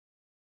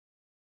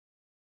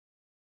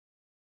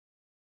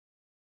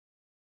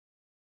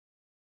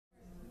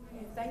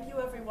thank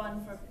you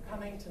everyone for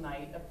coming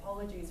tonight.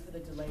 Apologies for the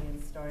delay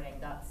in starting.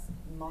 That's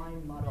my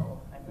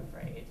muddle, I'm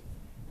afraid.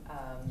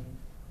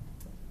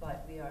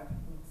 But we'll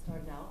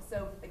start now.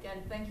 So again,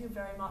 thank you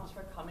very much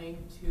for coming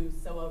to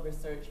SoAH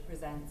Research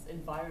Presents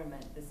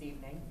Environment this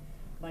evening.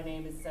 My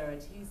name is Sarah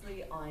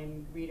Teasley.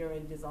 I'm Reader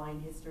in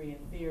Design History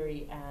and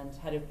Theory and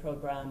Head of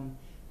Program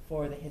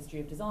for the History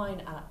of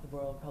Design at the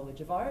Royal College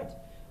of Art.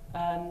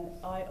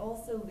 I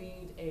also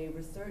lead a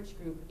research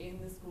group in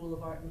the School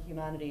of Art and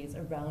Humanities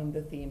around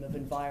the theme of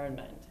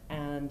environment.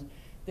 And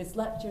this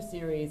lecture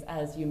series,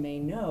 as you may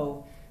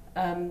know,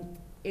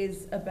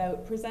 is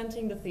about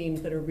presenting the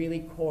themes that are really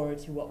core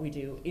to what we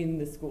do in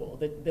the school,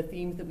 the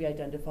themes that we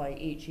identify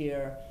each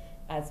year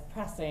as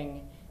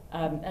pressing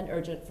and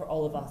urgent for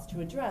all of us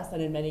to address,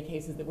 and in many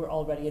cases that we're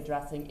already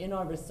addressing in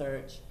our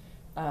research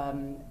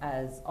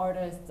as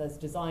artists, as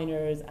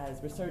designers,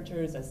 as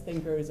researchers, as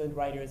thinkers and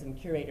writers and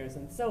curators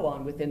and so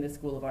on within the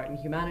School of Art and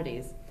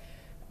Humanities.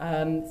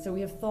 So we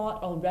have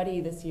thought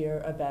already this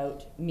year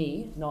about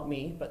me, not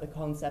me, but the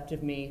concept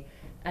of me,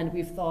 and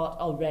we've thought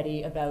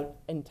already about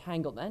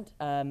entanglement.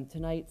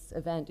 Tonight's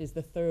event is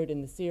the third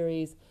in the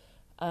series,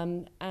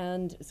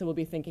 and so we'll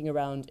be thinking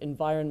around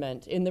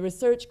environment. In the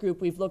research group,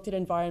 we've looked at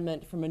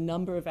environment from a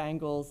number of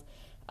angles,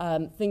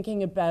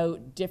 thinking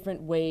about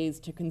different ways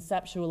to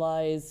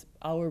conceptualize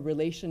our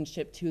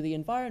relationship to the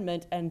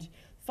environment, and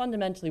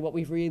fundamentally what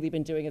we've really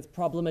been doing is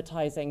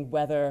problematizing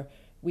whether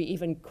we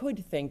even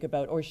could think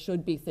about or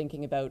should be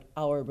thinking about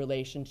our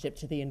relationship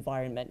to the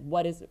environment.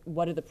 What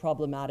are the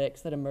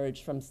problematics that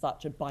emerge from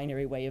such a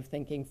binary way of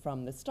thinking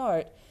from the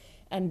start,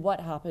 and what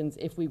happens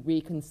if we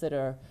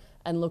reconsider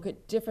and look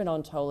at different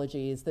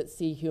ontologies that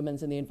see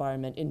humans and the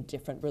environment in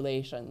different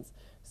relations.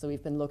 So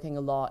we've been looking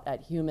a lot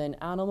at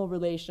human-animal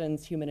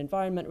relations,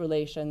 human-environment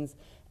relations,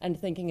 and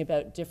thinking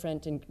about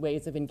different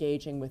ways of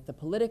engaging with the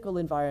political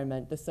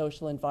environment, the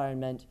social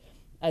environment,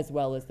 as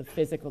well as the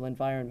physical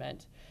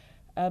environment.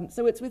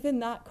 So it's within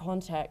that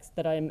context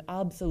that I'm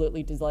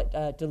absolutely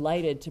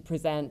delighted to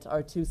present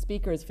our two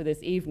speakers for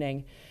this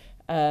evening,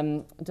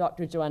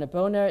 Dr. Joanna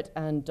Bonert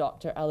and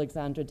Dr.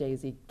 Alexandra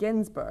Daisy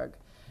Ginsberg.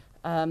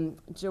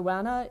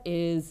 Joanna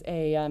is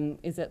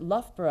at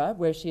Loughborough,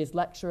 where she is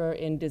lecturer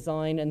in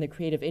design and the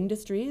creative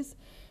industries.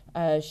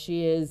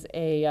 She is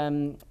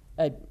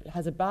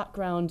has a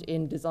background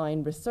in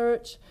design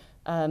research,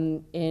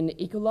 in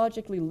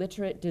ecologically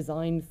literate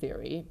design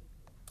theory,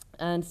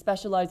 and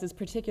specializes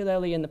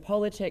particularly in the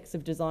politics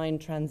of design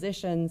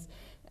transitions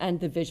and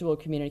the visual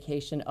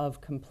communication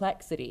of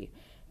complexity.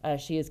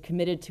 She is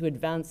committed to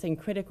advancing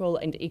critical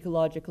and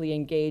ecologically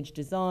engaged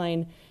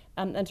design,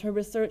 and her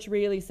research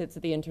really sits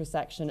at the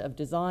intersection of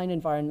design,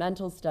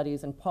 environmental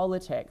studies, and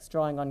politics,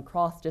 drawing on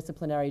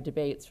cross-disciplinary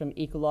debates from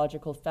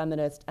ecological,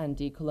 feminist, and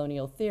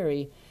decolonial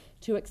theory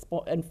to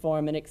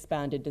inform an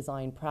expanded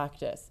design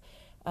practice.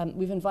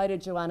 We've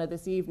invited Joanna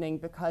this evening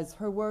because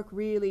her work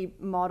really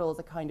models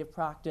a kind of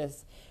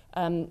practice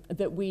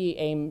that we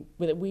aim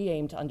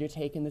to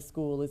undertake in the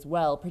school as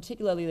well,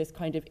 particularly this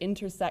kind of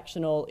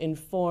intersectional,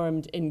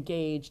 informed,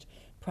 engaged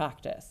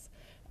practice.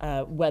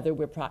 Whether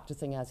we're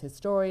practicing as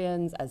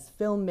historians, as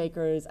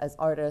filmmakers, as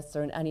artists,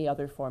 or in any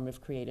other form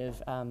of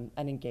creative and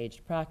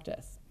engaged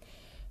practice.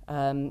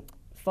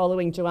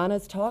 Following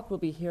Joanna's talk, we'll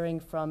be hearing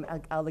from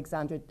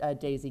Alexandra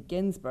Daisy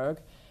Ginsberg.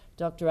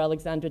 Dr.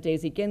 Alexandra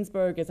Daisy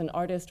Ginsberg is an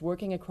artist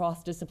working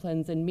across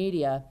disciplines in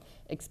media,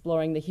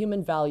 exploring the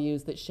human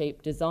values that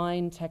shape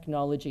design,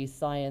 technology,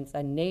 science,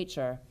 and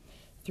nature.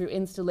 Through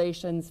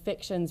installations,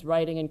 fictions,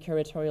 writing, and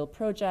curatorial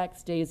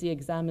projects, Daisy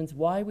examines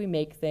why we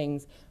make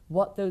things,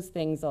 what those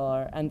things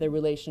are, and their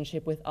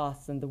relationship with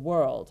us and the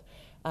world.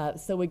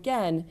 So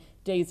again,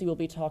 Daisy will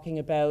be talking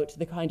about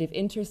the kind of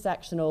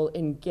intersectional,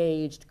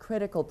 engaged,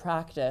 critical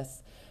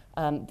practice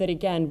that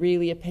again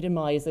really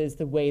epitomizes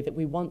the way that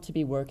we want to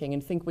be working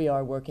and think we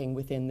are working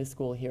within the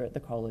school here at the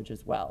college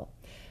as well.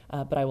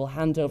 But I will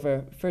hand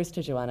over first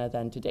to Joanna,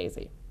 then to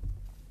Daisy.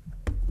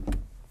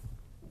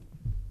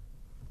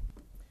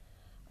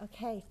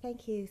 Okay,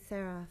 thank you,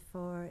 Sarah,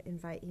 for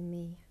inviting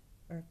me,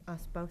 or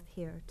us both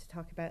here, to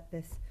talk about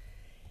this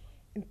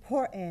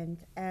important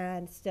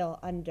and still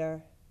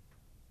under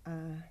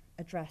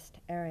addressed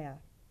area.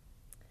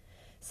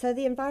 So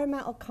the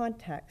environmental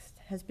context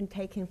has been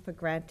taken for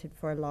granted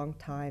for a long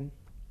time.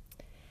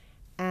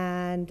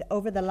 And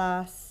over the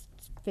last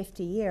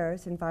 50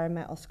 years,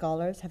 environmental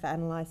scholars have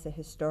analyzed the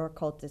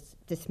historical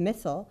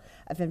dismissal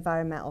of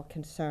environmental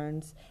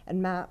concerns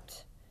and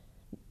mapped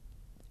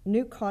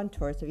new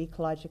contours of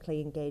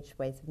ecologically engaged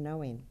ways of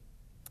knowing.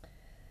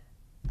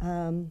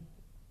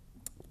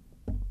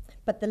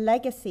 But the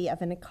legacy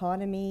of an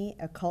economy,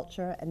 a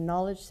culture, and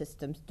knowledge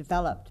systems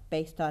developed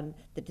based on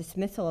the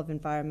dismissal of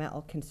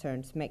environmental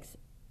concerns makes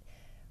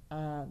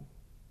in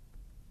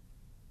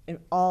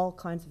all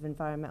kinds of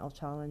environmental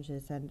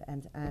challenges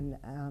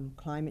and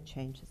climate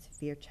change a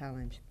severe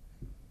challenge.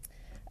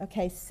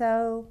 Okay,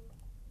 so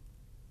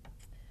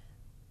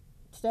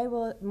today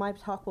my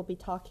talk will be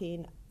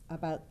talking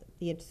about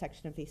the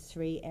intersection of these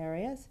three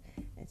areas.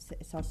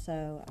 It's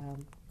also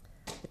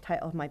the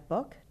title of my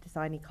book,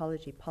 Design,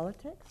 Ecology,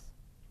 Politics.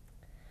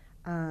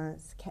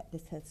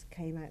 This has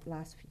came out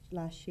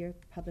last year,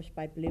 published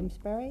by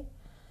Bloomsbury.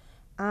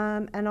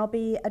 And I'll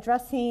be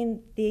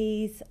addressing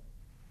these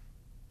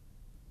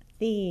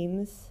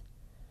themes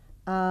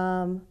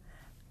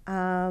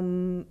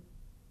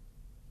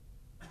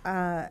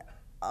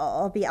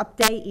I'll be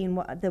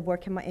updating the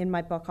work in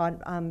my book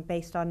on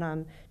based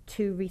on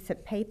two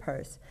recent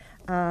papers.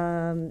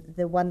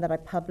 The one that I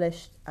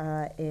published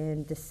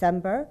in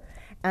December,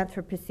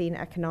 Anthropocene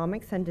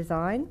Economics and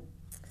Design.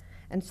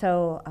 And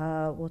so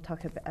we'll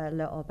talk a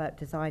little about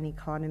design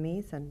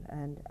economies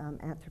and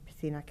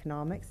Anthropocene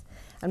economics.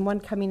 And one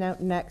coming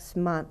out next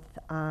month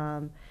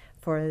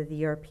for the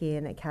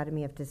European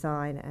Academy of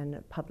Design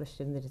and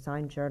published in the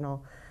Design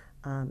Journal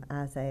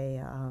as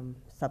a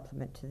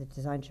supplement to the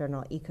Design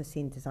Journal,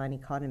 Ecocene Design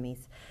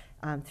Economies,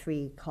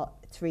 three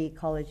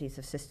ecologies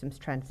of systems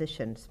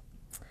transitions.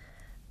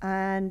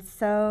 And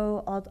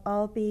so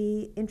I'll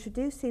be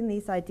introducing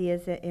these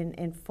ideas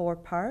in four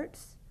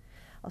parts.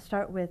 I'll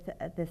start with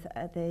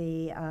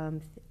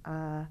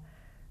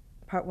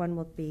part one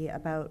will be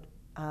about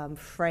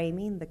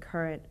framing the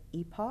current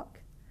epoch.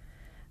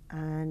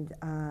 And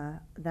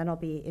then I'll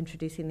be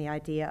introducing the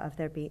idea of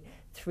there be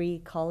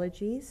three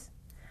ecologies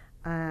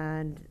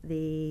and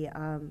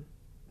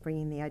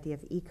bringing the idea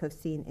of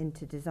ecocene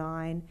into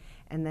design,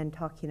 and then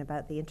talking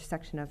about the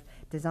intersection of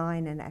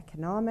design and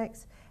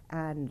economics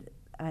and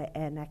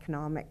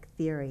economic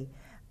theory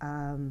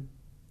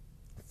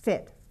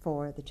fit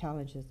for the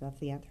challenges of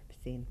the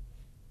Anthropocene.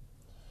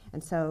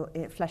 And so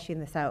fleshing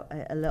this out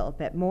a little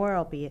bit more,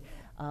 I'll be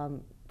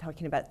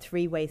talking about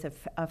three ways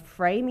of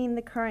framing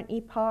the current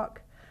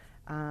epoch,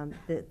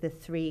 the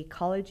three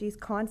ecologies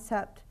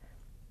concept,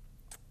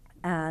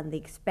 and the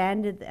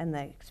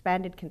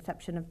expanded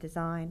conception of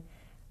design,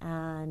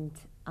 and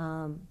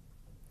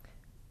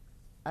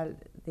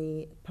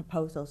the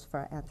proposals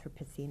for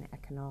Anthropocene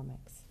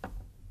economics.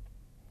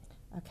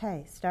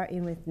 Okay,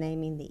 starting with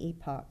naming the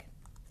epoch.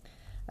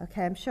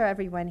 Okay, I'm sure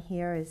everyone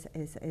here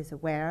is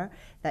aware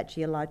that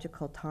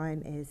geological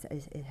time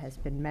it has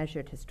been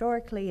measured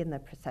historically in the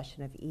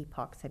procession of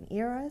epochs and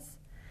eras,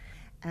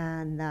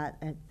 and that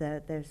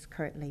there's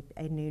currently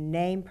a new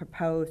name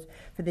proposed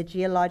for the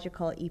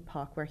geological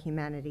epoch where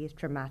humanity is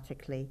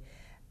dramatically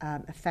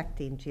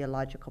affecting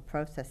geological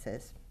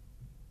processes.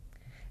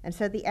 And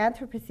so the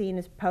Anthropocene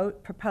is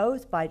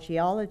proposed by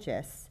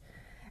geologists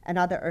and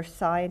other earth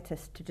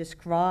scientists to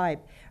describe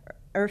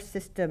earth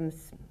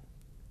systems,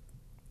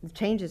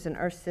 changes in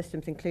earth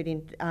systems,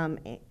 including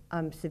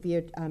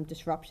severe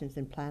disruptions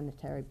in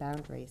planetary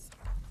boundaries.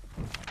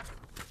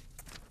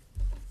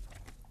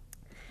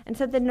 And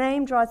so the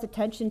name draws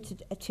attention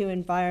to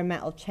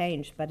environmental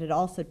change, but it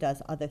also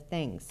does other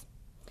things.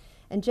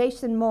 And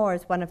Jason Moore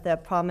is one of the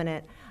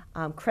prominent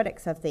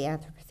critics of the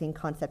Anthropocene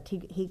concept.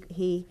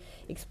 He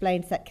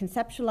explains that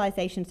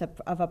conceptualizations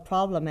of a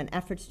problem and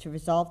efforts to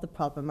resolve the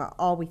problem are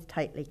always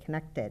tightly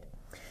connected.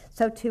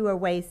 So too are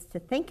ways to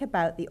think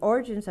about the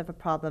origins of a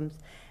problem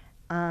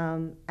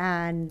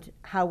and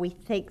how we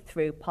think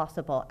through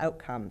possible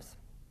outcomes.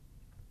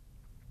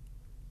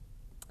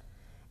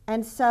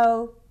 And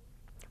so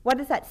what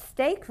is at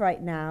stake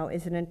right now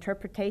is an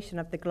interpretation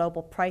of the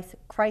global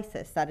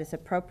crisis that is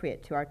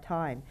appropriate to our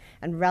time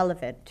and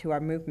relevant to our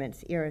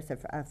movement's eras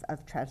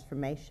of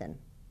transformation.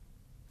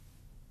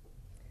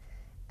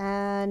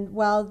 And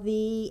while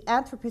the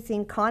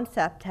Anthropocene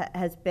concept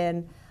has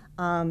been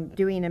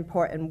doing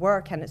important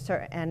work, and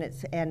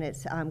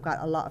it's got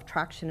a lot of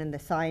traction in the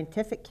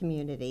scientific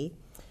community,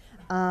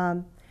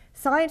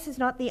 science is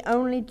not the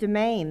only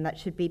domain that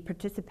should be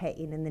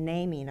participating in the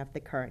naming of the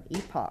current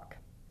epoch.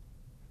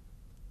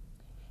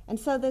 And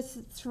so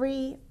there's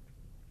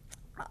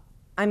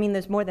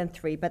there's more than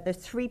three, but there's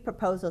three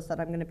proposals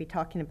that I'm going to be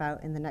talking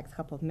about in the next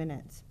couple of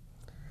minutes.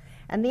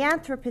 And the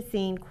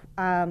Anthropocene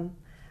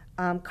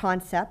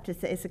concept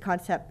is a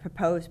concept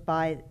proposed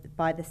by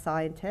the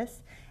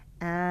scientists,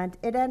 and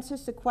it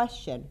answers the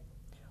question,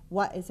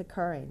 what is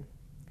occurring?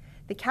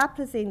 The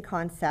Caplacene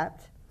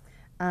concept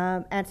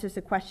answers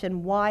the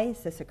question, why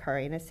is this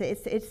occurring?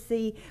 It's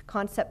the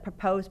concept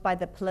proposed by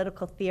the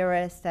political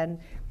theorists and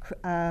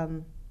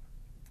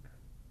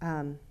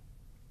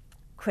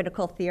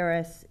critical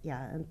theorists,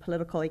 and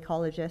political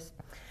ecologists.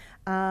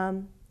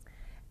 And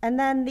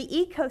then the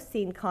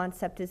ecocene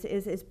concept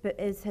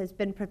has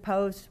been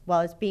proposed,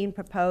 is being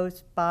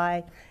proposed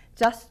by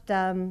just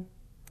a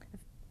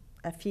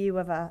few,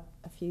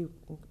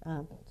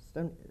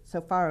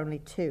 so far only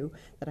two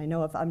that I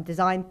know of,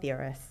 design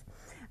theorists.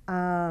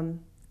 And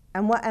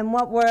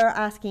what we're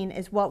asking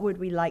is, what would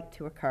we like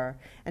to occur?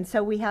 And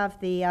so we have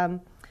the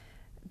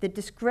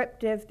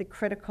descriptive, the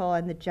critical,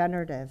 and the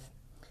generative.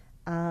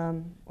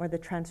 Or the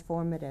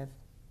transformative.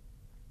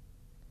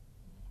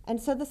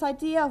 And so this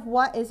idea of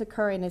what is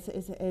occurring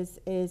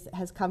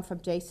has come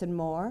from Jason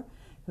Moore,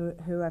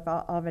 who I've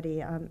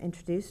already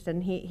introduced,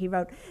 and he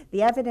wrote,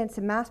 the evidence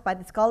amassed by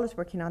the scholars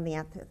working on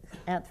the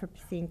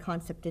Anthropocene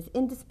concept is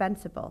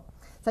indispensable.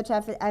 Such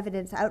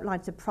evidence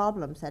outlines the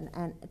problems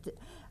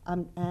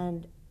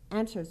and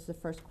answers the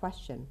first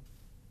question.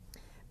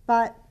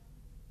 But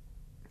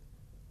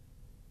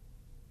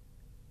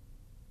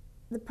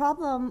the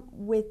problem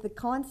with the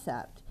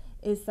concept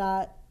is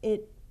that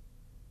it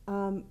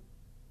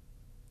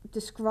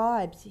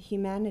describes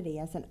humanity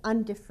as an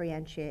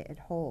undifferentiated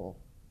whole,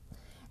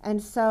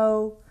 and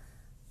so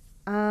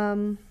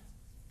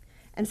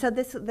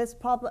this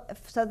problem,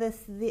 so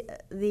this the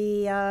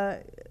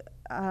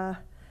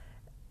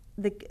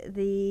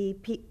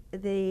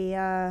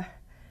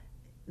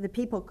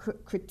people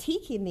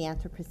critiquing the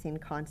Anthropocene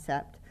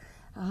concept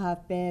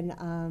have been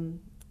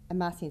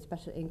amassing,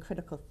 especially in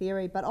critical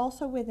theory, but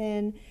also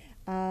within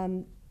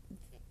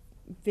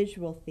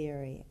visual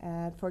theory.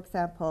 For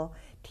example,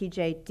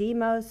 T.J.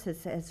 Demos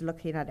is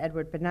looking at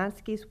Edward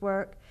Bonansky's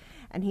work,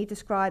 and he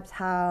describes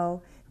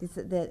how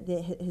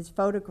his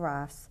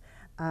photographs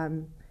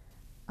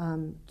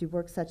do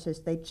work such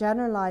as they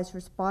generalize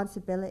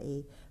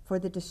responsibility for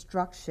the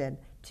destruction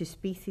to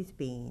species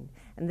being.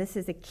 And this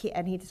is a key,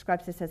 and he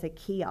describes this as a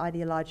key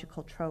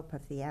ideological trope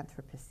of the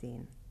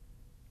Anthropocene.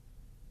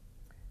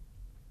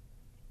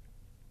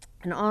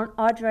 And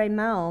Audrey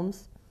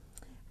Malms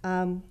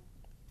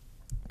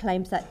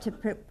claims that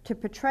to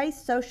portray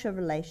social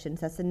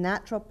relations as the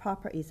natural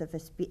properties of a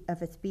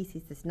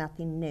species is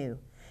nothing new.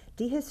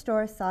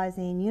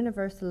 Dehistoricizing,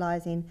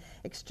 universalizing,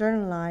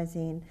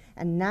 externalizing,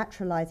 and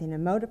naturalizing a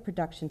mode of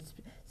production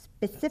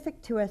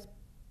specific to a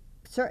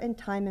certain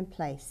time and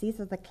place. These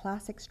are the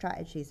classic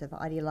strategies of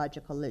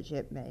ideological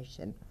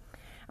legitimation.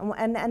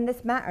 And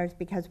this matters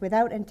because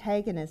without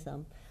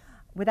antagonism,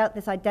 without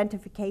this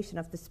identification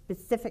of the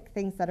specific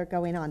things that are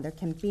going on, there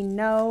can be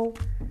no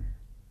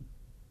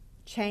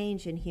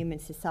change in human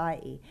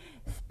society.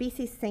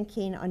 Species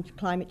thinking on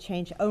climate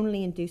change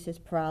only induces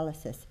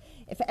paralysis.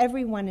 If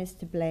everyone is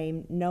to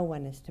blame, no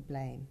one is to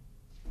blame.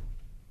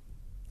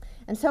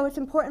 And so it's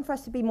important for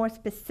us to be more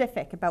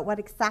specific about what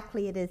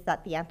exactly it is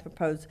that the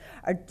anthropos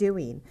are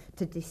doing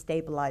to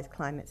destabilize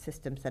climate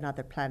systems and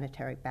other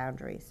planetary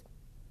boundaries.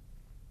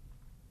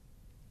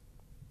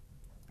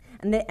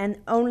 And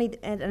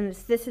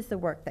this is the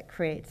work that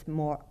creates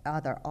more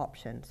other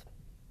options.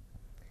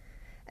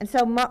 And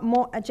so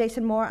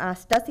Jason Moore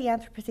asked, does the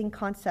Anthropocene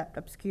concept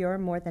obscure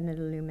more than it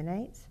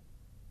illuminates?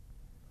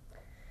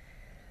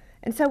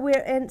 And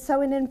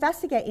so in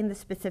investigating the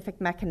specific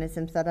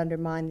mechanisms that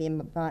undermine the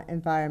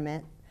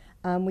environment,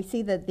 we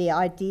see that the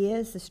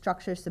ideas, the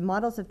structures, the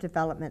models of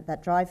development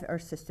that drive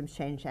Earth systems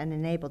change and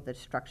enable the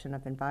destruction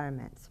of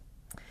environments.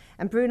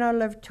 And Bruno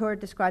Latour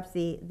describes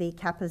the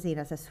Caplazine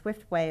as a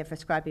swift way of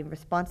ascribing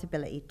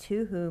responsibility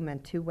to whom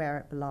and to where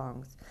it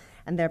belongs,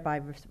 and thereby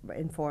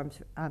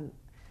informs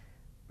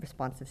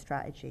responsive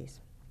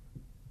strategies.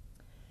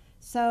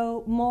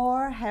 So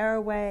Moore,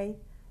 Haraway,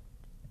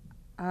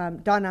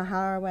 Donna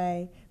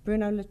Haraway,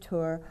 Bruno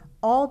Latour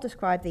all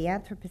describe the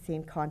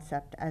Anthropocene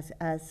concept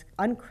as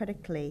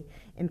uncritically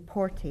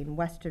importing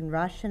Western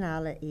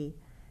rationality,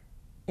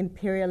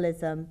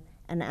 imperialism,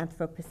 and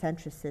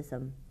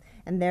anthropocentrism,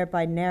 and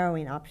thereby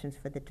narrowing options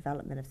for the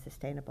development of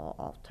sustainable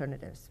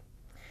alternatives.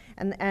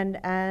 And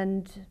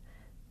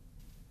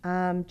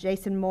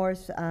Jason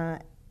Moore's,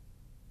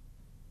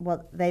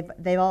 well,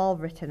 they've all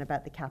written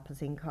about the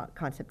Caplazine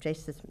concept.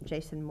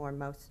 Jason Moore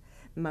most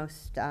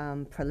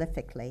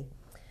prolifically.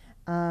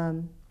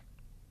 And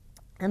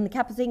the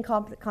Caplazine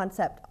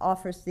concept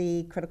offers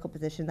the critical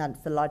position that it's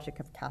the logic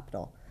of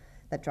capital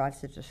that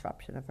drives the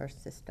disruption of Earth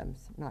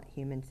systems, not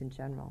humans in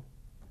general.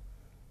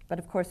 But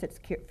of course, it's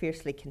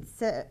fiercely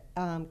contested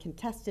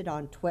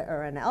on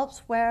Twitter and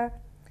elsewhere.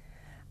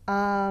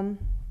 But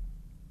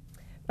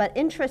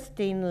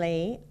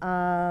interestingly,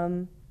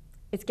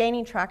 it's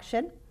gaining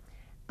traction.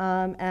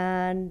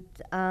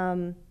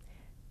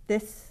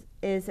 This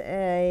is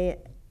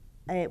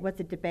was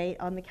a debate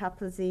on the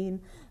Caplazine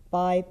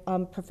by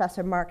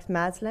Professor Mark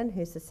Maslin,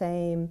 who's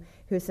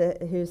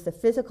the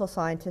physical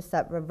scientist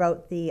that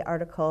wrote the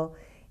article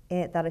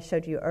that I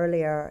showed you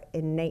earlier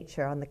in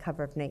Nature, on the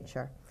cover of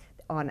Nature,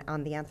 on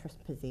the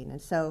Anthropocene.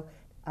 And so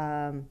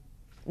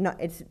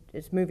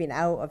it's moving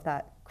out of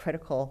that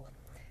critical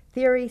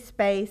theory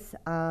space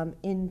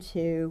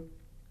into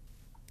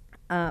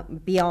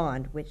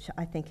beyond, which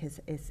I think is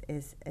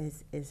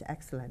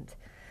excellent.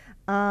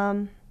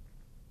 And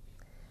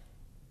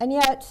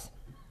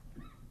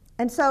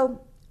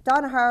so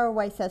Donna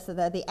Haraway says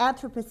that the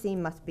Anthropocene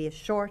must be as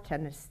short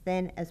and as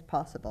thin as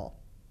possible.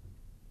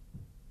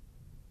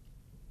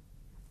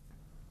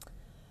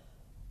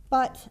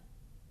 But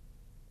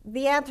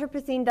the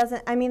Anthropocene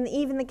doesn't, I mean,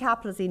 even the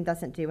Caplazine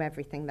doesn't do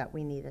everything that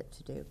we need it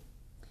to do.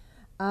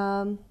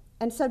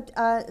 And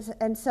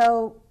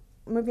so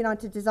moving on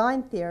to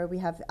design theory, we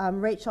have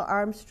Rachel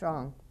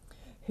Armstrong,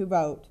 who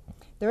wrote,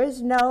 there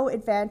is no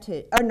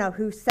advantage,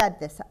 who said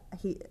this.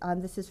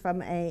 This is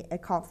from a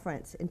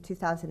conference in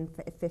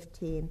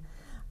 2015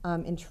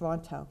 in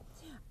Toronto.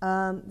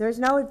 There is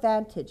no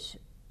advantage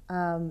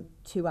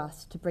to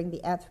us to bring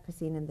the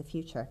Anthropocene in the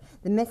future.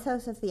 The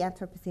mythos of the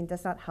Anthropocene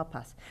does not help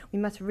us. We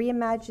must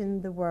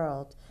reimagine the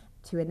world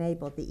to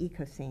enable the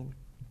ecocene.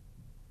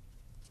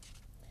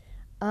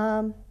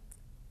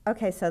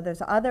 Okay, so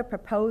there's other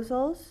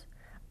proposals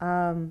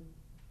and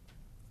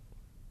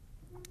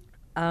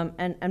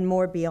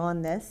more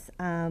beyond this.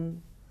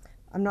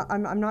 I'm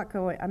not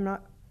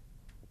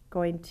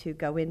going to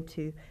go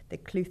into the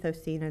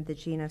Cluthocene or the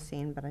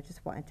Genocene, but I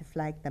just wanted to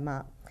flag them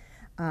up.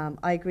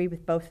 I agree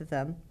with both of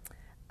them,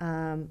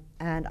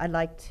 and I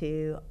like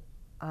to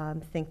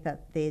think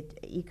that the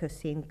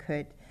Ecocene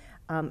could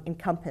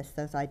encompass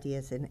those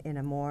ideas in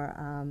a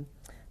more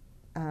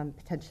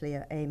potentially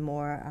a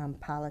more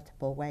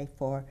palatable way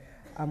for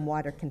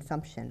water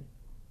consumption.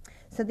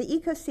 So the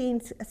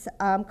Ecocene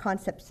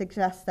concept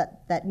suggests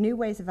that new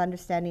ways of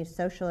understanding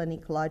social and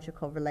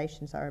ecological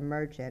relations are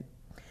emergent.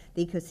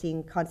 The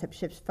Ecocene concept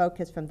shifts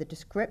focus from the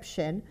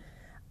description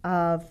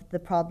of the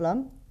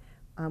problem,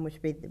 which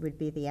would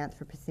be the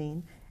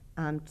Anthropocene,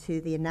 to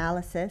the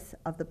analysis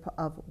of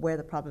where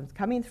the problem is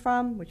coming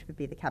from, which would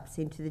be the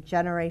Capucine, to the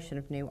generation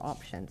of new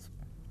options.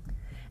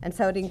 And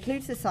so it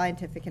includes the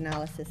scientific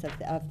analysis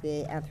of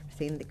the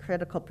Anthropocene, the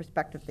critical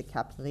perspective of the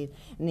Capucine,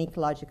 and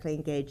ecologically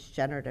engaged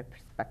generative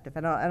perspective.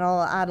 And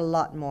I'll add a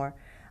lot more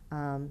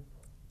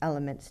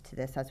elements to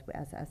this as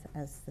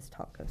this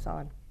talk goes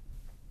on.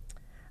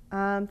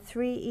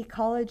 3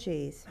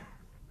 ecologies.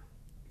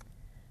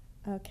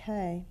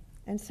 Okay,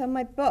 and so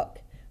my book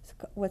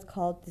was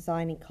called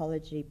Design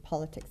Ecology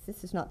Politics.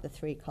 This is not the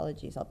 3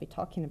 ecologies I'll be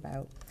talking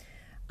about.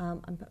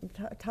 I'm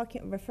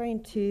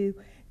referring to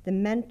the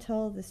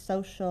mental, the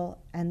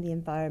social, and the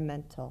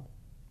environmental.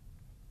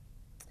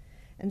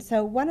 And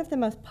so one of the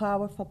most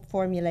powerful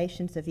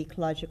formulations of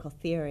ecological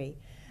theory,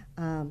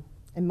 in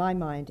my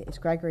mind, is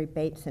Gregory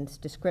Bateson's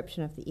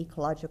description of the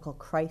ecological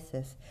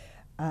crisis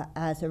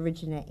as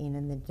originating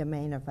in the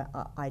domain of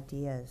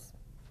ideas.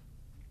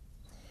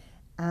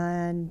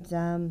 And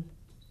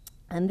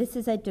this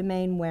is a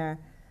domain where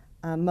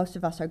most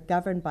of us are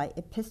governed by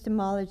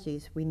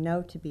epistemologies we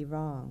know to be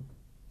wrong.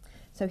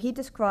 So he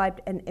described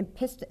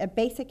a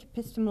basic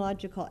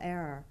epistemological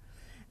error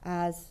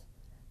as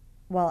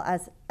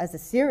a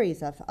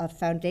series of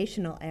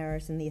foundational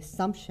errors in the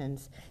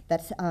assumptions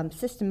that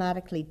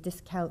systematically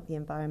discount the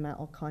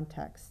environmental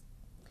context.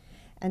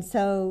 And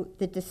so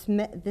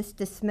this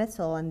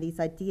dismissal and these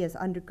ideas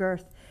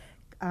undergirth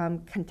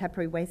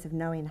contemporary ways of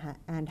knowing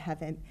and have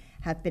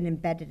been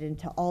embedded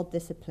into all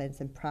disciplines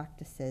and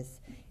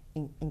practices,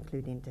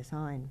 including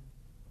design.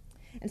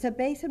 And so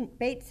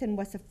Bateson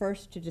was the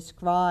first to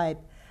describe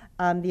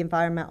the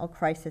environmental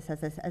crisis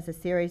as a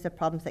series of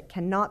problems that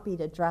cannot be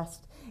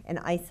addressed in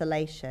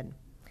isolation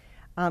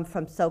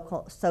from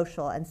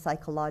social and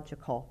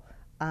psychological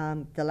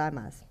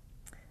dilemmas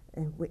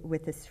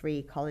with this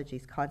 3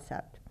 ecologies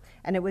concept.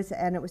 And it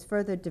was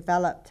further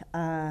developed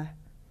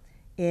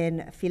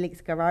in Felix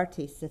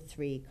Geraghty's The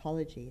 3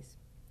 Ecologies.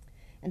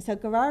 And so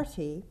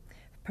Geraghty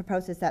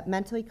proposes that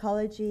mental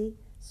ecology,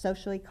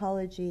 social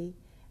ecology,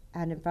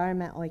 and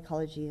environmental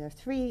ecology are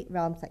 3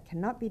 realms that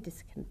cannot be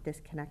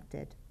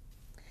disconnected.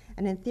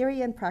 And in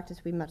theory and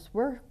practice, we must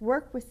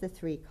work with the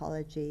 3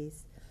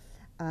 ecologies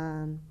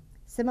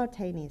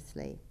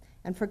simultaneously.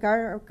 And for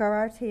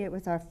Geraghty, it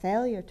was our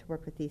failure to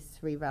work with these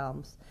 3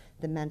 realms,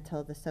 the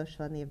mental, the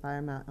social, and the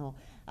environmental,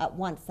 at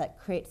once that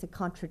creates the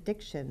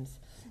contradictions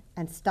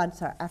and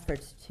stunts our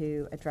efforts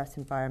to address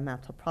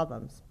environmental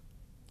problems.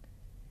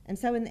 And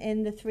so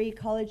in the 3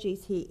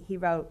 ecologies, he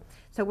wrote,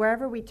 so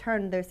wherever we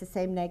turn, there's the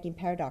same nagging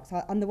paradox.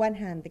 On the one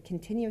hand, the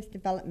continuous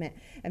development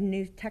of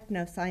new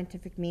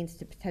techno-scientific means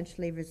to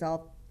potentially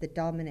resolve the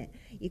dominant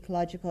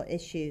ecological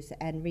issues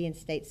and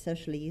reinstate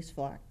socially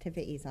useful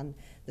activities on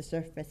the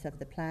surface of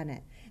the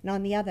planet. And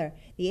on the other,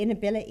 the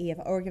inability of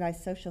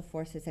organized social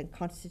forces and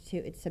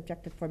constituted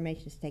subjective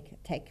formations to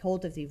take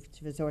hold of these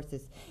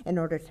resources in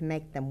order to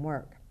make them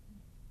work.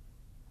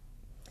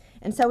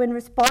 And so in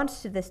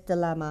response to this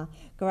dilemma,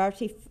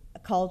 Geraghty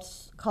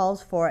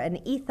calls for an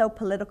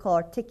etho-political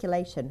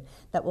articulation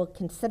that will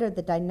consider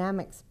the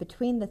dynamics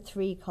between the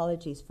 3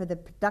 ecologies for the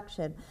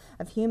production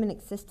of human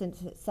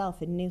existence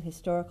itself in new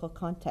historical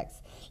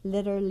contexts,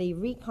 literally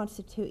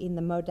reconstituting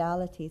the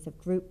modalities of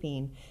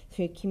grouping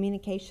through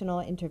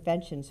communicational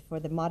interventions for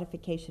the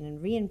modification and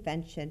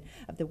reinvention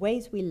of the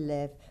ways we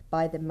live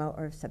by the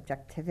motor of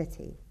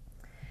subjectivity.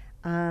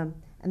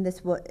 And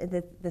this work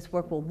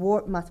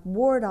must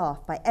ward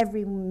off by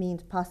every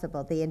means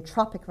possible the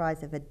entropic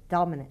rise of a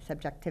dominant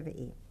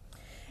subjectivity.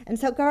 And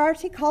so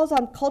Geraghty calls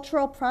on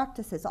cultural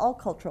practices, all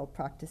cultural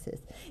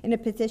practices, in a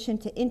position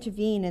to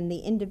intervene in the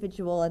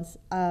individual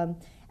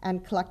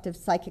and collective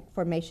psychic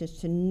formations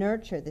to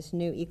nurture this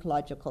new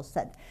ecological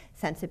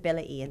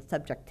sensibility and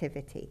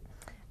subjectivity.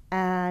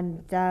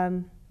 And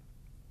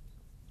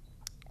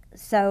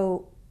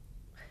so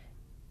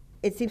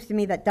it seems to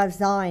me that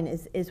design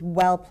is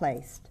well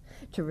placed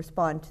to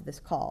respond to this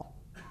call.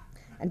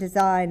 And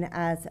design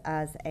as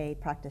a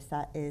practice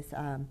that is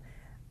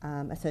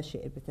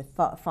associated with the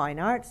fine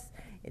arts,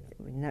 it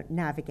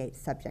navigates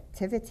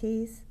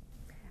subjectivities,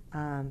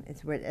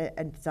 it's where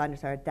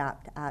designers are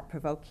adept at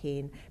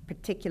provoking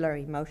particular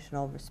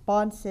emotional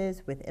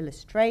responses with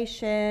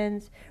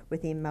illustrations,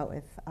 with the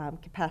emotive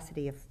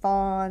capacity of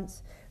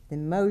fonts, the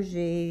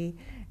emoji,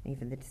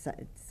 even the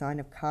design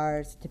of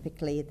cars.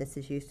 Typically, this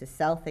is used to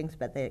sell things,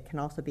 but it can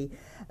also be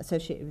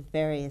associated with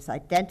various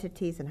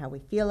identities and how we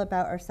feel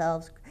about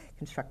ourselves,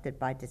 constructed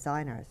by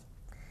designers.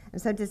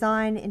 And so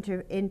design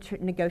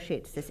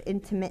negotiates this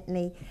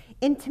intimately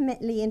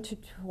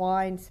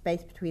intertwined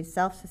space between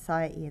self,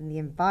 society, and the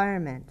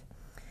environment,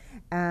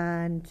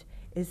 and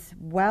is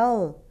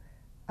well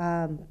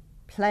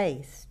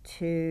placed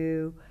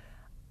to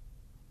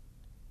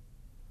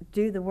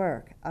do the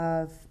work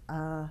of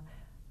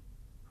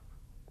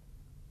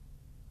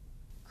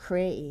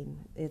creating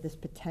this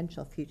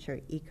potential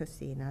future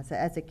ecoscene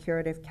as a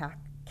curative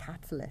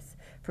catalyst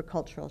for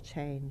cultural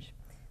change,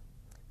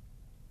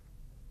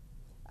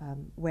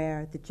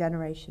 where the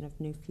generation of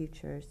new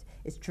futures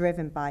is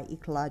driven by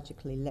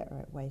ecologically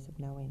literate ways of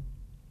knowing.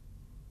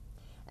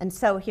 And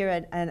so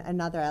here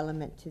another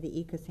element to the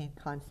ecoscene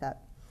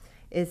concept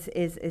is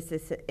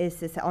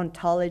this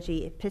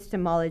ontology,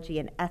 epistemology,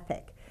 and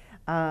ethic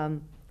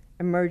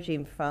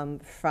emerging from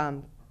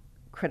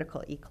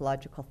critical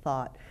ecological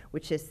thought,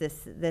 which is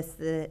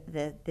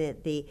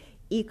the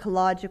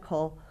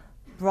ecological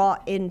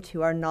brought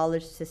into our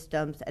knowledge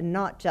systems, and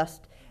not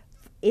just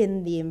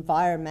in the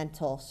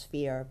environmental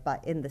sphere,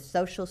 but in the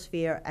social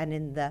sphere and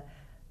in the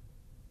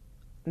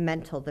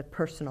mental, the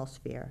personal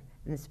sphere.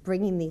 And it's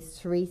bringing these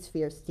three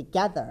spheres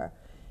together,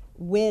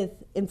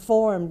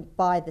 informed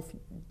by this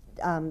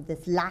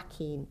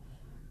lacking,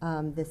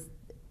 the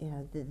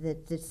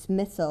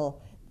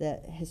dismissal, the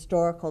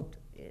historical.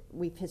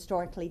 We've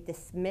historically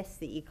dismissed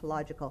the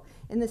ecological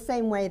in the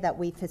same way that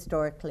we've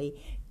historically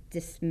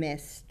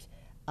dismissed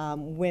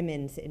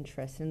women's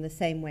interests, in the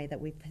same way that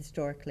we've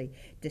historically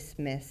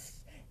dismissed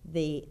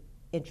the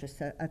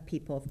interests of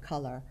people of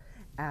color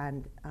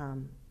and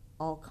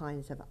all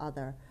kinds of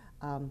other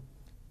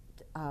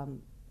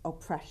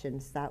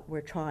oppressions that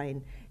we're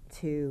trying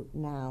to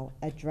now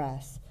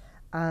address.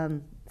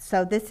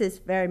 So this is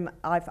very much,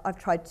 I've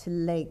tried to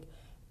link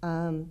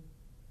the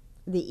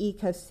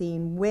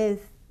ecoscene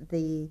with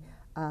the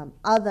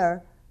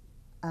other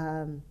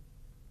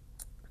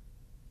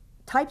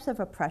types of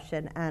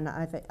oppression, and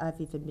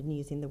I've even been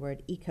using the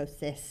word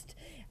ecocist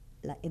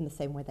in the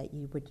same way that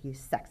you would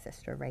use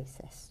sexist or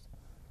racist.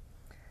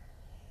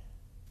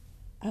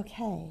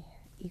 Okay,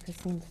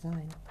 ecoscene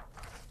design.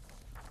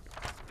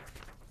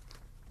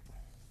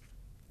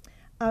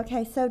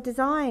 Okay, so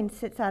design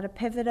sits at a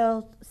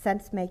pivotal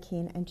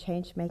sense-making and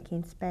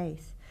change-making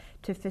space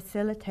to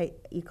facilitate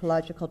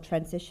ecological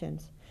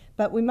transitions.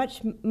 But we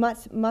must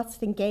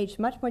engage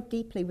much more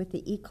deeply with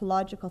the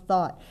ecological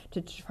thought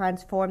to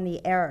transform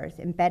the errors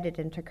embedded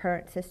into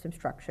current system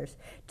structures,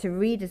 to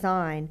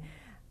redesign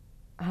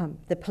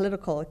the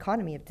political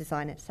economy of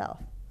design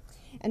itself.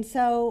 And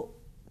so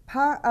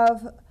part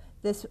of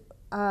this,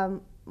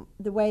 the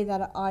way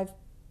that I've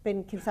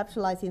been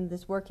conceptualizing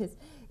this work is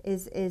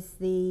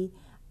the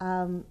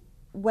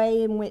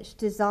way in which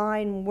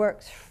design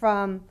works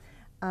from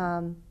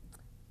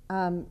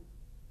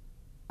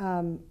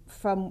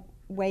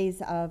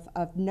ways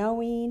of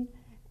knowing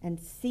and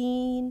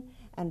seeing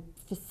and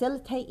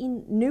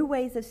facilitating new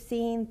ways of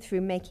seeing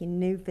through making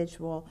new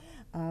visual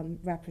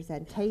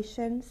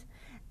representations,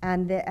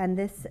 and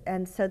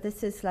so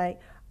this is like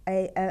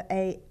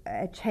a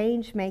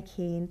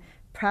change-making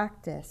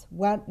practice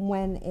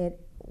when it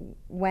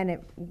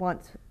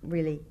once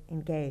really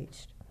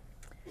engaged.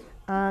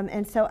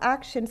 And so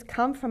actions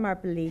come from our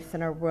beliefs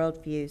and our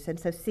worldviews, and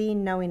so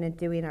seeing, knowing, and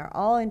doing are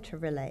all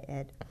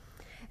interrelated.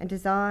 And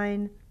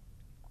design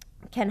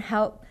can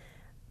help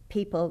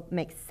people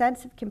make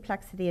sense of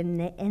complexity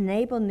and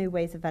enable new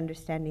ways of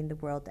understanding the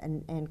world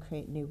and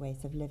create new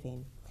ways of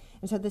living.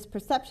 And so this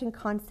perception,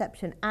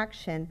 conception,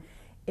 action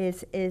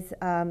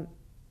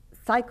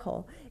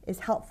cycle is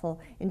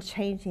helpful in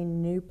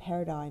changing new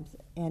paradigms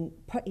and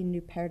putting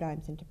new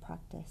paradigms into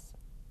practice.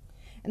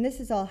 And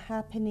this is all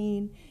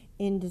happening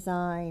in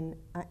design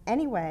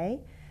anyway,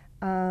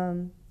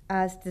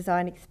 as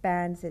design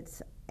expands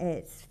its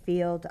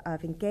field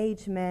of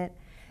engagement.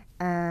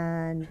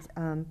 And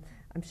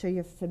I'm sure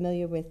you're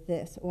familiar with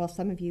this. Well,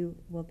 some of you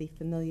will be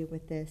familiar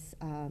with this.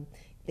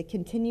 The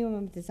Continuum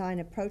of Design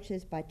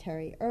Approaches by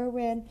Terry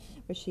Irwin,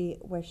 where she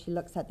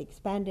looks at the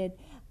expanded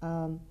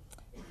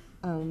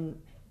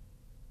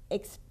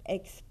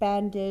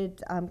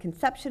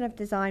conception of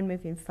design,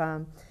 moving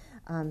from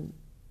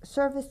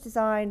service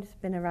design, has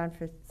been around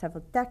for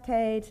several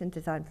decades, and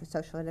design for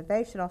social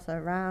innovation, also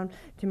around,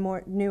 to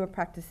more newer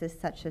practices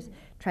such as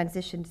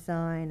transition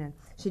design. And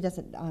she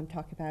doesn't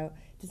talk about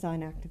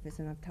design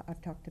activism.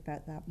 I've talked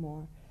about that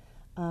more.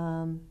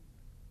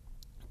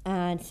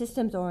 And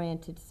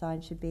systems-oriented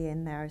design should be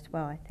in there as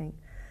well, I think.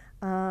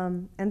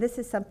 And this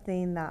is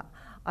something that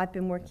I've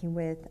been working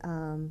with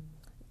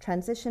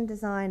transition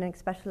design, and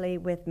especially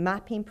with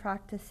mapping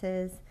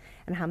practices,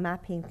 and how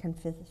mapping can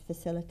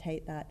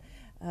facilitate that.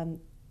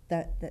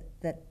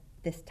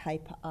 These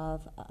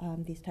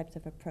types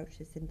of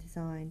approaches in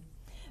design.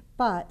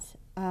 But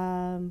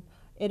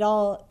it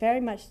all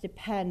very much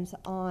depends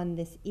on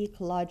this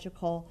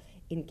ecological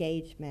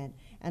engagement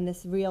and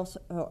this real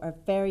or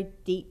very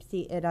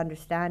deep-seated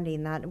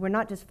understanding that we're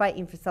not just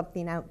fighting for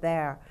something out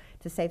there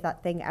to save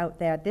that thing out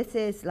there. This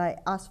is like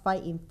us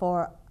fighting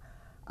for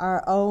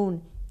our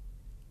own.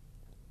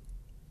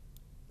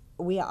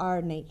 We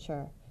are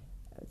nature.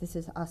 This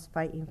is us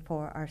fighting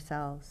for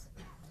ourselves.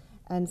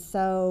 And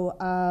so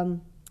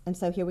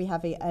here we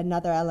have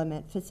another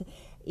element,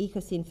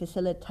 ecocene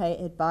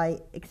facilitated by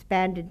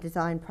expanded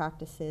design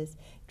practices,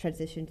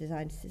 transition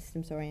design,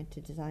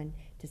 systems-oriented design,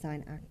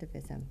 design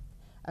activism.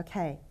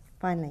 Okay,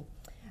 finally.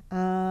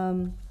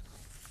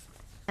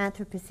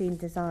 Anthropocene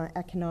design,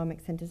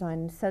 economics and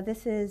design. So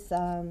this is,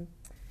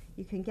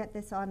 you can get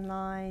this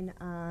online.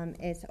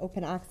 It's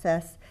open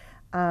access.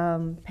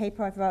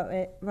 Paper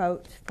I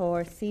wrote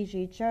for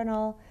CG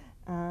Journal.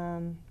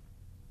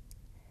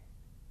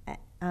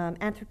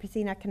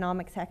 Anthropocene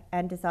economics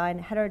and design,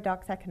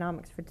 heterodox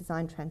economics for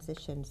design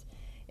transitions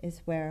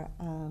is where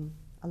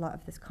a lot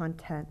of this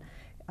content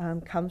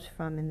comes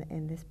from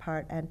in this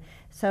part. And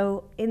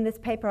so in this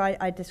paper,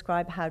 I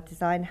describe how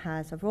design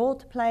has a role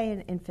to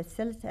play in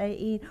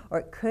facilitating, or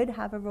it could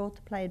have a role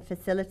to play in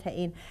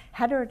facilitating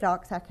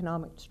heterodox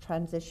economic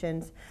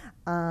transitions,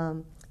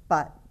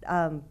 but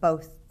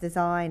both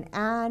design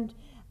and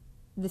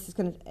this is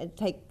going to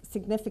take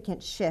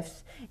significant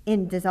shifts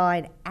in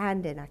design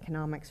and in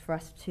economics for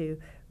us to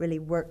really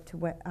work to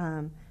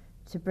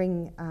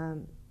bring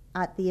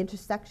at the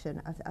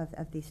intersection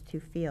of these two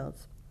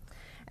fields.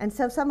 And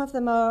so some of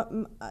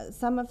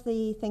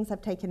the things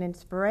I've taken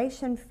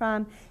inspiration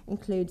from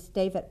includes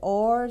David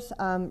Orr's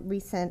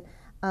recent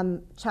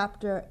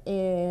chapter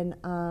in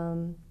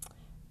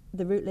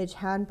the Routledge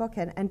Handbook,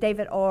 and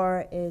David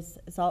Orr has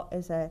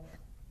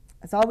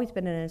always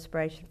been an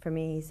inspiration for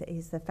me.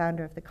 He's the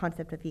founder of the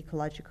concept of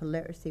ecological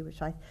literacy,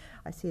 which I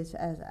see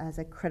as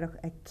a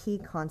key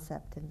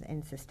concept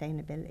in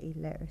sustainability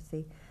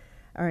literacy,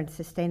 or in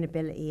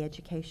sustainability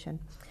education.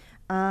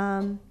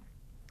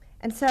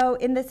 And so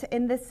in this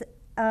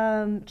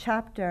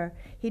chapter,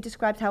 he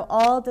describes how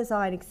all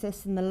design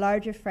exists in the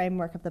larger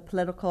framework of the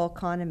political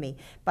economy,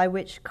 by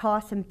which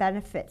costs and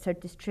benefits are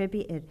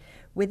distributed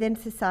within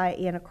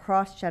society and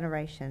across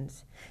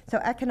generations. So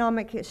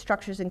economic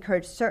structures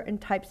encourage certain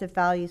types of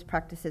values,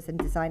 practices, and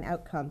design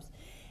outcomes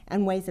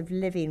and ways of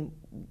living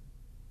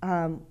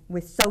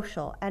with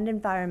social and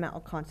environmental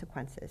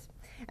consequences.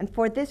 And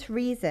for this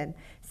reason,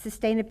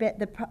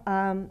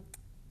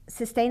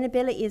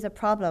 sustainability is a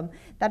problem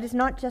that is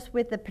not just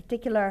with the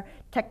particular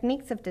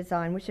techniques of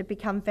design, which have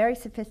become very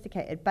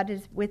sophisticated, but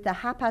is with the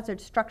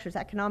haphazard structures,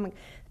 economic,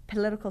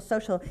 political,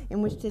 social,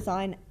 in which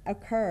design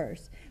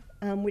occurs,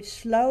 which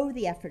slow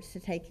the efforts to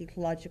take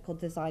ecological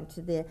design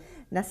to the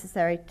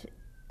necessary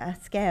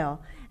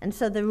scale. And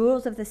so the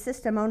rules of the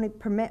system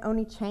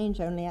only change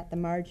at the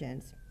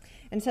margins.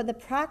 And so the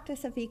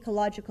practice of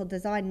ecological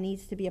design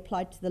needs to be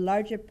applied to the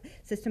larger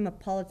system of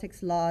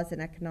politics, laws, and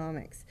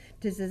economics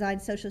to design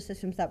social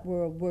systems that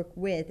will work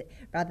with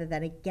rather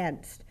than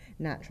against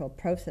natural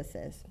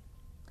processes.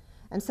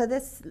 And so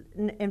this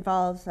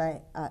involves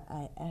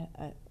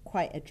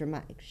quite a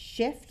dramatic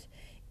shift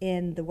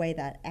in the way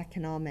that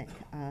economic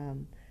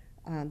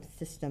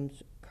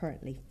systems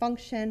currently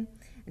function.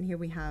 And here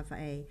we have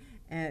a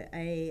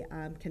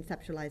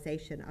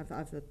conceptualization of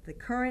the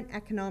current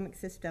economic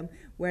system,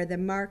 where the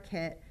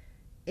market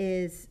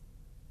is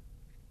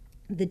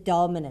the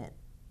dominant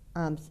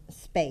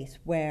space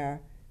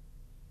where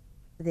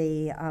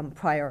the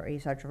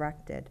priorities are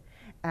directed,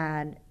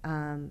 and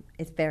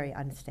it's very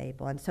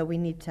unstable. And so we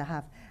need to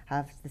have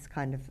this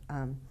kind of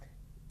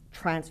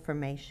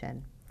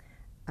transformation.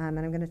 And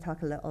I'm going to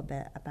talk a little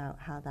bit about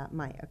how that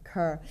might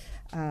occur,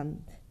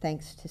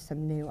 thanks to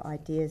some new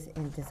ideas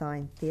in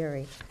design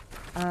theory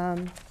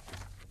and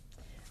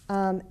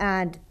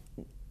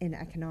in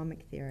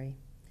economic theory.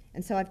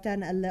 And so I've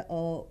done a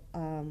little,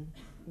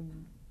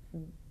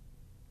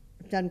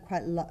 done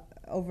quite a lot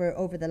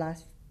over the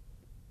last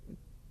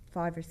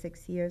 5 or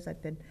 6 years.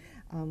 I've been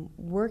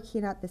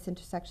working at this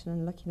intersection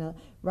and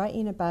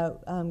writing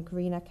about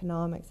green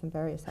economics and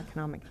various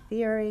economic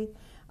theory.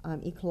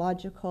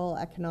 Ecological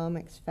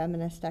economics,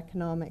 feminist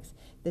economics.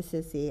 This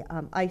is the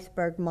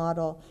iceberg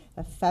model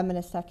of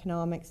feminist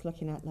economics,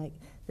 looking at like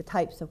the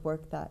types of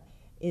work that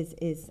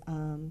is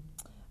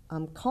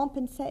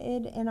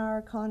compensated in our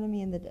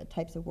economy and the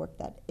types of work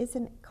that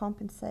isn't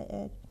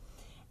compensated.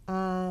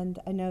 And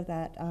I know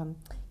that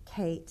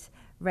Kate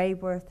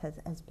Rayworth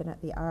has been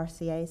at the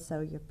RCA,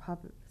 so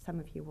some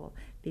of you will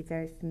be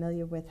very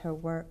familiar with her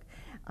work.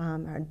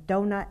 Her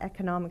Donut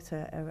Economics,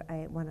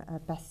 a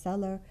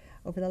bestseller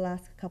over the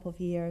last couple of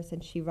years,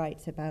 and she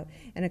writes about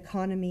an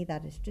economy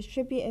that is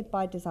distributed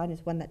by design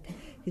as one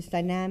whose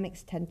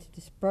dynamics tend to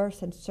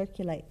disperse and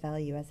circulate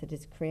value as it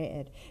is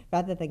created,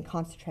 rather than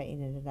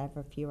concentrating it in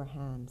ever fewer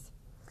hands.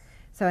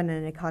 So in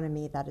an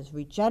economy that is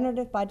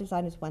regenerative by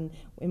design is one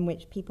in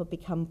which people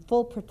become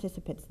full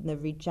participants in the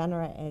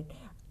regenerated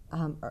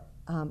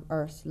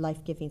Earth's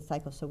life-giving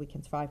cycle so we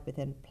can thrive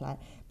within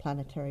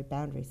planetary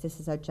boundaries. This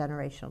is our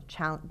generational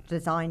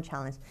design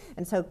challenge.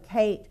 And so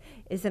Kate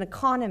is an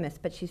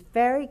economist, but she's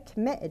very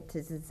committed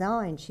to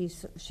design. She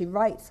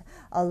writes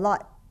a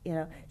lot,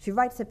 she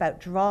writes about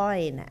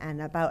drawing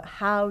and about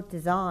how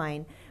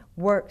design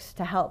works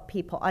to help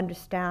people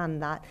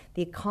understand that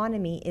the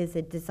economy is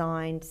a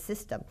designed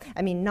system.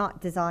 I mean,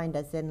 not designed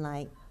as in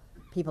like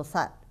people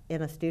sat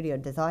in a studio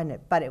and designed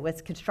it, but it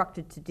was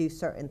constructed to do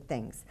certain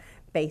things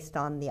based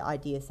on the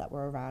ideas that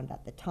were around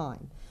at the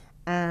time.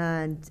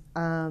 And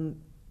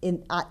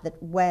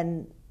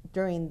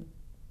during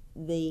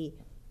the,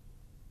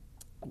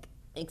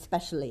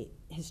 especially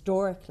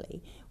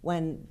historically,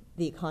 when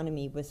the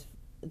economy was,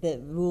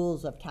 the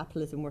rules of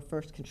capitalism were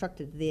first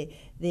constructed, the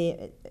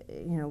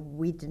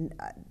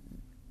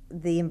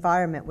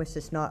environment was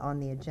just not on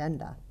the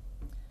agenda.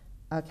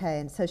 Okay,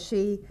 and so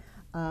she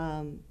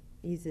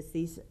uses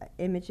these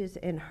images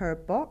in her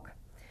book.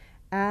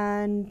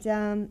 And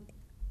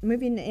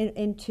moving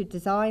into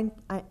design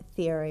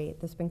theory,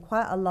 there's been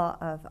quite a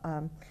lot of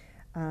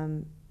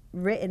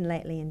written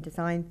lately in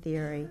design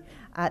theory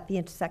at the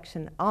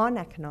intersection on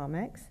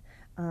economics.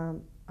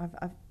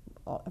 I've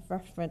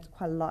referenced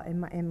quite a lot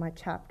in my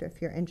chapter if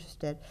you're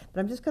interested. But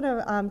I'm just going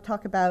to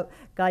talk about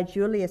Guy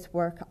Julius'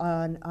 work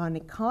on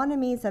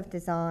economies of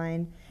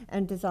design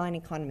and design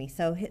economy.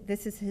 So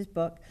this is his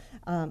book,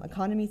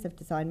 Economies of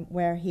Design,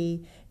 where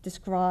he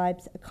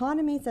describes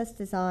economies as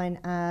design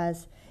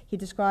as, he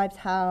describes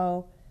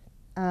how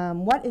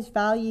what is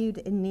valued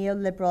in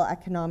neoliberal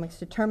economics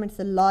determines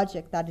the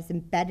logic that is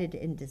embedded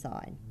in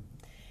design.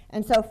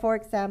 And so, for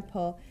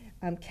example,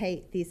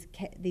 Kate, these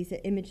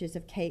images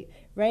of Kate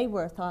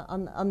Raworth.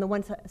 On the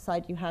one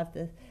side, you have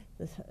this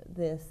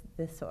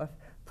sort of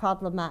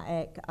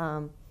problematic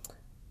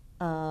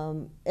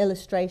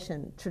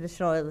illustration,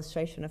 traditional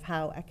illustration of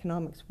how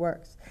economics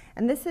works.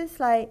 And this is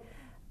like,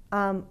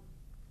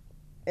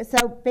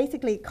 so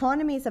basically,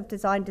 economies of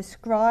design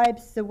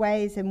describes the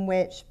ways in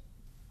which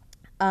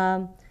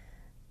a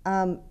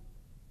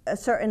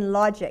certain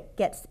logic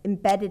gets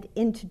embedded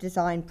into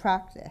design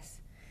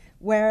practice,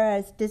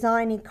 whereas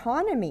design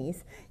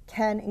economies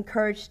can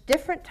encourage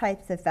different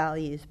types of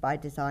values by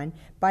design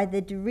by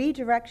the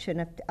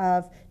redirection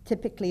of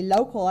typically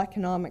local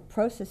economic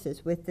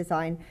processes with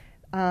design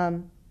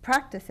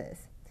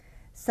practices.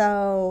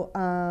 So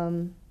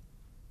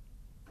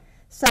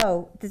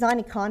design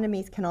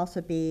economies can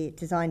also be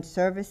design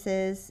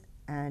services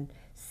and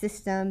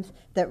systems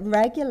that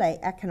regulate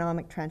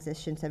economic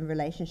transitions and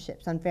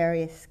relationships on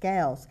various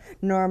scales,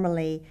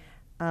 normally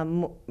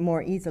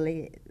more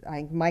easily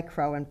like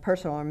micro and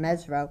personal or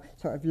meso,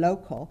 sort of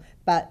local,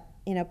 but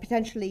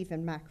potentially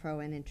even macro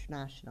and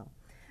international.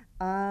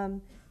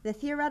 The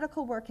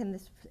theoretical work in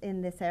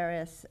this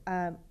area,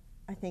 I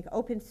think,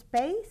 opens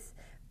space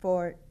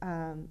for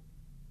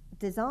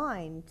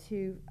design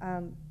to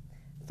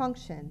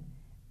function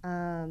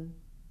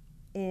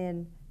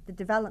in the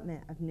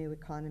development of new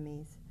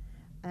economies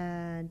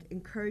and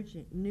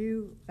encouraging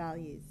new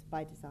values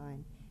by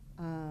design,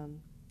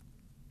 and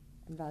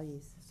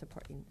values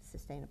supporting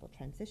sustainable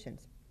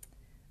transitions.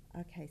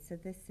 Okay, so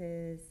this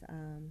is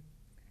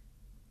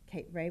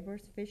Kate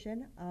Raworth's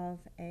vision of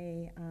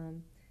a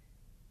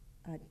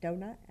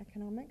donut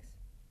economics.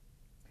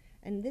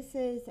 And this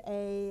is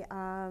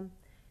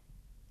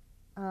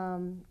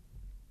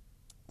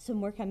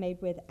some work I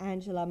made with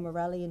Angela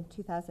Morelli in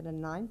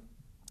 2009.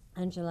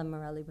 Angela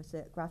Morelli was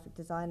a graphic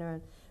designer,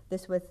 and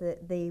this was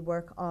the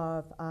work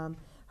of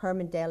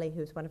Herman Daly,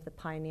 who's one of the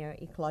pioneer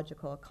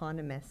ecological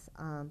economists.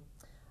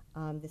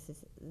 This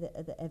is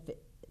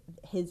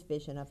his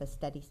vision of a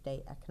steady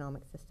state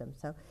economic system.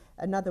 So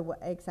another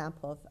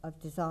example of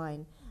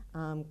design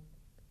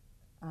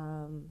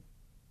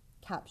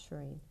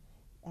capturing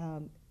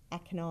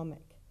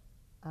economic,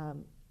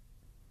 an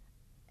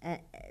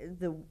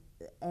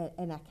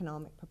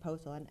economic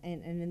proposal.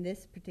 And in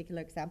this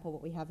particular example,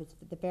 what we have is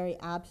the very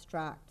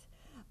abstract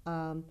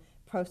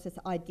process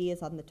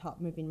ideas on the top,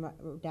 moving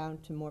down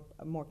to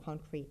more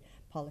concrete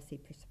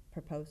policy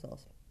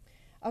proposals.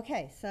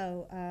 Okay,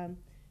 so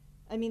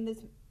I mean,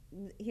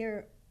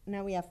 here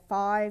now we have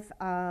 5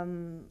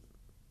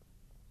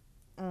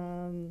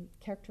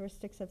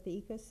 characteristics of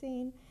the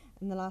ecocene,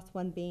 and the last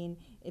one being,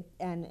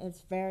 and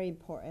it's very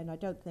important. I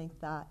don't think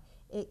that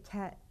it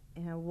can.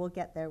 We'll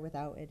get there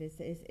without it.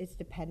 It's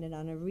dependent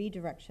on a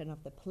redirection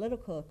of the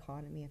political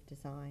economy of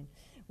design,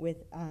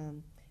 with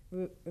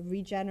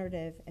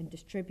regenerative and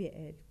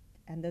distributed,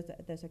 and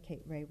those are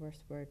Kate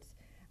Raworth's words.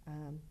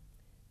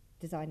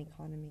 Design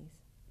economies.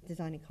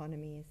 Design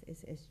economy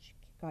is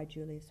Guy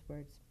Julius'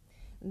 words,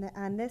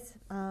 and this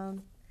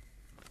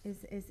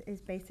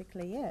is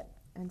basically it.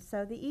 And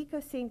so the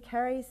ecocene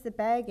carries the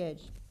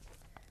baggage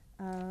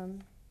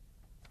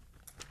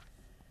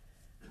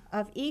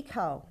of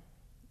eco,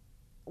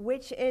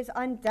 which is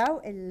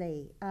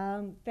undoubtedly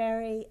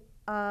very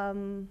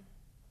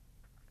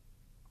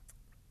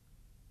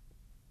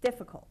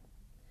difficult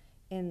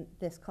in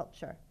this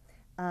culture.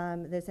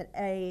 There's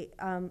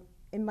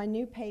in my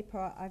new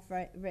paper I've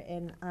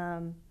written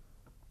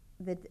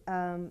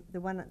the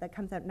one that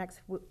comes out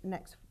next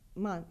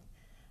month,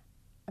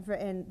 I've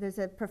written, there's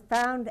a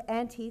profound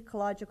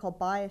anti-ecological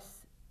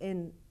bias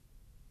in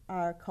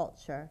our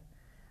culture.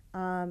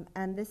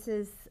 And this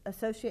is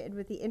associated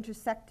with the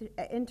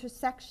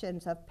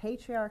intersections of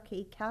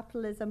patriarchy,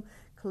 capitalism,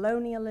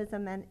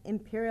 colonialism, and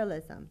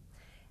imperialism.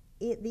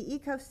 The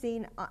eco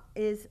scene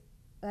is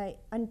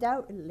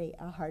undoubtedly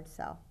a hard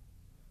sell.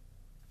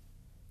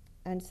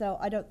 And so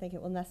I don't think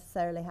it will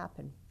necessarily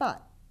happen.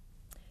 But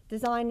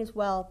design is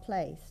well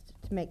placed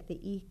to make the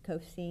eco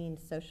scene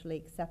socially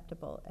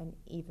acceptable and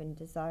even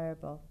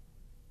desirable,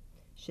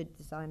 should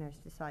designers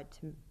decide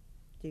to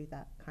do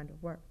that kind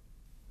of work.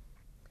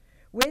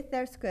 With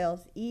their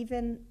skills,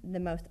 even the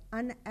most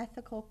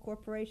unethical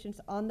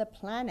corporations on the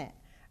planet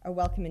are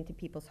welcome into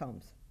people's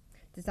homes.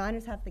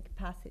 Designers have the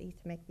capacity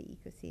to make the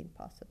eco-scene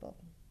possible.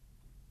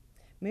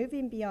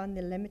 Moving beyond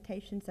the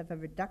limitations of a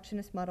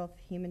reductionist model of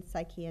human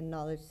psyche and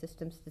knowledge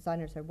systems,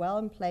 designers are well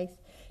in place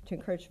to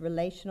encourage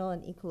relational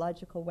and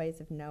ecological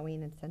ways of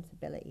knowing and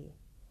sensibility.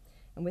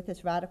 And with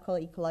this radical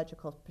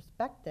ecological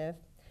perspective,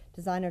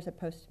 designers are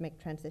posed to make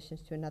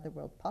transitions to another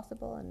world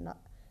possible, and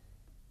not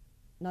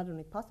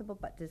only possible,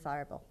 but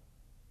desirable.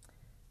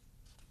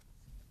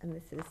 And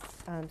this is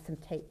some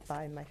tape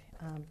by my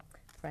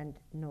friend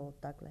Noel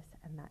Douglas,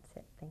 and that's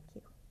it. Thank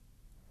you.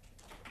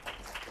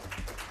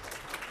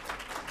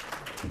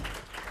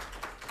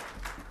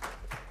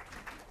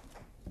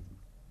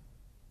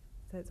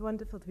 So it's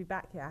wonderful to be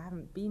back here. I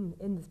haven't been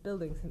in this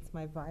building since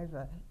my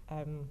Viva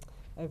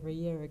over a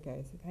year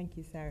ago. So thank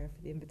you, Sarah,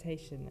 for the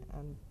invitation.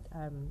 And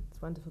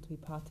it's wonderful to be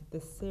part of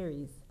this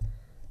series.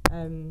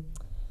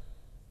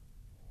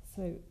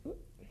 So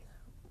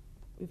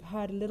we've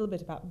heard a little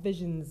bit about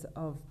visions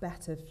of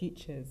better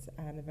futures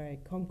and a very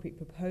concrete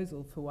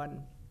proposal for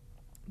one.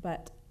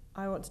 But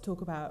I want to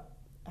talk about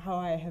how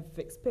I have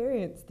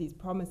experienced these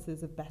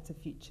promises of better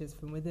futures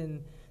from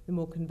within the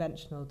more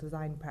conventional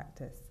design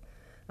practice.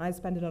 I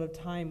spend a lot of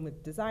time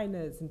with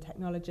designers and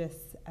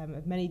technologists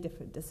of many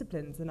different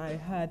disciplines, and I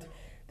heard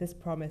this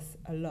promise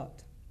a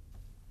lot.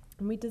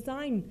 And we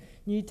design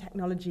new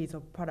technologies or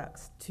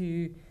products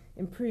to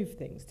improve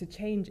things, to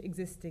change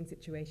existing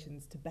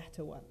situations to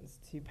better ones,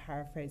 to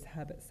paraphrase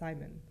Herbert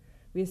Simon.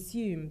 We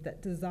assume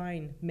that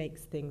design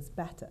makes things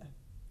better.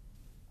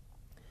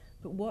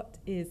 But what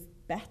is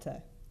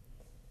better?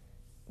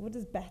 What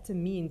does better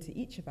mean to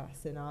each of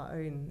us in our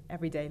own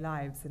everyday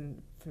lives,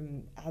 and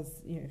from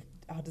as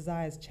our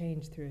desires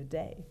change through a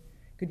day?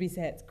 Could we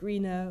say it's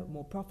greener,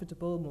 more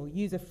profitable, more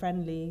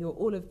user-friendly, or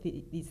all of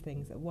these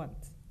things at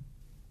once?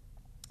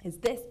 Is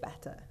this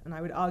better? And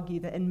I would argue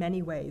that in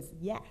many ways,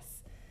 yes,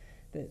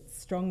 that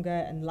it's stronger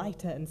and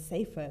lighter and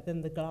safer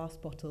than the glass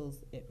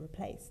bottles it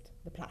replaced.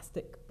 The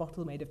plastic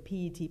bottle made of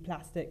PET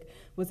plastic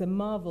was a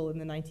marvel in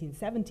the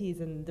 1970s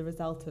and the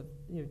result of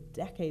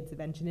decades of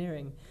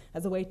engineering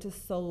as a way to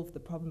solve the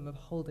problem of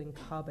holding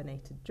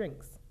carbonated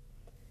drinks.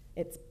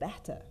 It's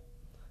better,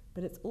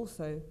 but it's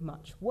also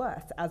much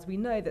worse, as we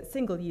know that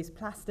single-use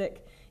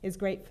plastic is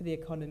great for the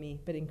economy,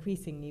 but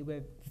increasingly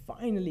we're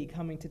finally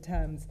coming to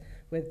terms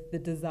with the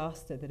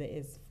disaster that it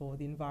is for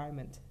the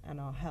environment and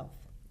our health,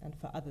 and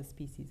for other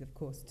species, of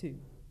course, too.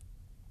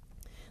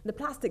 The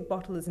plastic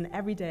bottle is an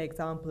everyday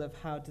example of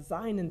how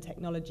design and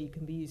technology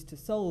can be used to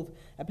solve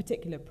a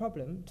particular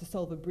problem, to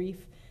solve a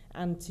brief,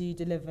 and to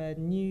deliver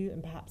new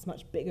and perhaps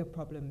much bigger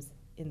problems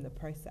in the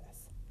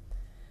process.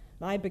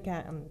 And I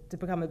began to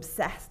become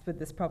obsessed with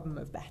this problem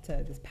of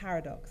better, this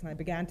paradox, and I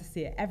began to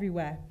see it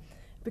everywhere,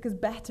 because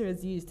better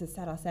is used to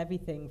sell us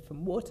everything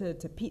from water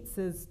to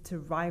pizzas to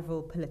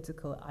rival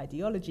political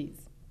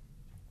ideologies.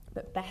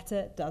 But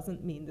better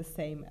doesn't mean the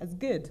same as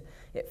good.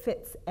 It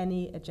fits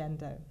any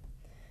agenda.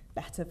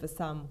 Better for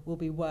some will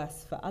be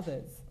worse for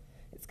others.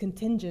 It's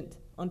contingent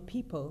on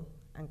people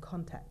and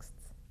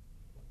contexts.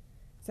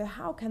 So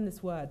how can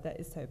this word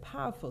that is so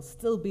powerful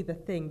still be the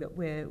thing that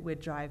we're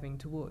driving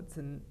towards,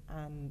 and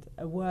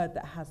a word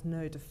that has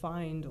no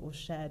defined or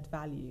shared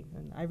value?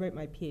 And I wrote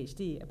my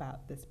PhD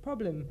about this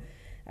problem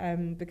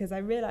because I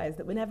realized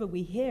that whenever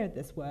we hear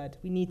this word,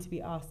 we need to be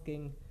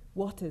asking,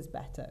 what is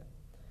better?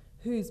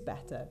 Who's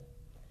better,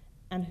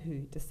 and who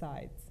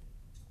decides?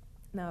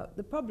 Now,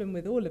 the problem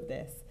with all of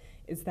this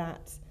is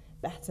that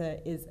better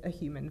is a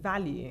human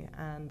value,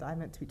 and I'm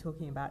meant to be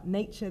talking about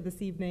nature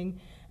this evening,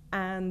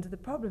 and the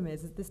problem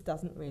is this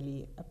doesn't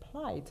really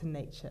apply to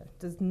nature.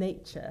 Does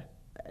nature,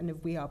 and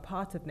if we are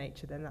part of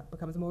nature, then that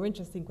becomes a more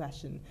interesting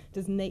question,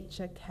 does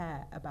nature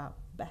care about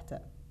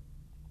better?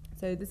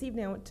 So this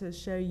evening I want to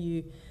show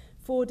you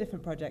 4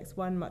 different projects,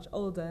 1 much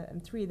older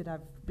and 3 that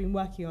I've been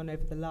working on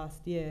over the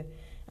last year,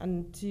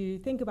 and to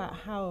think about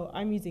how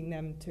I'm using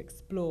them to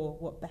explore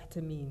what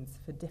better means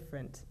for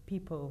different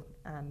people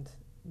and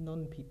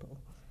non-people,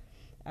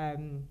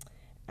 and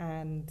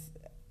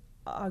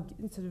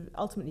sort of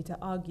ultimately to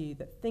argue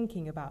that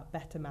thinking about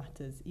better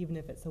matters, even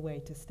if it's a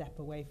way to step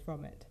away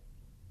from it.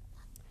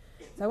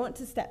 So I want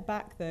to step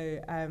back,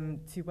 though,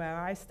 to where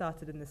I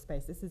started in this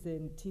space. This is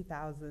in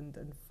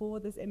 2004,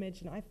 this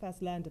image, and I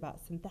first learned about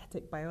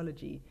synthetic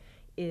biology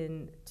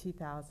in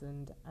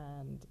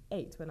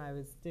 2008 when I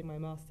was doing my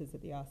master's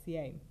at the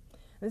RCA.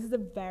 This is a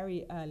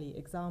very early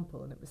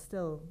example, and it was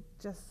still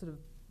just sort of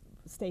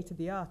state of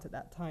the art at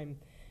that time.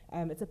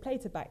 It's a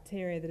plate of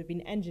bacteria that have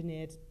been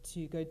engineered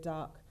to go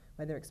dark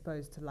when they're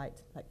exposed to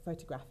light, like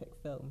photographic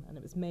film, and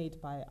it was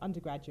made by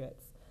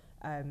undergraduates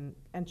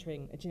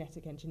entering a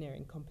genetic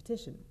engineering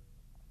competition.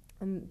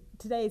 And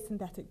today,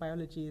 synthetic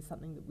biology is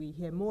something that we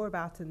hear more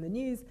about in the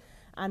news,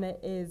 and it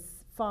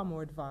is far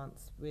more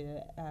advanced.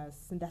 We're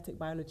synthetic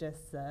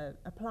biologists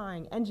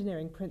applying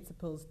engineering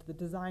principles to the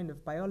design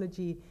of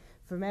biology,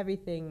 from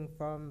everything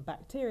from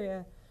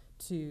bacteria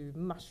to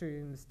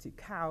mushrooms to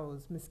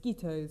cows,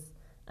 mosquitoes,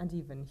 and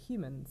even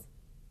humans.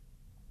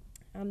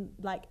 And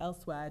like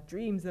elsewhere,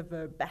 dreams of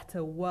a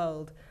better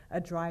world are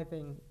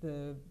driving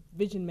the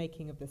vision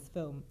making of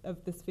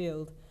this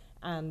field,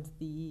 and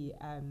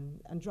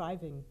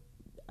driving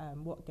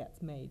what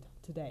gets made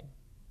today.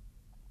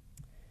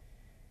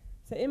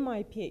 So in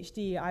my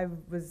PhD, I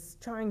was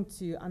trying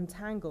to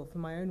untangle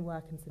from my own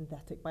work in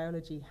synthetic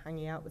biology,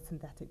 hanging out with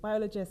synthetic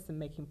biologists and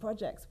making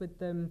projects with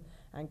them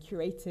and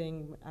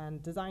curating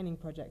and designing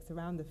projects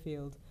around the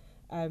field,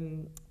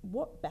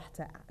 what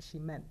better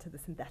actually meant to the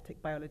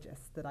synthetic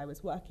biologists that I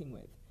was working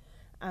with.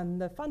 And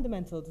the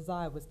fundamental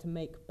desire was to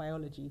make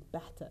biology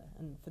better.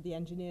 And for the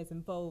engineers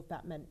involved,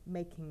 that meant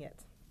making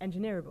it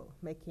engineerable,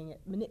 making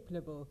it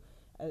manipulable,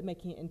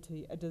 making it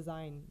into a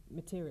design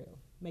material,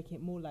 making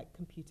it more like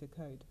computer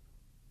code.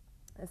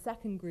 A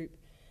second group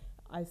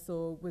I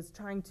saw was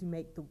trying to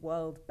make the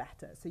world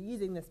better, so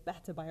using this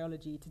better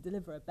biology to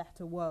deliver a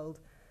better world.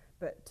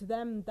 But to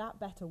them, that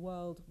better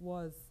world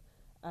was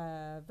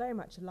very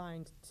much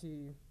aligned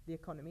to the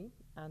economy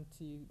and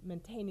to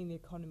maintaining the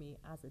economy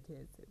as it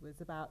is. It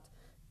was about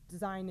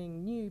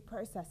designing new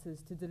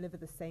processes to deliver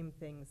the same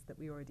things that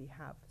we already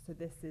have. So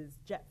this is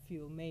jet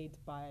fuel made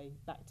by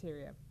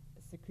bacteria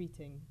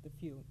secreting the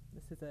fuel.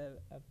 This is a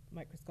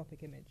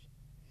microscopic image.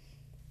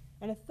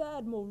 And a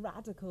third, more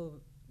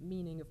radical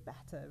meaning of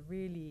better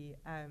really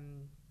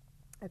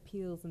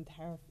appeals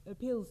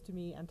to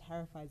me and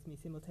terrifies me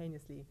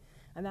simultaneously,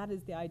 and that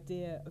is the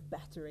idea of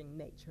bettering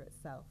nature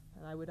itself.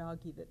 And I would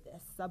argue that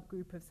this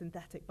subgroup of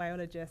synthetic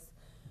biologists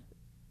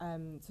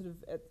sort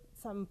of at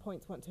some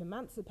points want to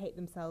emancipate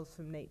themselves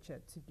from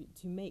nature,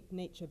 to make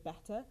nature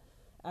better,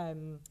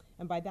 and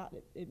by that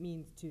it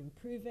means to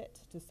improve it,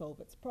 to solve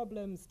its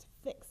problems, to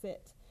fix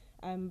it,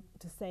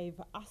 to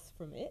save us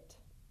from it,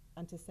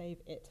 and to save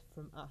it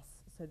from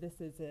us. So this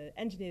is an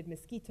engineered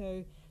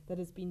mosquito that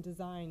has been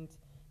designed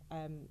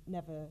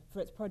never for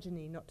its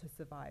progeny not to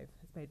survive.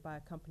 It's made by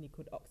a company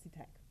called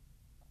Oxitec.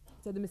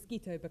 So the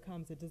mosquito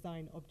becomes a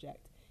design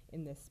object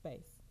in this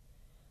space.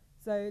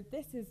 So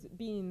this has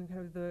been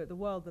kind of the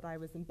world that I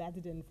was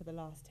embedded in for the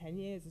last 10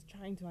 years, is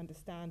trying to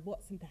understand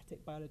what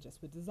synthetic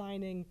biologists were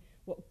designing,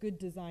 what good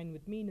design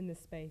would mean in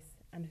this space,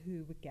 and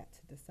who would get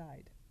to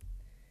decide.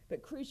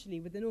 But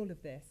crucially, within all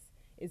of this,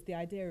 is the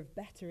idea of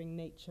bettering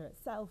nature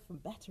itself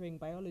and bettering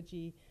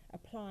biology,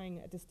 applying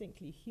a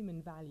distinctly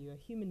human value, a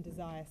human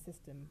desire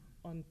system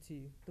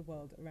onto the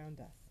world around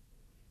us.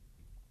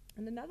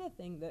 And another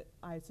thing that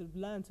I sort of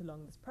learned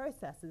along this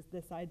process is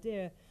this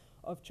idea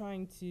of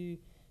trying to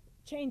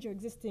change your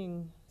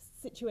existing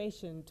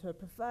situation to a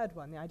preferred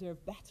one. The idea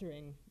of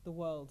bettering the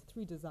world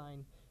through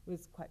design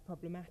was quite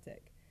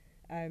problematic.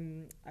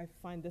 I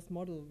find this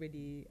model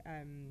really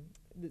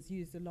that's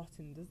used a lot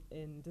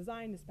in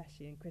design,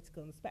 especially in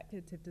critical and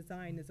speculative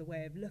design, as a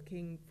way of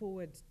looking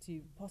forward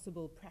to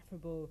possible,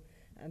 preferable,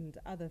 and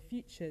other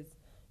futures,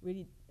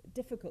 really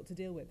difficult to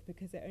deal with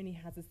because it only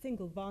has a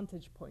single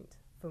vantage point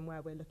from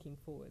where we're looking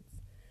forwards.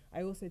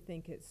 I also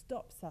think it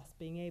stops us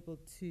being able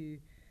to,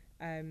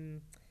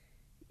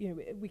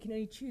 we can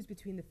only choose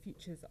between the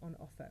futures on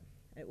offer.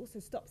 It also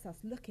stops us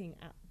looking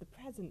at the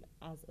present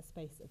as a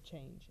space of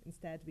change.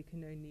 Instead, we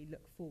can only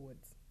look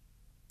forwards.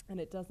 And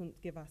it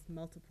doesn't give us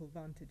multiple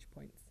vantage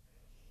points.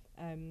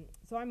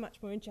 So I'm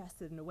much more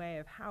interested in a way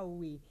of how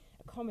we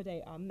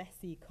accommodate our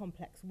messy,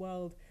 complex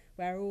world,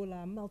 where all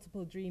our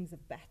multiple dreams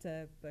of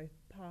better, both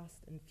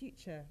past and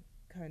future,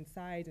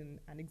 coincide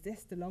and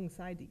exist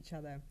alongside each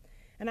other.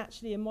 And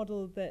actually a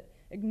model that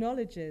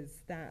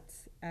acknowledges that,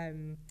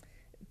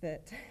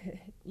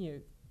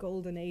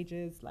 golden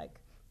ages like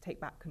Take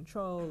Back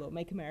Control or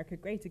Make America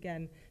Great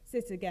Again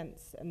sit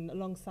against and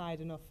alongside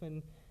and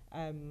often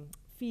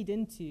feed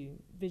into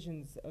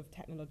visions of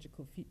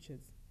technological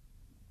futures.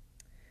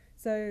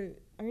 So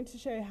I'm going to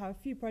show you how a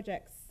few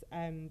projects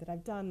that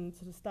I've done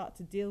sort of start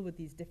to deal with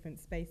these different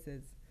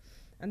spaces.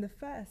 And the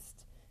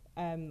first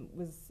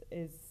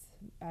is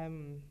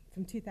from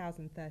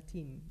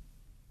 2013,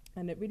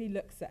 and it really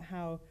looks at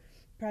how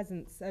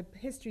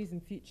histories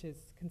and futures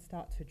can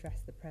start to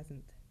address the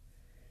present.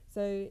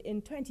 So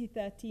in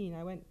 2013,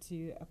 I went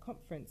to a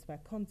conference where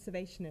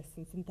conservationists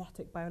and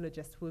synthetic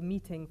biologists were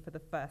meeting for the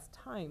first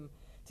time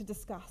to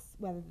discuss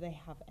whether they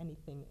have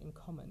anything in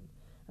common.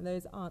 And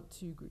those aren't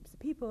two groups of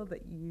people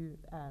that you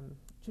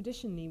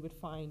traditionally would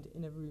find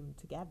in a room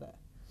together.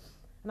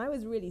 And I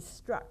was really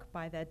struck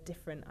by their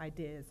different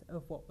ideas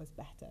of what was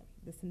better.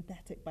 The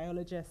synthetic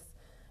biologists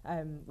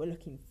were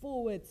looking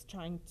forwards,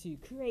 trying to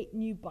create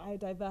new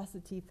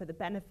biodiversity for the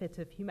benefit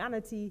of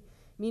humanity.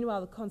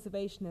 Meanwhile, the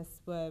conservationists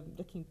were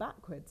looking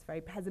backwards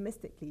very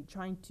pessimistically,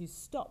 trying to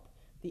stop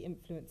the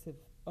influence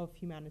of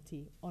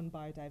humanity on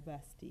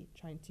biodiversity,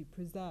 trying to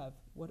preserve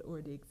what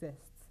already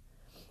exists.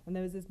 And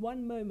there was this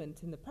one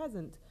moment in the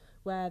present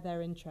where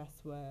their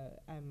interests were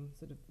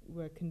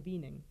were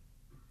convening.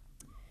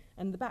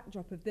 And the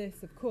backdrop of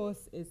this, of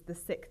course, is the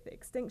sixth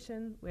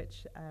extinction,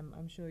 which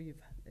I'm sure you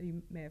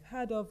may have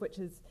heard of, which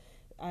is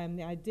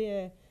the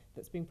idea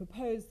that's being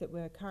proposed that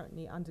we're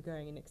currently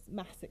undergoing a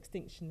mass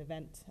extinction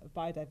event of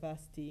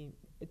biodiversity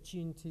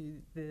attuned to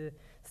the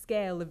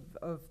scale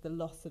of the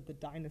loss of the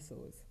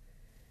dinosaurs.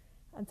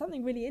 And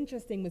something really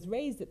interesting was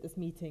raised at this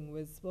meeting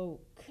was, well,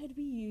 could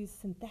we use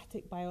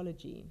synthetic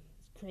biology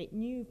to create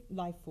new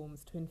life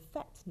forms to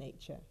infect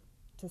nature,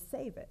 to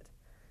save it?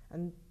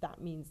 And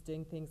that means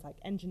doing things like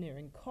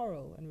engineering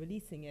coral and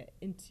releasing it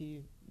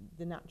into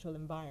the natural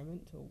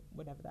environment, or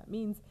whatever that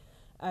means,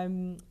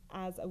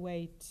 as a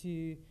way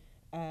to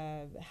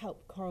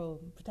help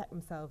coral protect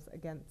themselves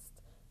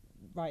against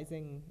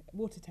rising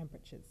water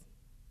temperatures.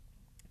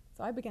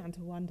 So I began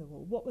to wonder,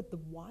 well, what would the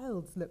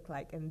wilds look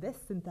like in this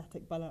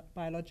synthetic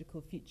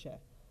biological future,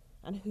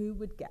 and who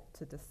would get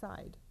to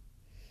decide?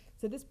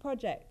 So this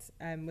project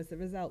was the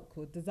result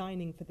called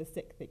Designing for the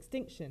Sixth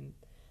Extinction,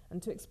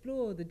 and to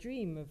explore the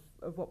dream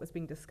of what was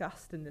being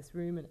discussed in this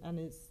room and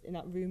is in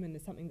that room and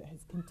is something that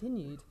has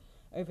continued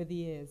over the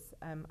years,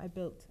 I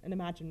built an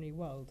imaginary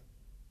world.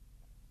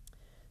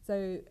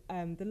 So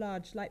the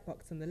large light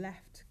box on the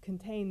left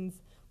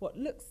contains what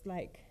looks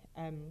like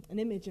an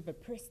image of a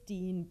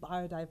pristine,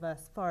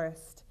 biodiverse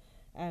forest,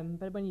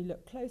 but when you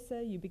look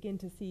closer, you begin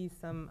to see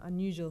some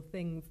unusual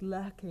things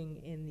lurking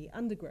in the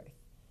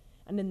undergrowth.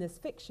 And in this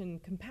fiction,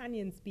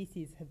 companion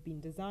species have been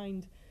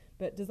designed,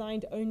 but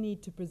designed only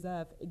to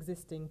preserve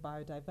existing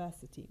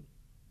biodiversity.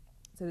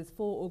 So there's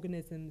 4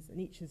 organisms, and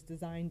each is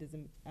designed as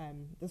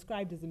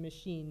described as a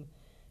machine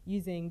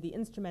using the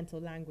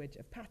instrumental language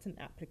of patent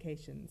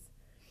applications.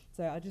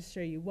 So I'll just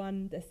show you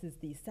one. This is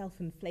the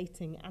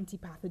self-inflating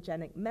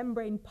antipathogenic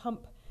membrane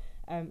pump,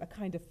 a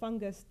kind of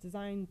fungus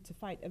designed to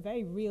fight a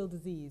very real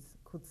disease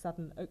called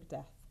sudden oak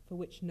death, for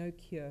which no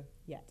cure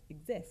yet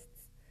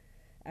exists.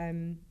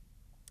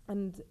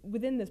 And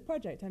within this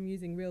project, I'm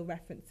using real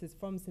references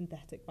from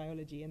synthetic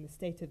biology and the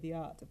state of the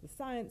art of the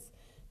science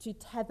to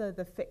tether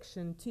the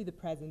fiction to the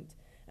present,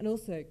 and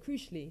also,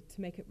 crucially,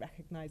 to make it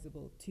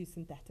recognizable to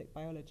synthetic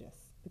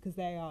biologists, because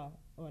they are,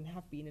 or and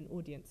have been, an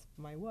audience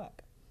for my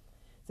work.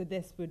 So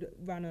this would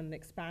run on an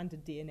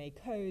expanded DNA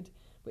code,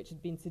 which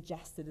had been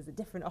suggested as a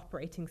different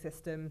operating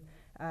system,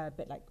 a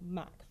bit like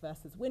Mac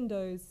versus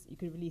Windows. You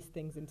could release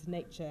things into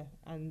nature,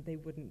 and they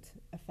wouldn't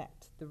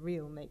affect the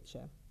real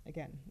nature.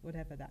 Again,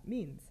 whatever that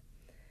means.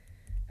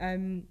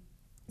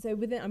 So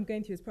I'm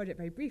going through this project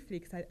very briefly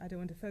because I don't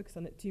want to focus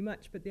on it too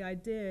much, but the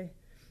idea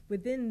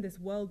within this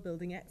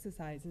world-building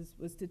exercises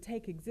was to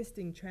take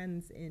existing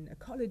trends in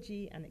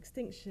ecology and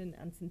extinction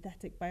and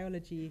synthetic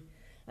biology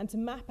and to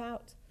map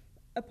out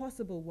a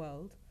possible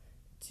world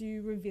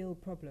to reveal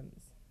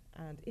problems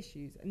and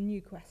issues and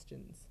new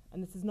questions.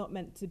 And this is not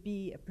meant to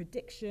be a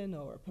prediction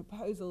or a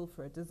proposal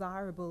for a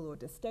desirable or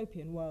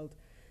dystopian world,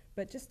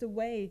 but just a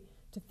way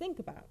to think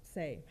about,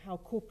 say, how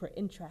corporate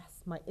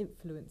interests might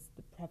influence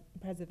the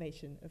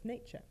preservation of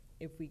nature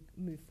if we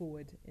move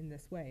forward in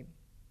this way.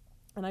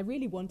 And I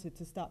really wanted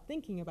to start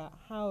thinking about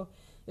how,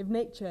 if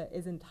nature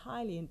is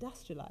entirely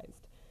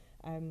industrialized,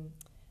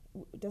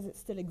 does it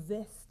still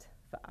exist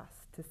for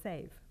us to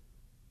save?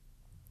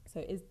 So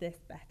is this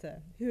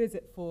better? Who is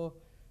it for?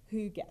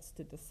 Who gets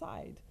to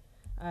decide?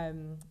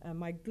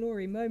 My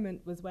glory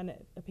moment was when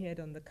it appeared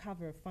on the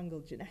cover of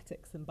Fungal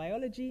Genetics and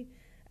Biology,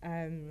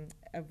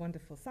 a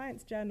wonderful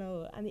science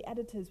journal, and the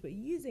editors were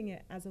using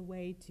it as a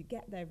way to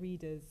get their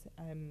readers,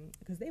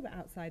 because they were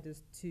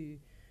outsiders to,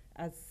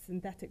 as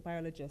synthetic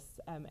biologists,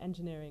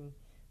 engineering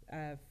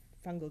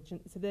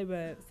so they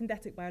were,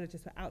 synthetic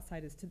biologists were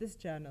outsiders to this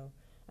journal,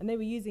 and they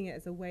were using it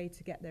as a way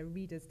to get their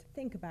readers to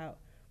think about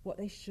what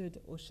they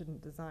should or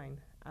shouldn't design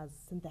as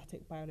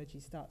synthetic biology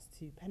starts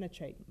to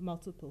penetrate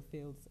multiple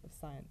fields of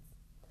science.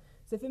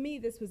 So for me,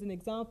 this was an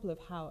example of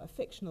how a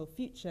fictional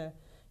future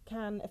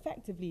can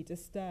effectively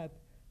disturb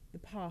the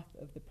path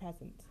of the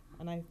present.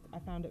 And I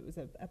found it was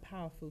a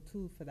powerful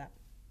tool for that.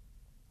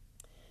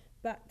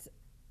 But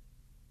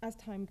as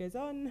time goes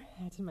on,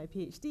 I did my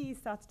PhD,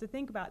 started to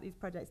think about these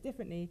projects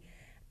differently,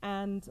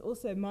 and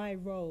also my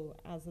role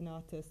as an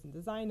artist and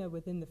designer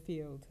within the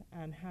field,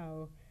 and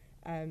how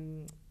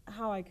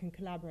I can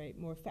collaborate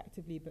more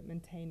effectively but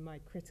maintain my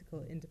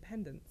critical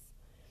independence.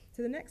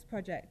 So the next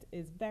project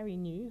is very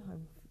new.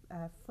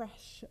 I'm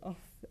fresh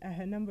off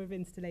a number of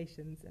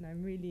installations, and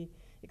I'm really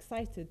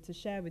excited to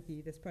share with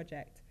you this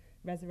project,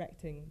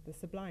 Resurrecting the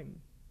Sublime.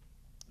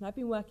 And I've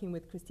been working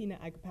with Christina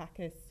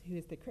Agapakis, who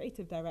is the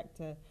creative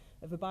director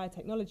of a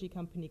biotechnology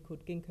company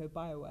called Ginkgo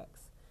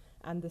Bioworks,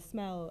 and the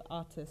smell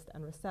artist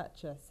and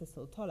researcher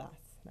Sissel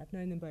Tollas. And I've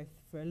known them both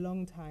for a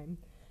long time,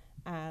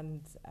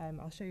 and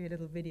I'll show you a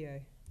little video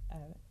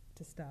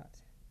to start.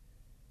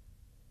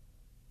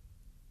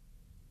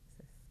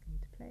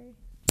 play.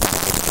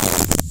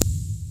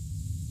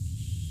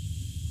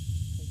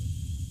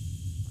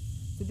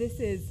 So this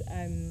is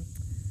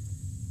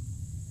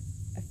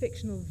a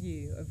fictional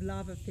view of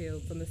lava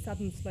fields on the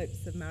southern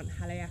slopes of Mount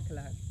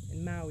Haleakala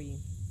in Maui,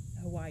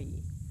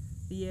 Hawaii.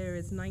 The year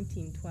is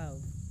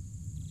 1912.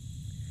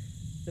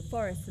 The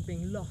forests are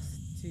being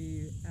lost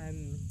to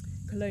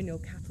colonial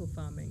cattle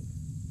farming.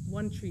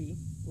 One tree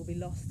will be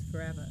lost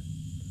forever,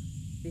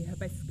 the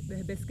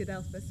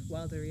Hibiscadelphus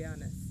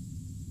wilderianus.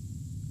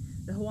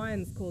 The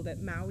Hawaiians called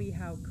it Maui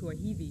hau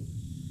kuahivi,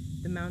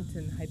 the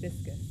mountain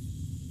hibiscus.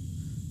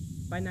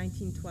 By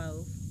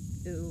 1912,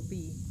 it will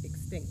be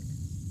extinct.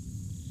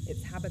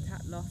 Its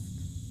habitat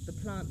lost, the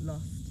plant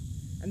lost,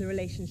 and the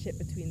relationship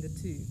between the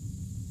two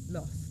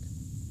lost.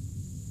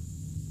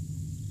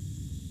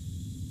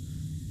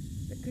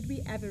 But could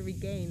we ever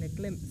regain a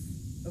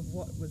glimpse of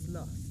what was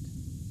lost?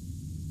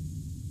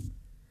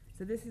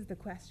 So this is the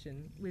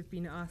question we've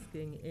been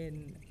asking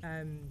in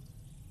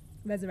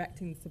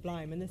Resurrecting the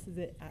Sublime, and this is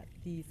it at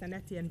the Saint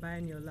Etienne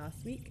Biennial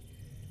last week,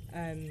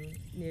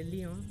 near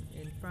Lyon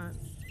in France.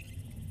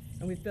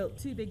 And we've built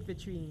 2 big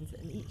vitrines,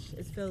 and each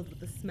is filled with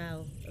the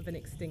smell of an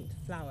extinct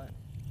flower.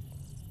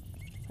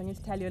 So I'm going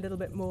to tell you a little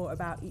bit more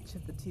about each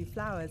of the 2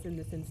 flowers in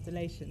this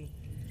installation,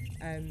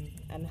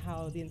 and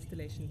how the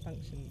installation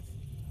functions.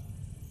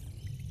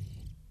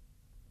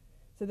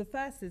 So the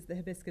first is the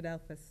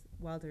Hibiscadelphus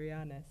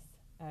wilderianus,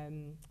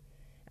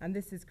 and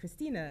this is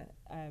Christina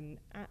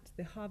at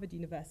the Harvard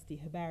University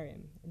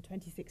Herbarium. In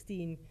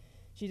 2016,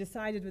 she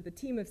decided with a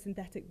team of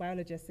synthetic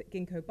biologists at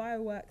Ginkgo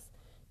Bioworks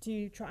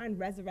to try and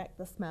resurrect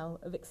the smell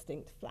of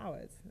extinct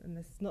flowers, and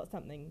this is not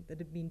something that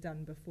had been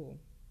done before.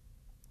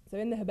 So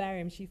in the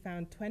herbarium, she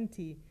found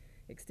 20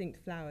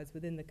 extinct flowers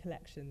within the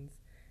collections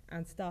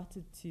and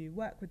started to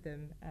work with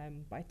them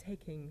by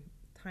taking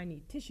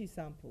tiny tissue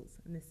samples,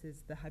 and this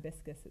is the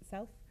hibiscus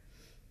itself.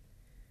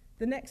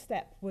 The next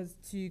step was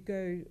to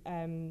go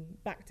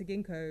back to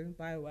Ginkgo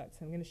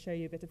Bioworks. I'm going to show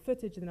you a bit of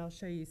footage, and then I'll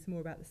show you some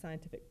more about the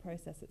scientific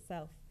process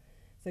itself.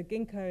 So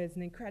Ginkgo is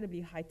an incredibly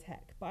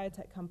high-tech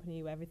biotech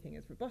company where everything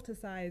is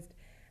roboticized,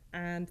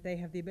 and they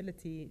have the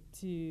ability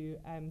to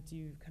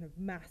do kind of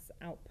mass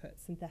output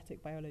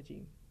synthetic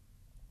biology.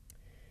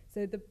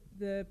 So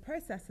the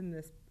process in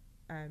this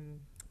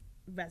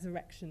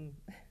resurrection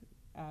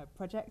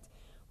project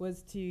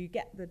was to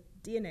get the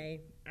DNA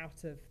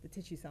out of the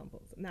tissue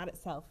samples, and that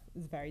itself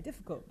is very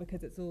difficult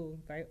because it's all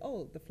very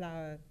old. The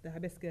flower, the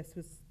hibiscus,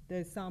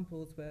 those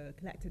samples were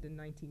collected in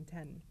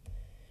 1910.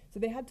 So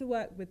they had to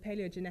work with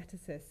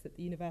paleogeneticists at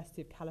the University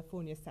of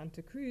California,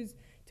 Santa Cruz,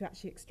 to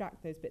actually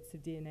extract those bits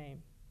of DNA.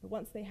 But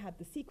once they had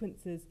the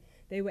sequences,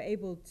 they were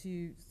able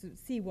to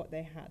see what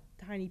they had,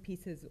 tiny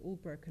pieces all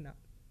broken up.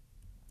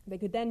 They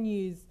could then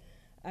use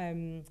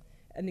an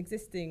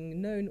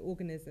existing known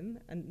organism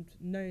and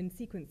known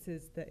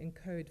sequences that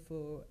encode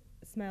for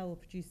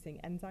smell-producing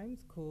enzymes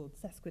called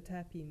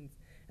sesquiterpenes,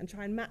 and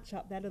try and match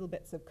up their little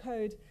bits of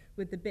code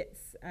with the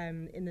bits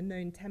in the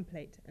known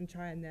template, and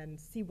try and then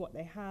see what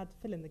they had,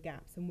 fill in the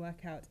gaps, and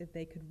work out if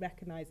they could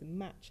recognize and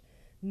match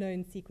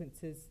known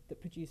sequences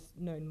that produce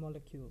known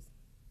molecules.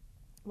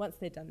 Once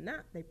they'd done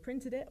that, they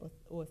printed it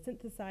or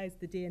synthesized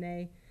the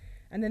DNA,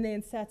 and then they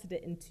inserted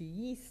it into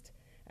yeast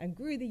and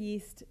grew the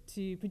yeast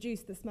to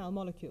produce the smell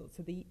molecules.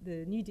 So the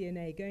new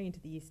DNA going into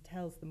the yeast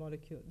tells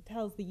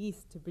the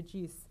yeast to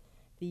produce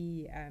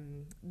the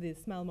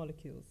smell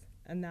molecules,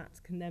 and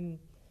that can then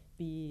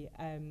be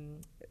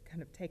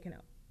kind of taken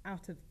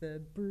out of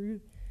the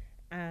brew,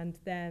 and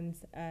then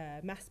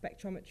mass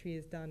spectrometry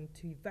is done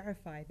to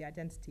verify the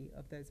identity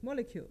of those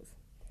molecules.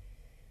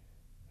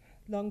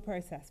 Long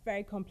process,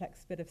 very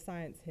complex bit of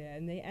science here,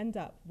 and they end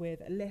up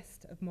with a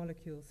list of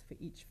molecules for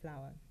each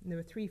flower. And there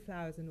were 3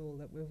 flowers in all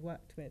that we've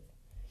worked with.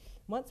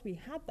 Once we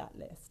had that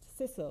list,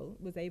 Sissel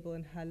was able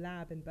in her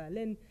lab in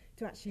Berlin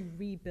to actually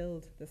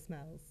rebuild the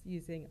smells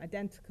using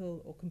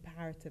identical or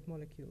comparative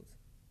molecules.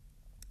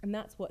 And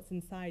that's what's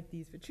inside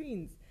these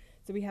vitrines.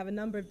 So we have a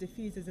number of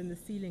diffusers in the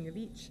ceiling of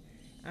each,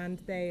 and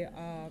they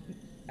are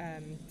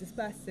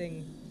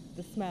dispersing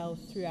the smells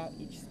throughout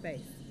each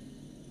space.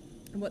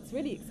 And what's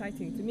really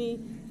exciting to me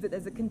is that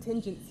there's a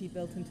contingency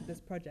built into this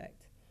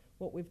project.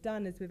 What we've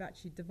done is we've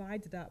actually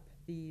divided up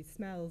the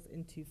smells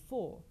into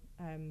 4.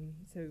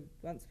 So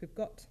once we've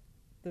got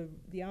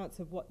the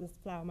answer of what this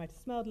flower might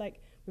have smelled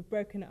like, we've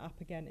broken it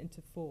up again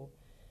into 4.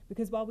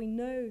 Because while we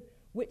know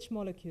which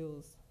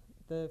molecules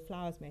the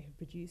flowers may have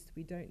produced,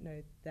 we don't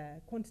know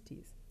their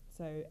quantities.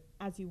 So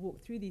as you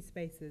walk through these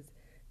spaces,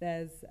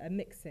 there's a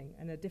mixing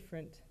and a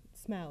different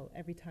smell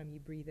every time you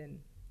breathe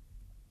in.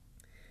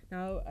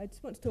 Now, I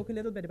just want to talk a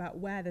little bit about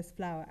where this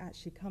flower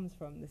actually comes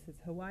from. This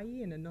is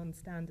Hawaii in a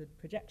non-standard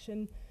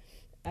projection,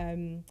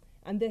 and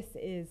this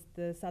is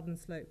the southern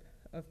slope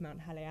of Mount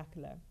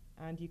Haleakala,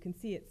 and you can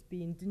see it's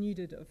been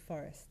denuded of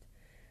forest.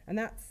 And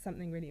that's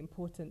something really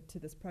important to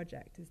this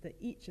project, is that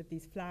each of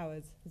these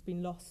flowers has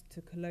been lost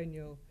to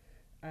colonial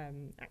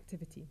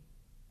activity.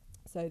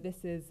 So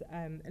this is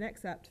an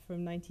excerpt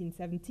from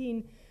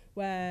 1917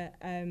 where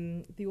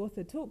the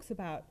author talks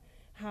about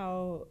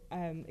how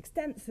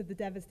extensive the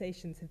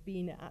devastations have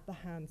been at the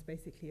hands,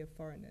 basically, of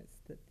foreigners,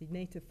 that the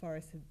native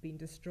forests have been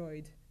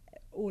destroyed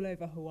all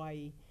over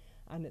Hawaii,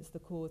 and it's the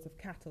cause of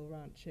cattle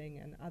ranching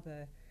and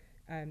other,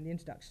 the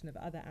introduction of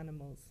other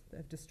animals that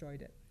have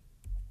destroyed it.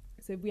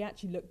 So if we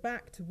actually look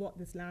back to what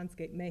this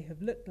landscape may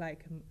have looked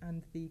like,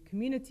 and the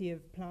community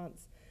of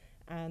plants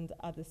and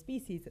other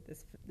species that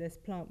this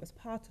plant was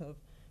part of,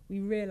 we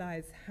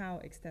realize how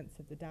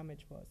extensive the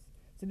damage was.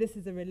 So this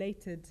is a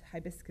related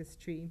hibiscus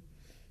tree.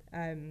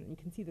 You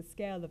can see the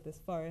scale of this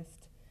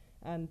forest,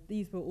 and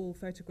these were all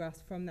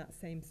photographs from that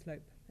same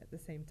slope at the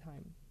same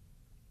time.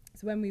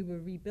 So when we were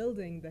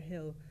rebuilding the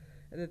hill,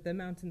 the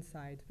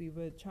mountainside, we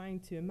were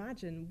trying to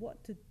imagine,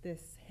 what did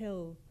this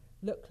hill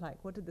look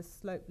like? What did the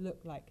slope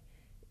look like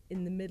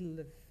in the middle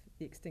of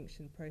the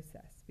extinction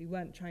process? We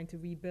weren't trying to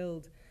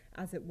rebuild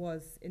as it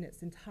was in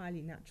its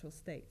entirely natural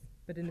state,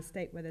 but in a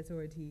state where there's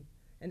already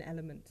an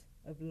element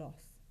of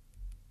loss.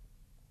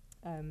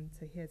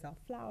 So here's our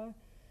flower.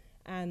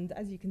 And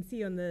as you can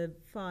see on the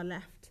far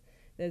left,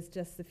 there's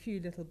just a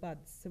few little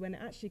buds. So when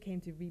it actually came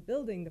to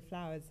rebuilding the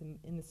flowers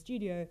in the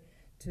studio,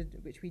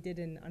 which we did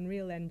in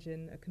Unreal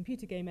Engine, a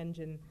computer game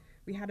engine,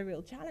 we had a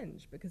real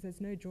challenge because there's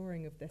no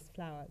drawing of this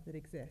flower that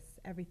exists.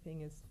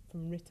 Everything is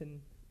from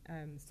written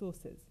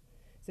sources.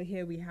 So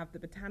here we have the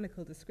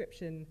botanical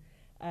description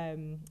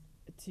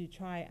to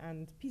try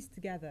and piece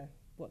together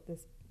what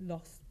this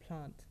lost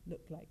plant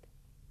looked like.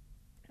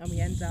 And we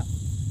end up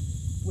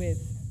with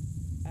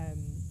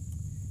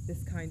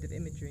this kind of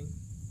imagery.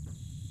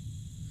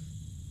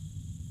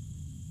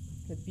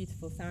 The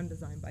beautiful sound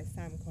design by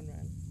Sam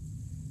Conran.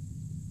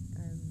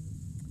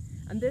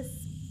 And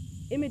this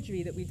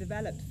imagery that we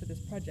developed for this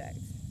project,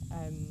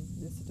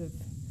 this sort of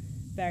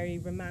very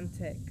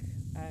romantic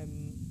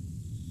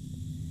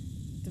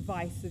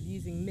device of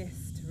using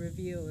mist to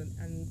reveal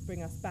and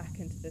bring us back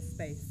into this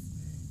space,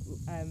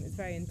 is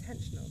very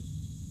intentional.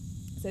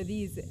 So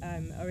these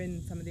are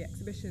in some of the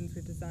exhibitions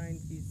we've designed.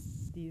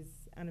 These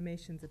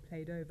animations are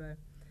played over,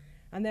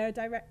 and they're a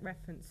direct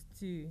reference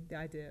to the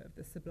idea of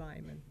the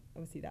sublime, and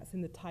obviously that's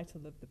in the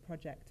title of the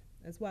project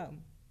as well.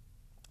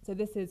 So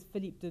this is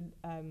Philippe de,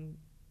 I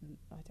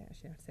don't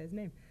actually know how to say his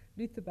name,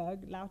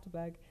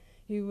 Lauterberg,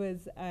 who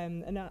was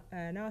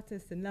an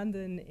artist in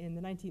London in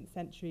the 19th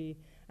century,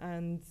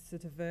 and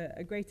sort of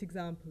a great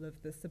example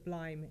of the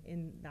sublime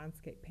in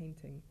landscape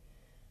painting.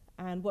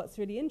 And what's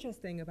really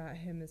interesting about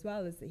him as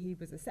well is that he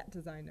was a set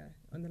designer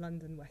on the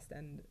London West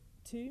End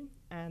too,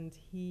 and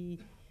he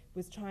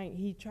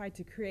tried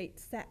to create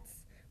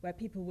sets where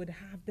people would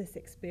have this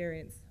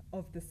experience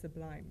of the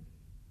sublime.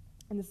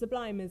 And the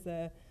sublime is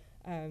a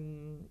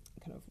kind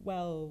of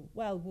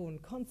well-worn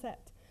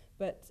concept,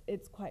 but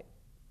it's quite,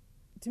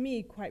 to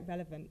me, quite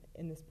relevant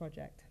in this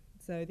project.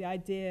 So the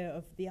idea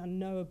of the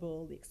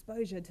unknowable, the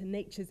exposure to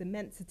nature's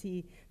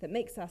immensity that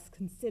makes us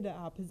consider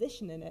our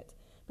position in it,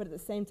 but at the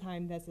same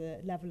time there's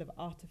a level of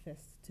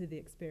artifice to the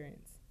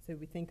experience. So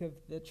we think of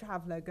the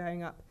traveller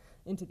going up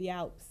into the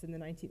Alps in the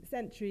 19th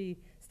century,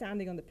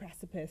 standing on the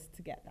precipice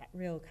to get that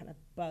real kind of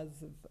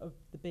buzz of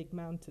the big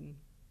mountain.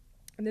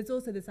 And there's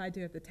also this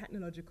idea of the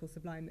technological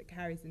sublime that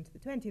carries into the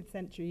 20th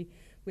century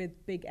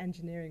with big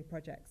engineering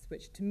projects,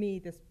 which to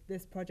me,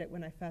 this project,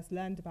 when I first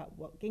learned about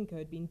what Ginkgo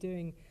had been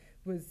doing,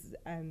 was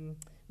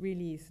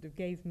really sort of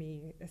gave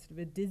me a sort of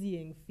a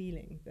dizzying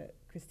feeling that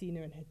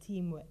Christina and her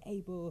team were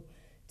able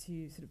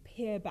to sort of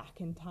peer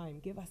back in time,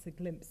 give us a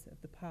glimpse of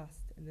the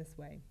past in this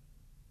way.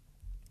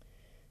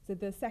 So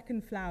the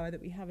second flower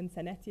that we have in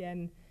Saint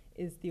Etienne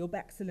is the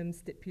Urbexillum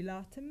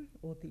stipulatum,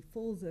 or the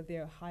Falls of the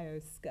Ohio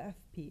scurf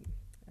pea.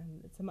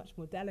 And it's a much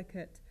more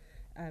delicate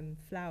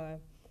flower.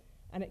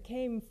 And it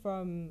came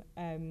from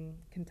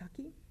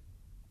Kentucky.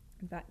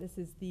 In fact, this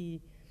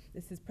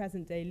is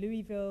present-day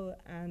Louisville,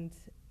 and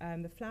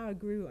the flower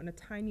grew on a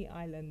tiny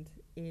island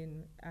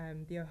in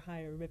the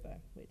Ohio River,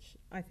 which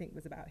I think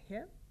was about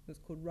here. It was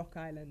called Rock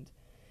Island.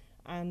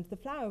 And the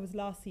flower was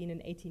last seen in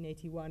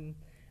 1881,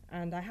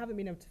 and I haven't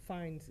been able to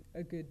find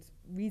a good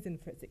reason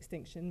for its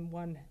extinction.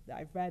 One that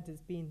I've read has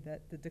been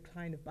that the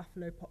decline of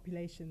buffalo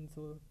populations,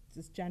 or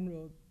just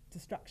general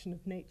destruction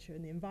of nature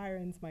and the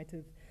environs, might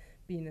have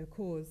been a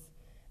cause.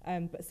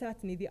 But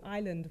certainly the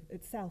island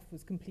itself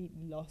was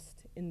completely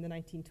lost in the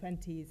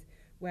 1920s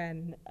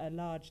when a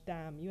large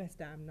dam, US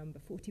dam number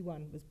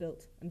 41, was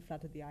built and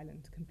flooded the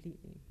island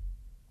completely.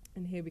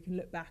 And here we can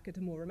look back at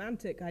a more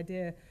romantic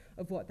idea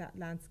of what that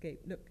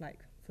landscape looked like,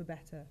 for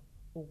better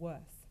or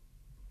worse.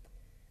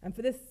 And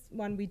for this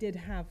one, we did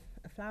have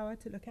a flower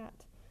to look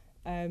at,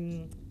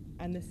 and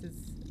this is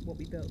what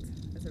we built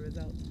as a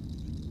result.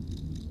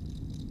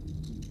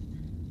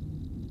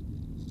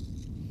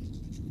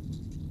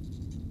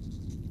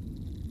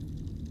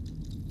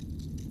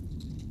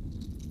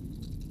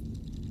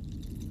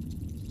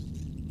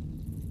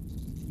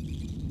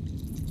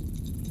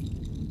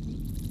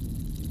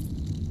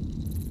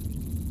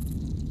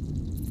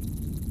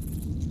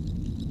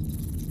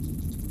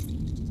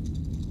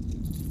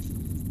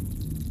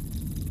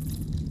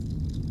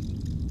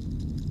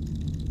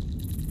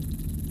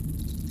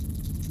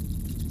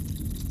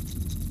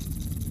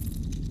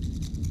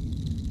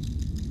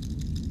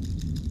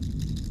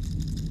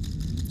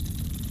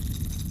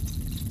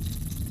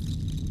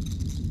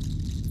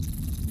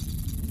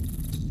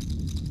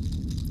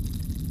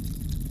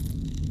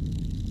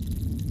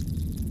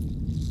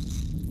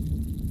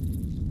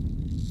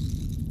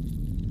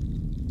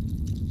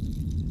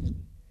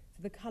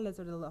 colours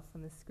are a little off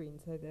on the screen,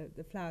 so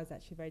the flower is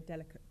actually a very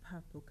delicate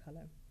purple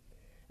colour.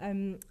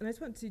 And I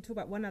just want to talk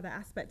about one other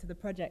aspect of the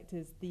project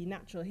is the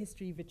natural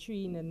history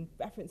vitrine, and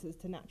references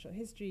to natural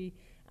history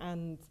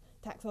and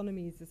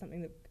taxonomies is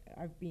something that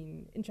I've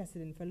been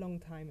interested in for a long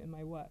time in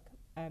my work.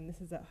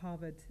 This is at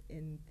Harvard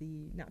in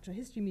the Natural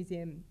History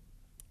Museum.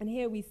 And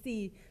here we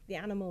see the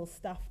animal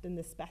stuffed in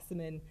the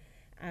specimen.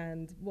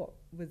 And what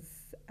was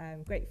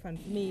great fun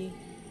for me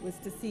was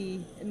to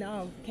see, in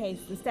our case,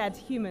 instead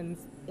humans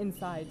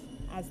inside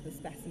as the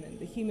specimen.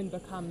 The human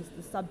becomes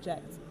the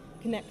subject,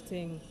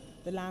 connecting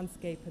the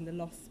landscape and the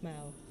lost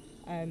smell,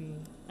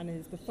 and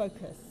is the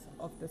focus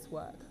of this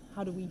work.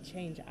 How do we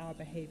change our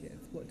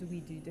behaviours? What do we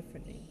do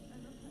differently?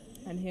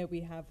 And here we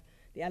have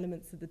the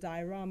elements of the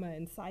diorama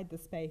inside the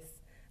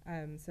space.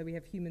 So we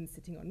have humans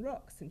sitting on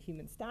rocks and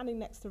humans standing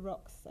next to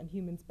rocks and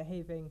humans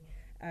behaving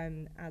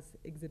as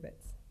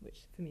exhibits,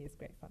 which for me is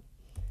great fun.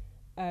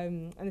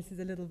 And this is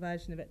a little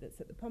version of it that's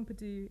at the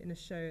Pompidou in a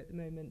show at the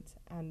moment,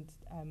 and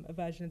a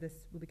version of this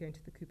will be going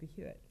to the Cooper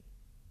Hewitt.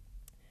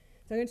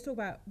 So I'm going to talk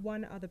about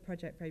one other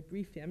project very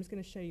briefly. I'm just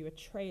going to show you a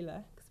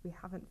trailer because we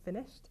haven't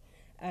finished.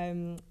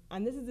 And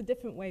this is a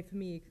different way for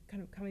me,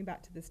 kind of coming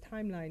back to this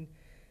timeline,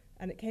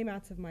 and it came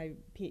out of my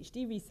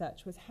PhD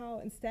research, was how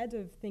instead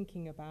of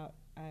thinking about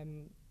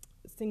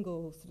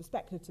single sort of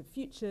speculative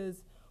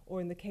futures, or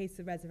in the case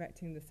of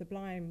resurrecting the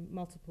sublime,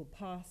 multiple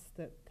pasts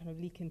that kind of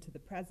leak into the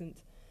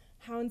present,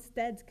 how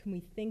instead can we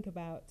think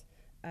about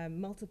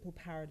multiple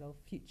parallel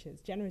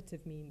futures,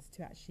 generative means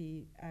to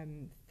actually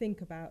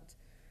think about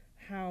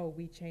how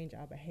we change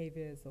our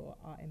behaviors or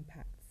our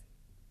impacts.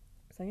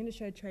 So I'm going to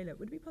show a trailer.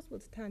 Would it be possible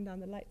to turn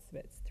down the lights a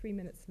bit? It's 3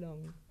 minutes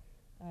long.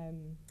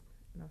 And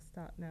I'll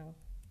start now.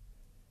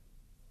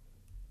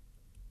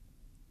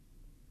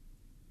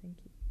 Thank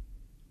you.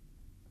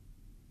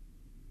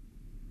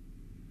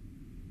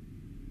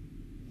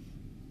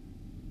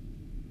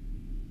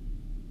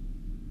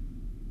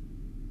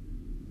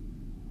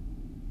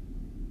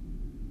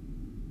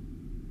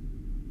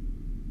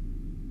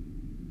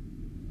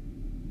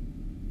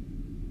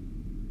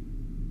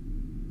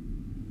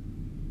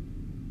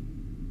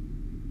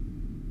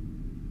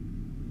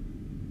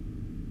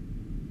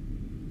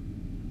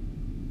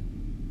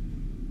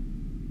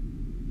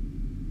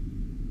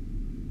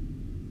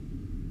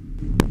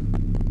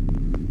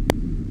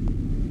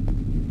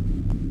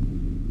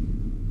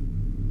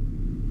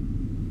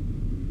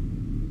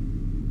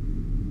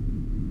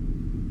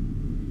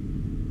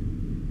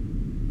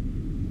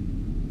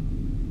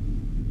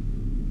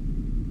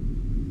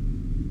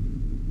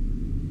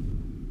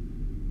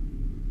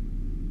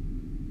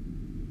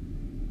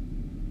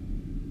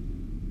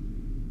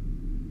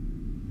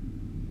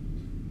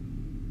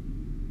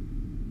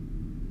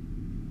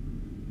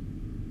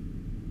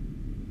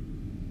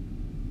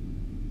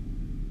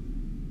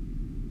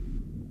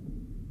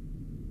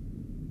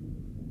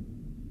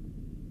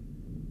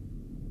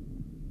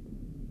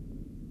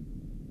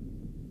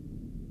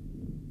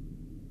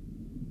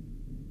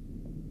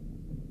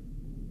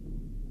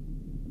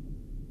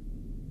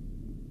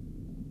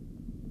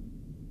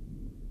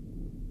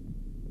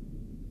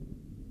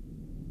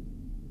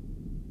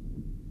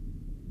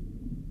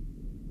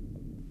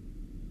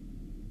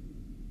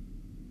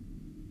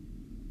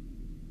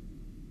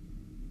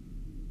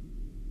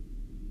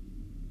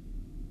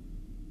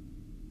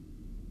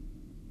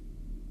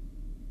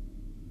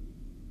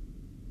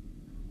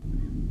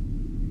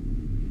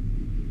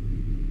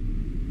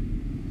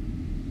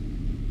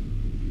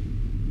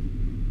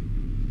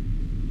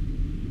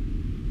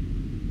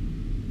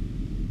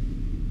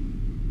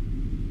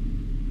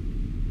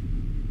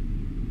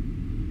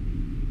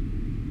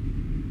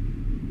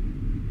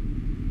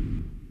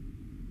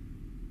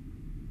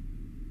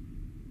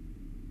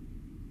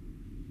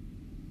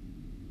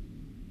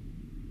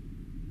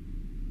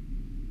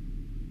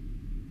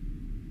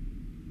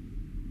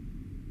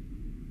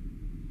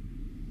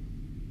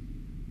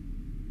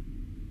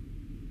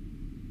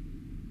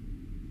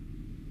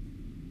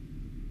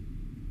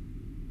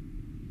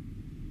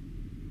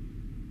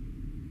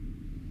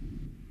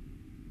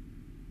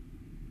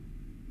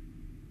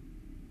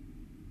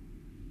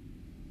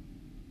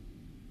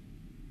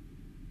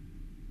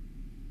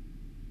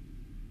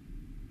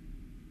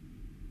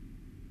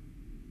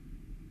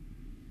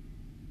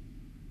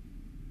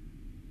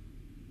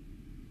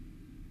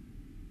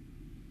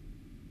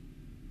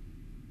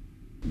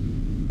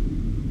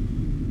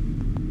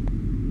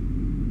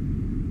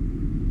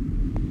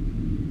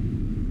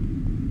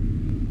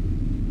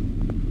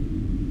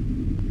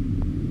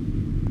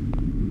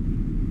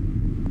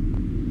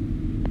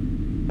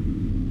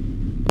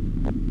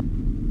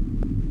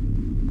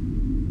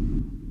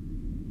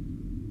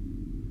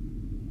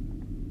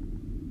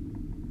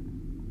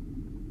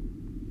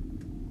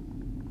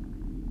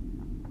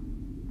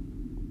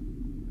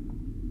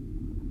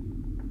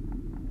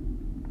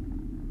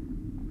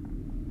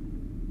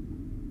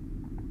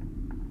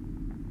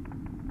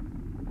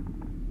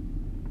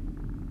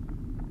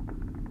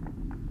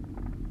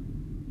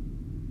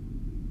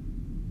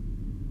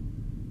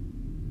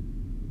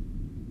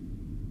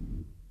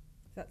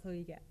 That's all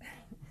you get.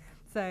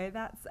 So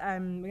that's,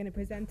 we're going to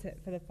present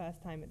it for the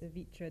first time at the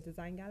Vitra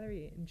Design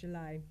Gallery in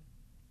July.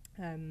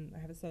 I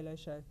have a solo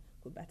show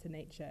called Better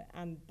Nature,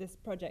 and this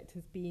project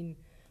has been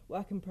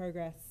work in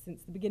progress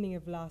since the beginning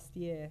of last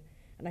year,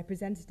 and I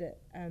presented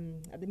it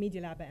at the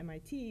Media Lab at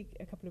MIT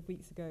a couple of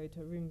weeks ago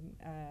to a room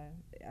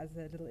as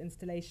a little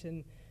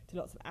installation to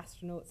lots of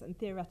astronauts and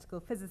theoretical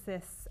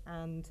physicists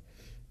and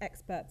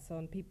experts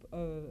on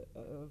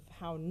of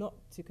how not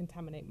to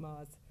contaminate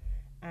Mars.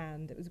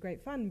 And it was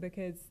great fun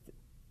because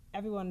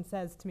everyone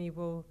says to me,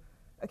 well,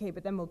 okay,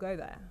 but then we'll go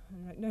there.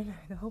 And I'm like, no,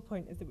 the whole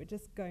point is that we're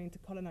just going to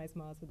colonize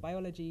Mars with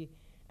biology,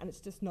 and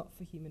it's just not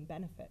for human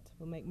benefit.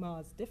 We'll make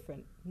Mars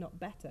different, not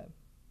better.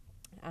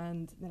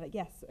 And they're like,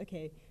 yes,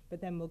 okay,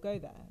 but then we'll go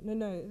there.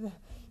 No,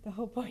 the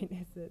whole point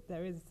is that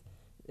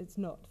it's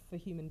not for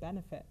human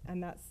benefit.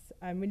 And that's,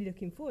 I'm really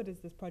looking forward as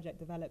this project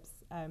develops.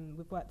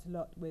 We've worked a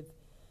lot with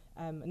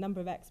a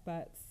number of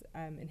experts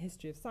in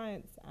history of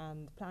science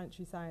and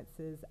planetary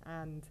sciences,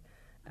 and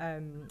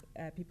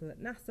people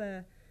at NASA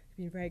have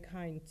been very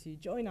kind to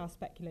join our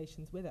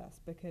speculations with us,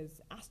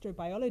 because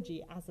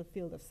astrobiology as a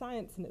field of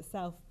science in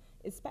itself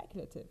is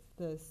speculative.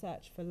 The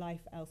search for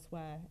life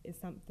elsewhere is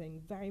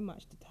something very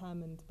much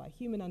determined by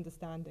human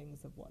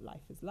understandings of what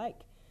life is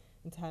like,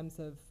 in terms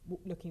of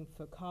looking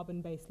for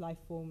carbon-based life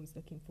forms,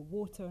 looking for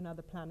water on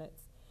other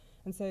planets.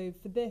 And so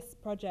for this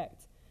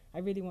project, I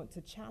really want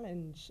to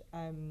challenge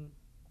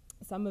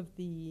some of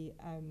the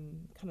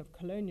kind of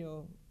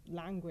colonial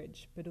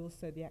language, but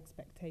also the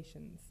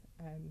expectations.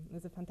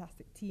 There's a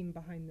fantastic team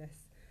behind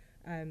this,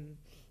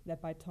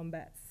 led by Tom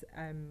Betts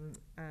and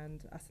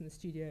us in the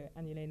studio,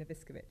 and Elena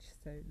Viskovich.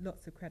 So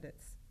lots of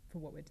credits for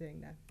what we're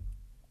doing there.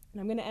 And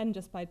I'm going to end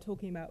just by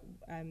talking about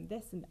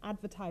this and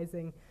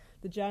advertising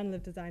the Journal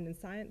of Design and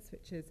Science,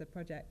 which is a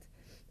project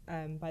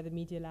by the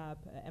Media Lab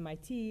at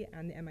MIT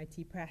and the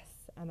MIT Press.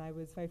 And I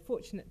was very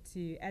fortunate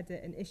to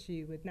edit an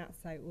issue with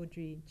Natsai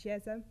Audrey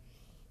Chiesa.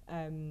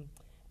 And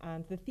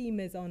the theme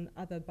is on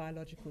other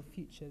biological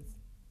futures.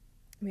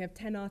 We have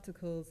 10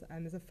 articles,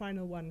 and there's a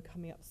final one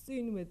coming up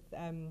soon with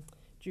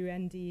Drew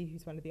Endy,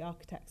 who's one of the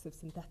architects of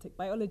synthetic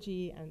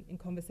biology, and in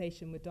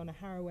conversation with Donna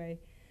Haraway.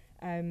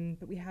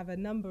 But we have a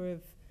number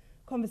of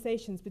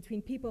conversations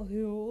between people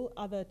who are all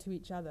other to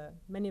each other,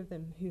 many of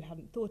them who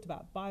hadn't thought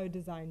about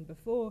biodesign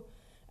before.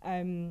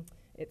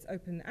 It's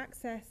open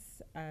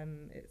access,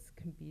 it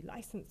can be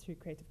licensed through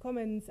Creative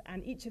Commons,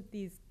 and each of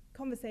these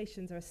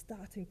conversations are a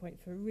starting point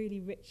for really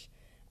rich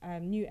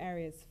new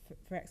areas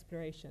for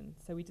exploration.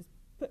 So we just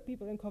put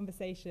people in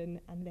conversation,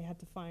 and they had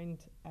to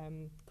find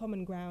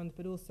common ground,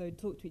 but also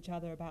talk to each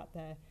other about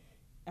their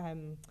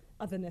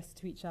otherness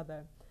to each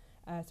other.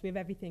 So we have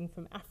everything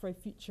from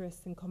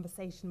Afrofuturists in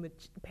conversation with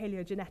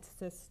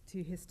paleogeneticists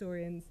to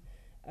historians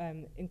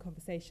in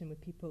conversation with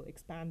people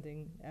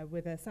expanding,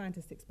 with a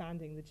scientist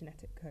expanding the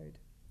genetic code.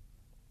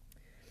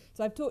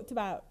 So I've talked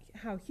about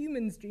how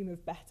humans dream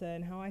of better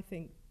and how I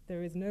think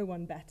there is no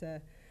one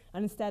better,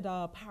 and instead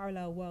our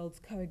parallel worlds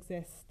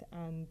coexist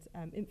and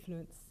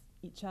influence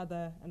each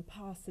other, and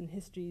past and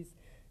histories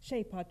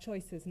shape our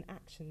choices and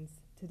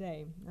actions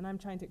today. And I'm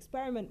trying to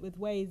experiment with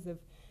ways of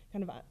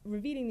kind of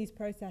revealing these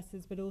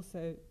processes, but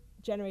also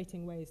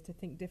generating ways to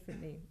think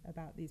differently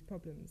about these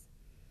problems.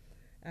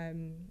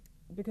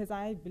 Because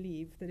I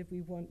believe that if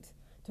we want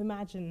to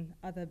imagine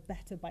other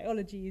better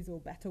biologies or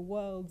better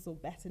worlds or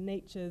better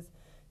natures,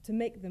 to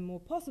make them more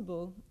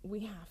possible, we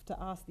have to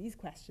ask these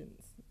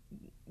questions.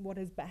 What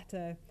is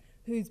better?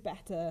 Who's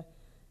better?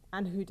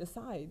 And who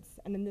decides?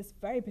 And in this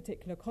very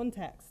particular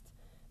context,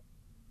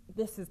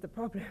 this is the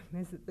problem,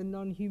 is that the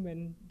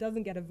non-human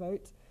doesn't get a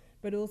vote,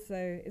 but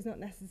also is not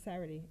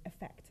necessarily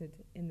affected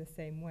in the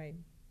same way.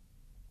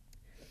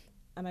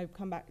 And I've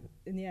come back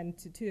in the end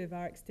to two of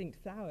our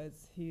extinct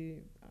flowers who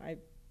I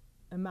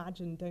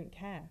imagine don't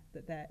care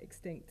that they're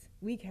extinct.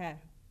 We care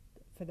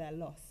for their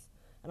loss.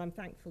 And I'm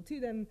thankful to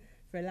them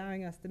for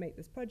allowing us to make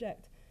this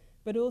project,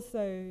 but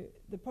also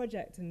the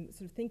project and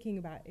sort of thinking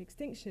about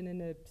extinction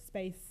in a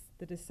space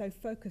that is so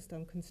focused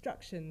on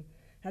construction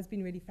has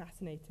been really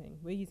fascinating.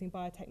 We're using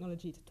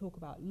biotechnology to talk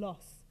about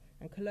loss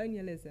and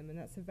colonialism, and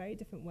that's a very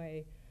different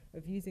way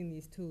of using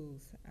these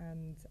tools.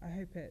 And I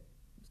hope it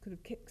sort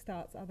of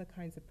kickstarts other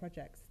kinds of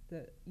projects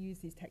that use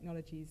these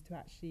technologies to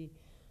actually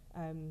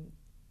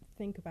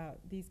think about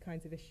these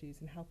kinds of issues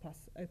and help us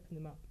open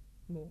them up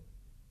more.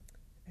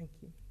 Thank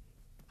you.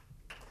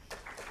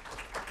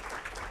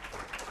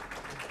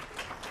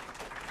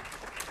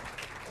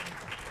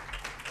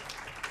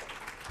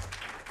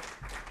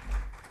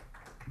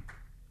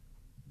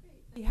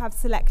 We have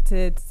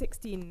selected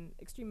 16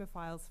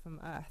 extremophiles from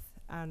Earth,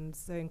 and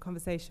so in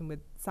conversation with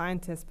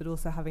scientists, but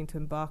also having to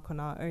embark on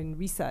our own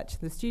research in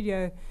the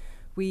studio,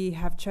 we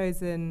have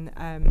chosen,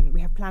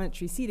 we have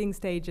planetary seeding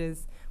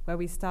stages where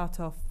we start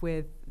off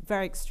with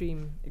very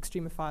extreme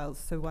extremophiles,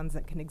 so ones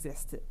that can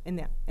exist in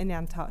the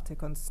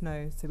Antarctic on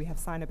snow. So we have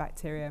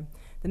cyanobacteria.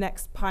 The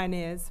next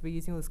pioneers, we're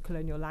using all this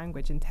colonial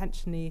language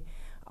intentionally,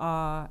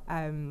 are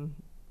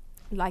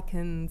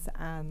lichens,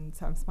 and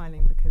so I'm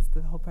smiling because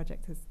the whole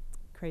project is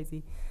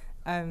crazy.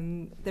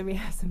 Then we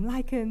have some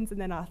lichens,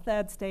 and then our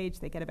third stage,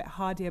 they get a bit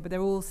hardier, but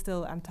they're all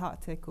still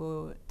Antarctic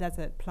or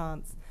desert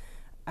plants.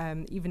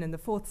 Even in the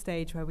fourth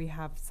stage, where we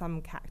have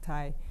some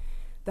cacti.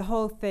 The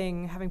whole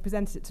thing, having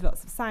presented it to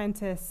lots of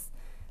scientists,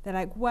 they're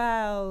like,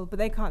 well, but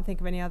they can't think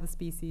of any other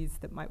species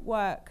that might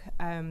work.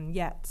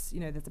 Yet,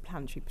 there's a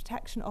planetary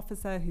protection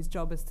officer whose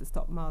job is to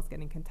stop Mars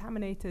getting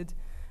contaminated.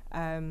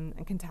 And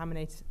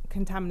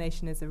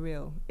contamination is a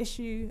real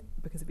issue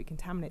because if we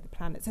contaminate the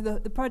planet. So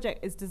the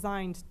project is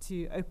designed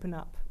to open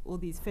up all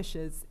these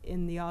fissures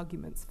in the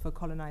arguments for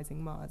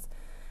colonizing Mars.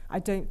 I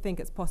don't think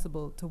it's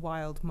possible to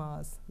wild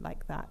Mars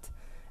like that.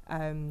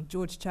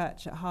 George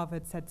Church at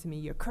Harvard said to me,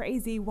 "You're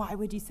crazy, why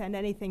would you send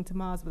anything to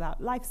Mars without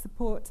life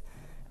support?"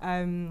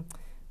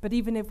 But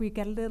even if we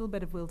get a little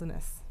bit of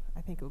wilderness,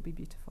 I think it would be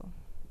beautiful.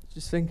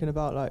 Just thinking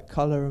about like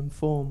color and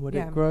form, would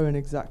it grow in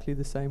exactly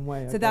the same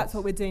way? So that's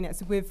what we're doing.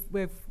 So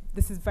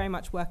this is very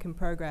much work in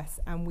progress,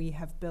 and we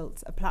have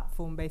built a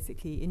platform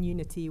basically in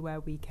Unity where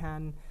we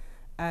can,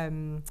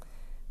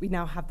 we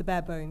now have the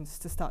bare bones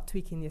to start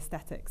tweaking the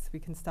aesthetics.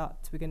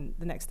 The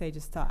next stage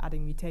is start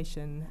adding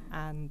mutation,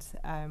 and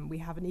we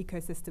have an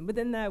ecosystem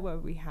within there where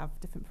we have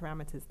different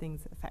parameters,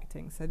 things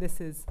affecting. So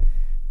this is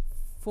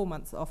 4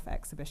 months off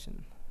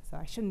exhibition, so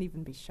I shouldn't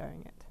even be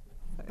showing it.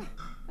 So.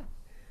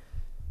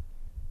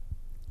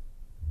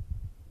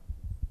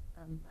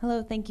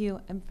 Hello, thank you.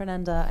 I'm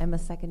Fernanda. I'm a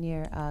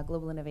second-year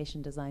Global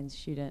Innovation Design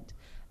student,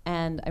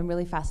 and I'm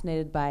really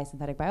fascinated by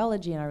synthetic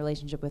biology and our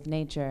relationship with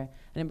nature.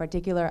 And in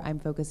particular, I'm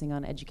focusing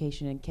on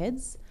education in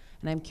kids.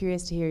 And I'm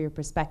curious to hear your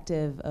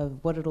perspective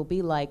of what it'll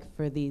be like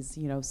for these,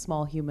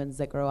 small humans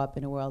that grow up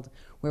in a world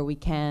where we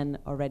can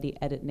already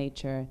edit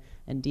nature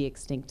and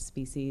de-extinct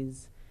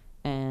species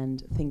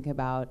and think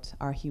about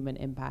our human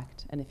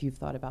impact, and if you've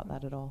thought about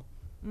that at all.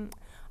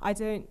 I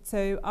don't.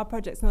 So our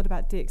project's not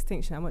about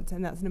de-extinction.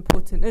 and that's an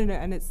important.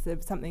 And it's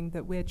something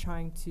that we're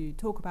trying to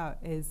talk about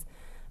is,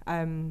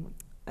 and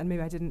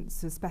maybe I didn't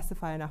sort of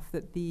specify enough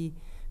that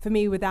for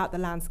me, without the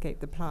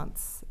landscape, the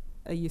plants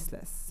are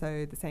useless.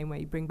 So the same way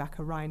you bring back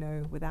a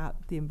rhino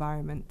without the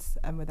environment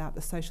and without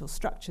the social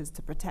structures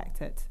to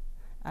protect it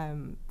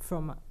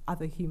from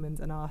other humans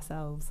and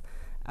ourselves,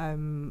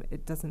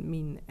 it doesn't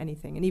mean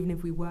anything. And even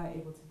if we were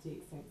able to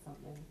de-extinct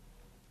something,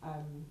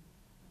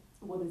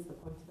 what is the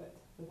point of it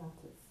without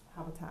its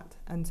habitat?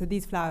 And so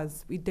these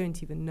flowers, we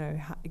don't even know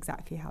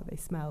exactly how they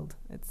smelled.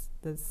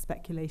 There's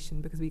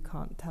speculation because we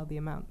can't tell the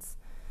amounts.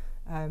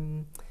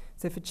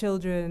 So for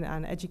children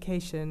and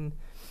education,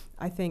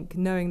 I think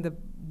knowing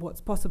what's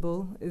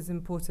possible is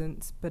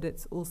important, but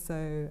it's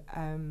also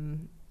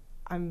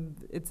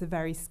it's a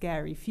very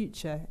scary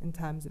future in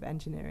terms of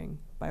engineering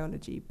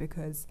biology,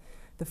 because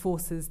the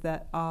forces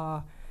that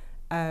are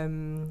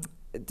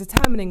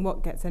determining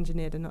what gets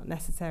engineered are not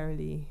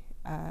necessarily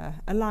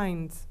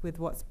aligned with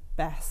what's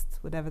best,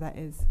 whatever that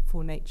is,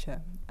 for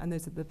nature. And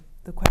those are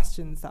the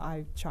questions that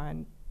I try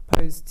and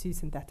pose to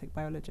synthetic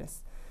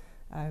biologists.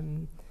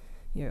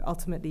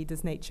 Ultimately,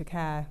 does nature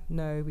care?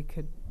 No, we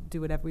could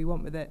do whatever we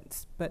want with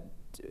it, but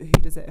who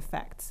does it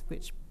affect?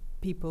 Which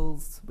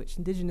peoples, which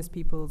indigenous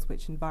peoples,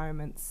 which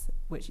environments,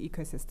 which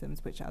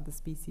ecosystems, which other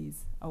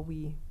species are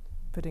we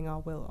putting our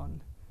will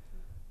on?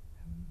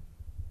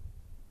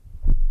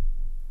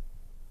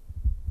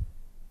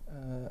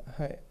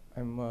 Hi,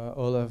 I'm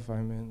Olaf.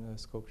 I'm in a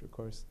sculpture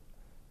course.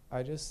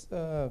 I just,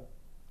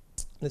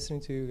 listening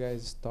to you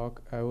guys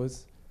talk, I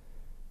was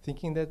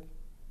thinking that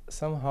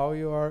somehow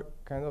you are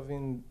kind of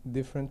in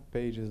different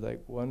pages.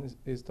 Like one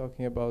is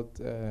talking about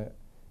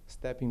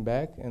stepping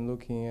back and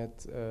looking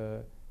at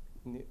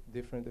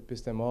different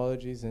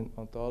epistemologies and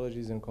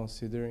ontologies and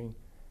considering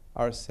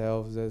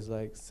ourselves as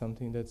like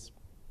something that's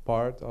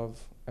part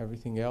of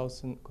everything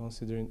else and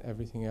considering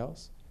everything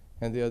else.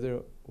 And the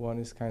other one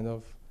is kind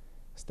of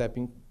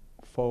stepping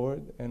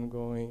forward and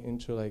going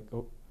into like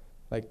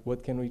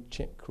what can we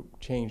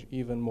change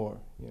even more?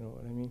 You know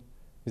what I mean?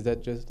 Is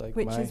that just like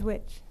which is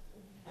which?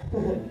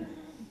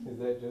 Is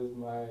that just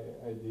my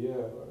idea,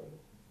 or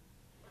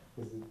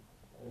is it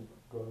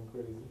going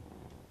crazy?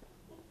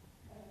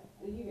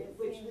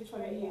 Which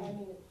one are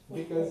you?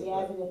 Because the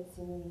evidence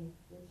to me,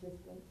 which is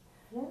which.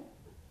 Yeah.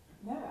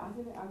 No, I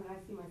don't know. I mean, I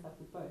see myself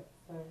as both.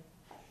 So.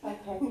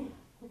 Okay.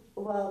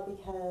 Well,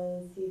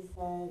 because you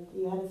said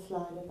you had a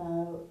slide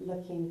about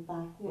looking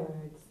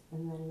backwards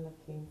and then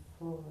looking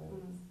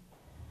forwards,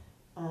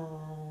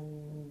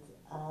 and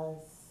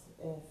as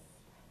if,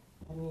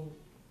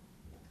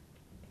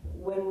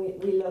 when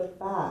we look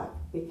back,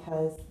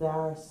 because there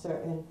are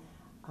certain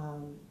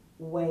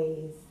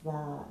ways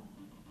that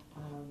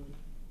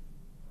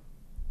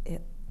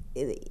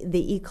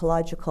the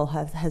ecological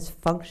has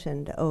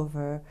functioned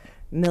over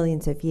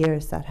millions of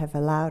years that have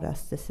allowed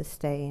us to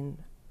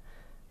sustain,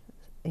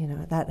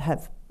 that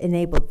have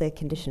enabled the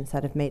conditions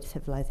that have made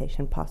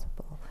civilization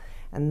possible.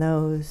 And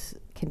those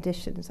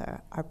conditions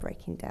are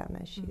breaking down,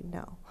 as you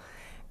know.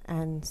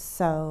 And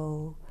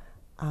so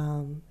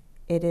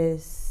it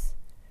is,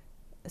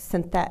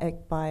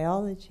 synthetic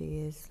biology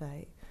is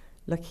like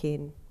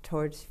looking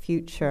towards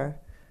future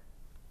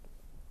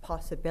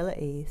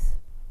possibilities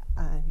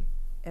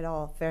it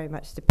all very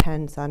much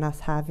depends on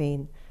us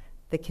having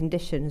the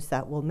conditions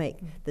that will make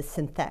the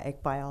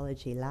synthetic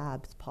biology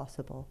labs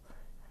possible.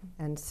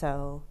 And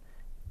so,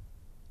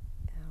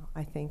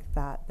 I think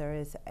that there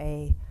is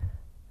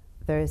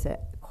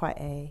quite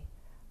a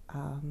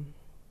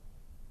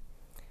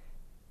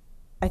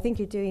I think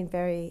you're doing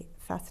very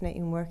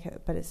fascinating work,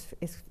 but it's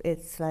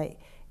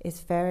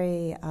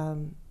very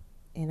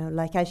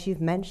like as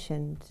you've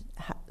mentioned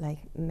like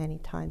many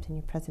times in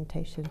your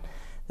presentation,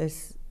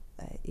 there's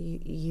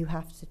you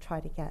have to try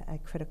to get a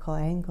critical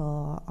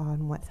angle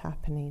on what's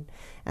happening,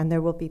 and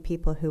there will be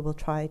people who will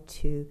try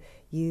to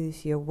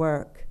use your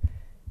work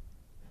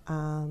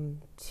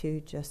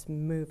to just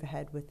move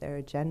ahead with their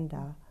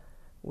agenda,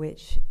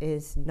 which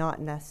is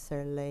not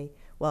necessarily,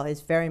 well,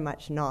 is very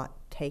much not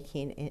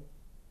taking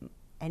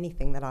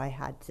anything that I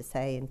had to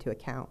say into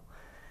account,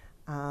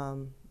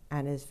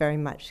 and is very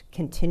much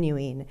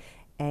continuing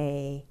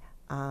a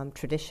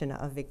tradition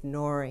of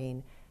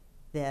ignoring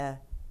the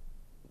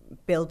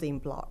building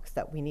blocks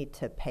that we need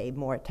to pay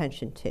more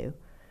attention to.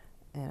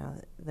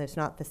 There's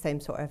not the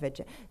same sort of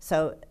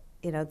so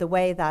the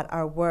way that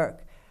our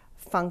work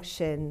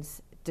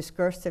functions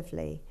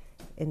discursively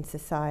in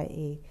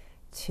society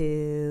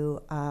to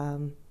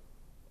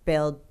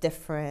build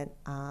different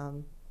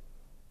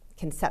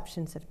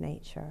conceptions of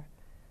nature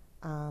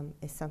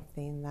is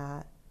something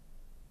that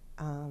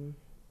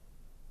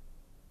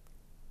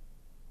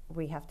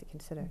we have to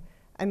consider.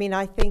 I mean,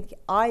 I think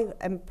I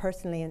am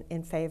personally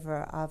in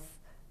favor of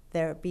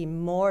there be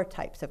more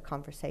types of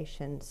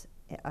conversations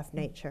of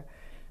nature.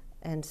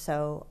 And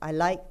so I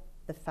like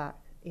the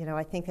fact,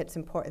 I think it's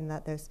important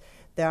that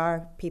there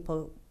are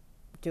people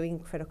doing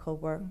critical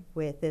work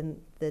within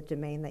the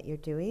domain that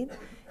you're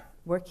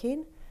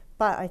working.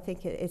 But I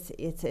think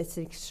it's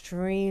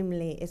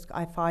extremely,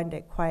 I find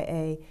it quite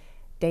a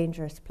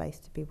dangerous place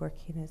to be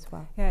working as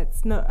well. Yeah,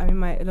 it's not, I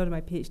mean, a lot of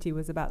my PhD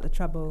was about the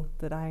trouble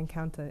that I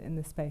encounter in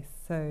this space.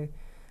 So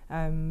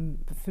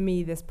for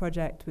me, this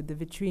project with the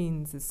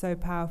vitrines is so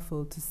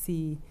powerful to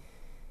see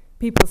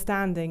people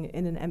standing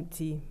in an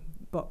empty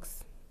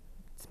box,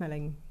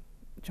 trying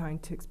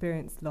to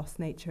experience lost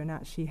nature and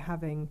actually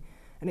having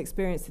an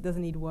experience that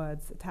doesn't need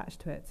words attached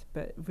to it,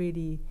 but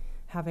really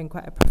having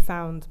quite a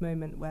profound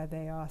moment where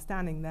they are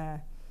standing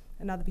there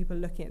and other people are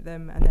looking at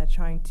them and they're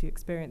trying to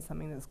experience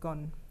something that's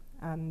gone.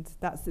 And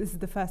this is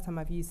the first time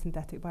I've used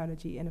synthetic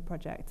biology in a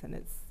project, and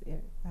it's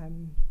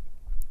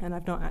and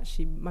I've not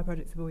actually, my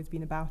projects have always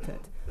been about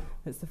it.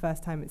 It's the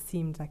first time it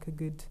seemed like a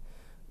good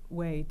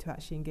way to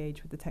actually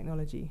engage with the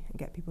technology and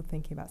get people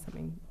thinking about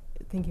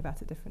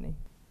it differently.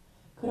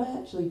 Could I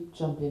actually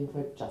jump in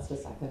for just a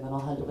second, and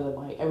I'll hand over the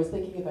mic. I was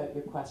thinking about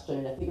your question,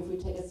 and I think if we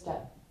take a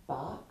step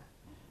back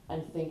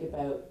and think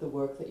about the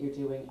work that you're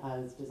doing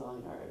as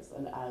designers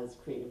and as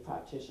creative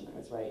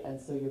practitioners, right? And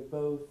so you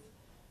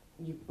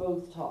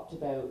both talked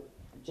about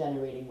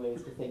generating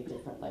ways to think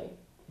differently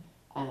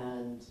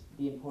and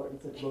the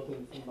importance of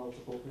looking from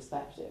multiple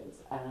perspectives.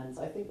 And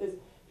so I think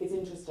it's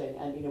interesting,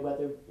 and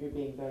whether you're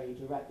being very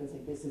direct and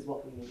saying this is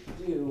what we need to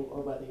do,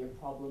 or whether you're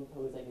problem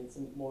posing in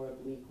some more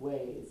oblique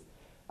ways,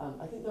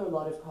 I think there are a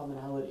lot of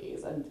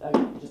commonalities. And I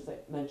would just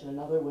mention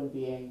another one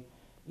being,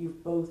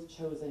 you've both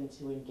chosen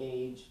to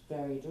engage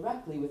very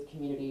directly with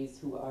communities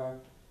who are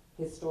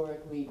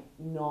historically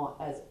not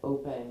as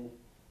open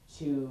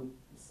to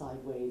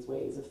sideways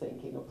ways of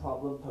thinking or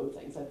problem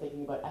posing. So I'm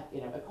thinking about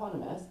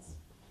economists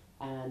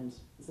and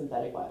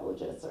synthetic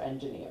biologists or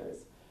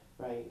engineers,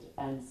 right?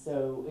 And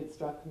so it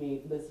struck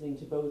me listening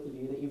to both of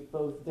you that you've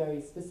both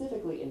very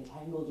specifically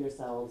entangled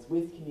yourselves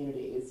with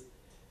communities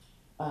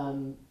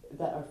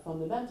that are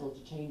fundamental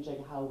to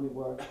changing how we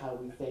work, how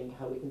we think,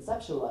 how we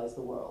conceptualize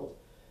the world,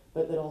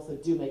 but that also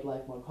do make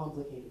life more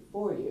complicated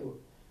for you.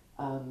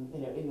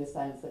 In the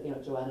sense that,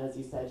 Joanna, as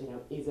you said,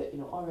 is it,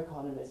 are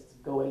economists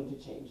going to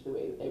change the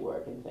way that they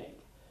work and think?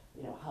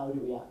 How do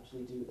we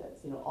actually do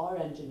this? Are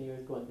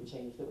engineers going to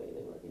change the way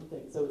they work and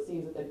think? So it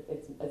seems that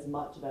it's as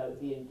much about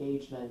the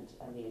engagement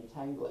and the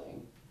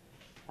entangling,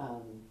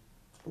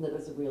 that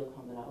there's a real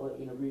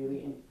commonality.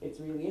 It's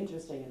really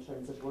interesting in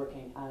terms of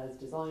working as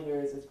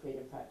designers, as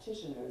creative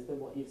practitioners, that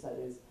what you've said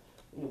is,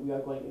 we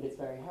are going, and it's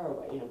very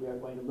Haraway, we are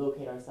going to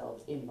locate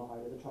ourselves in the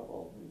heart of the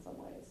trouble in some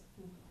ways.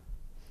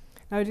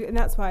 And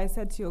that's why I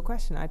said to your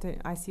question,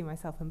 I see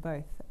myself in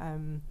both.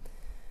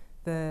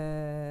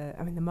 The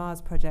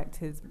Mars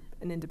project is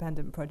an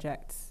independent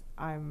project.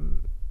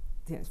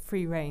 It's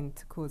free reign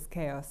to cause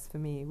chaos for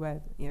me,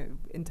 where,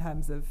 in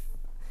terms of,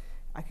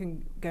 I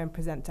can go and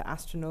present to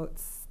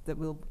astronauts that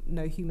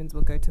no humans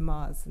will go to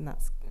Mars, and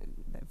that's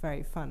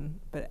very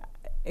fun. But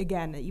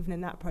again, even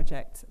in that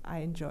project, I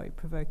enjoy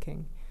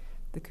provoking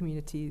the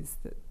communities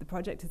that the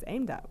project is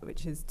aimed at,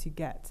 which is to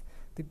get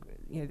the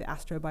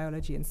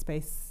astrobiology and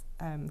space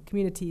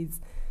communities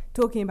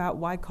talking about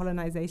why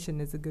colonization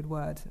is a good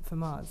word for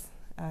Mars,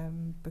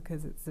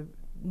 because it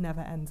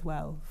never ends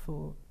well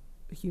for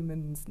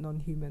humans,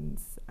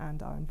 non-humans,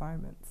 and our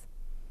environments.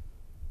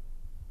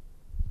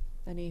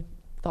 Any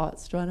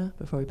thoughts, Joanna,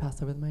 before we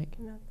pass over the mic?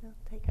 No,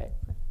 take it.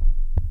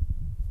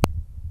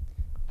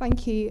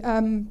 Thank you.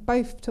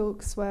 Both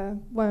talks were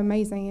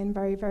amazing in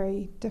very,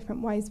 very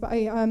different ways. But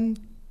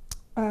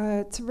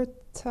to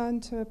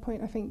return to a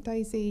point, I think,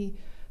 Daisy,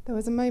 there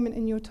was a moment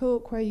in your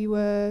talk where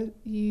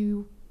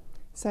you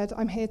said,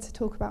 "I'm here to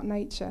talk about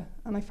nature,"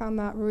 and I found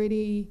that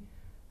really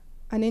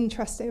an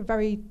interesting, a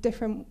very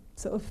different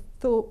sort of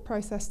thought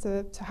process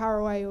to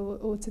Haraway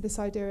or to this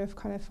idea of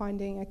kind of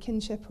finding a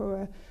kinship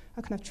or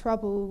a kind of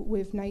trouble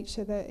with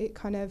nature, that it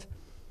kind of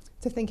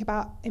to think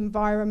about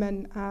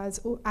environment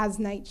as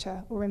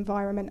nature or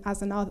environment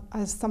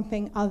as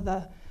something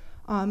other.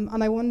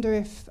 And I wonder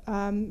if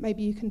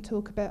maybe you can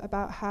talk a bit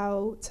about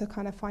how to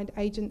kind of find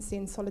agency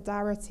and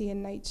solidarity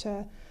in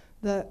nature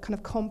that kind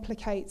of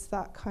complicates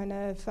that kind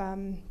of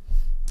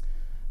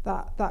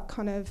that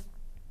kind of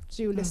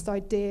dualist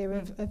idea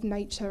of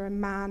nature and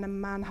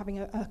man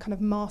having a kind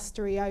of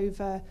mastery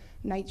over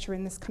nature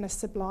in this kind of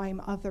sublime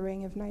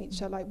othering of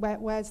nature. Like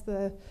where's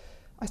the,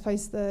 I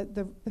suppose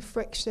the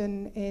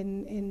friction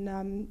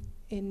in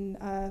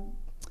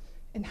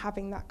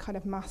having that kind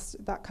of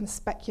that kind of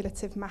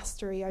speculative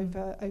mastery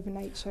over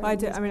nature.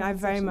 Well, I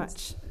very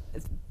much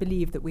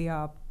believe that we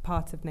are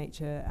part of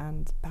nature,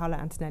 and Paola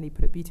Antonelli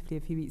put it beautifully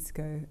a few weeks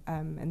ago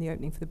in the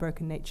opening for the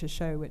Broken Nature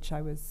show, which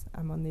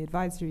I'm on the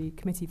advisory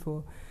committee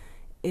for,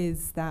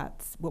 is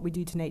that what we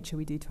do to nature,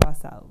 we do to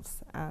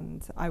ourselves.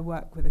 And I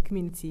work with a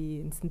community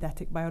in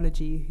synthetic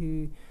biology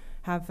who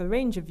have a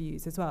range of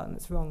views as well, and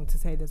it's wrong to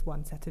say there's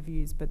one set of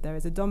views, but there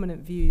is a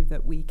dominant view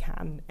that we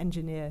can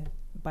engineer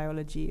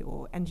biology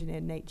or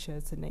engineer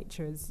nature, so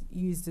nature is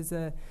used as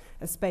a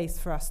space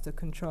for us to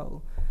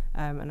control,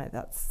 and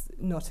that's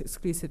not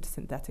exclusive to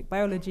synthetic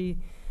biology.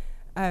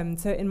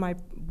 So in my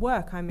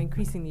work, I'm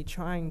increasingly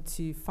trying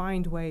to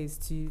find ways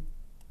to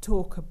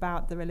talk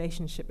about the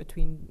relationship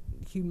between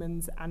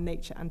humans and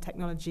nature and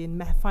technology,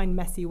 and find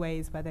messy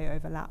ways where they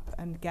overlap,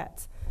 and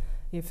get,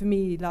 for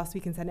me, last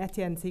week in Saint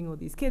Etienne, seeing all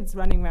these kids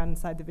running around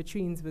inside the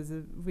vitrines was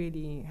a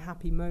really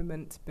happy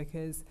moment,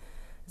 because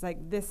it's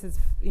like, this is,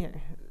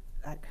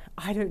 like,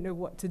 I don't know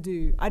what to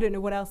do. I don't know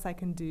what else I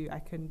can do. I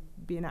can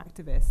be an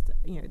activist.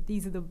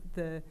 These are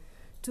the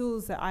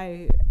tools that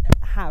I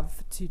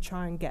have to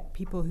try and get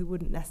people who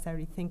wouldn't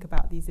necessarily think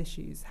about these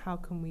issues. How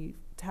can we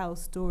tell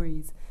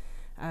stories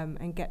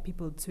and get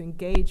people to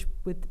engage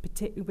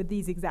with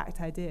these exact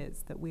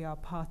ideas, that we are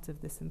part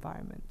of this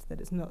environment, that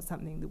it's not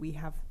something that we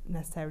have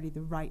necessarily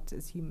the right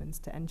as humans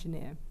to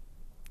engineer.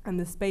 And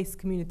the space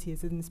community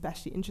is an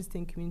especially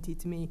interesting community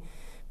to me,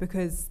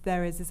 because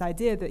there is this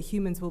idea that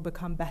humans will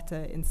become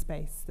better in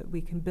space, that we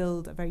can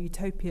build a very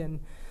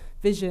utopian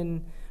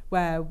vision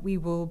where we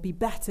will be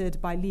bettered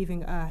by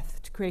leaving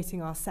Earth to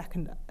creating a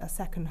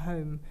second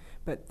home,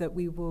 but that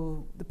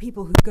the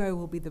people who go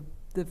will be the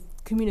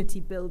community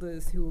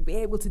builders who will be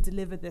able to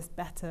deliver this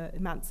better,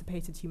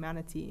 emancipated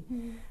humanity.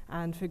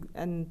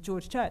 And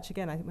George Church,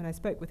 again, when I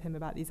spoke with him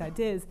about these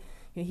ideas,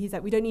 he's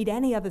like, we don't need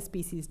any other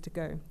species to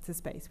go to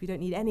space. We don't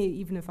need any,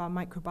 even of our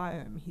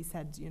microbiome. He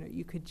said,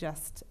 you could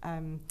just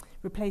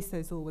replace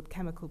those all with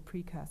chemical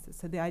precursors.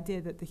 So the idea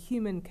that the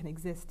human can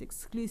exist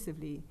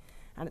exclusively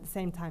and at the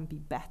same time be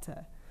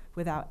better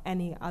without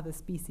any other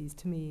species,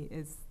 to me,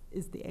 is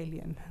the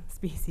alien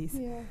species.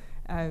 Yeah.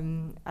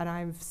 And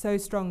I so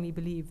strongly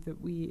believe that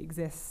we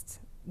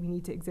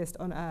need to exist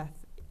on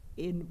Earth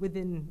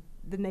within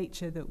the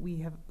nature that we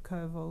have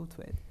co-evolved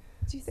with.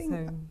 Do you think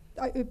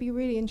it would be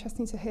really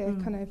interesting to hear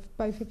kind of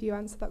both of you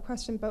answer that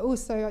question, but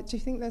also do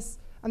you think there's,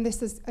 and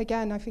this is,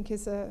 again, I think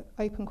is an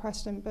open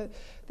question, but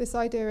this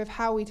idea of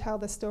how we tell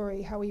the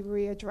story, how we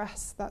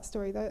readdress that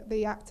story,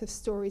 the act of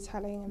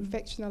storytelling and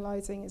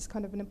fictionalizing is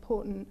kind of an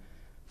important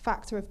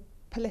factor of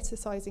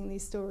politicizing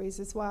these stories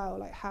as well.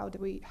 Like how do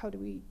we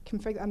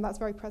configure, and that's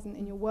very present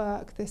in your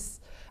work,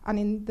 and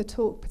in the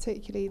talk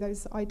particularly,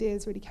 those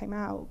ideas really came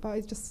out. But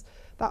it's just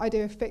that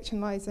idea of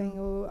fictionalizing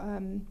or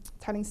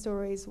telling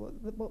stories,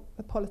 what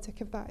the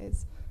politic of that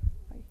is.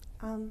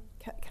 Can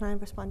I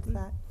respond to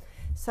that?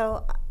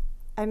 So,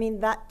 I mean,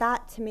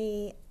 that to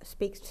me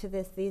speaks to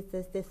this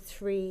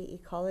three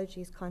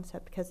ecologies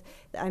concept, because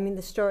I mean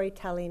the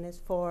storytelling is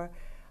for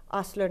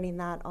us learning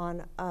that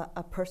on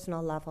a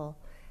personal level,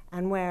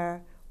 and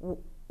where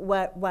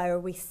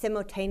we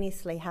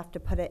simultaneously have to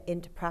put it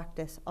into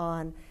practice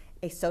on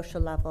a social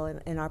level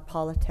in our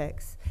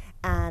politics,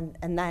 and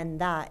then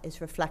that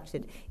is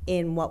reflected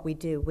in what we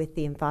do with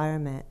the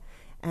environment.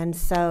 And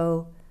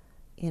so,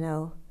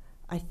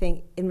 I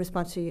think in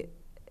response to,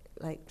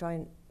 like,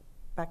 drawing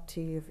back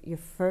to your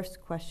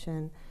first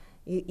question,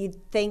 you'd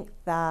think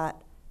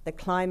that the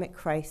climate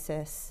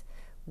crisis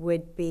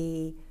would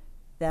be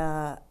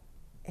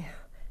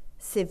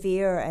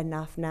severe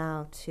enough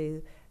now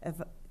to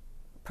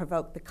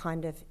provoke the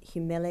kind of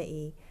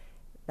humility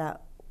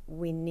that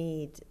we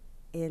need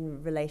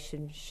in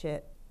relation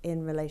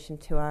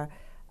to our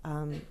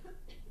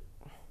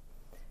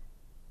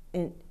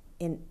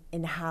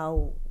in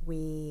how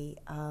we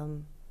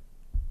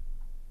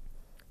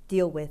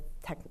deal with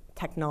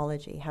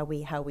technology, how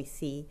we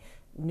see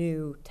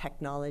new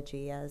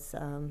technology as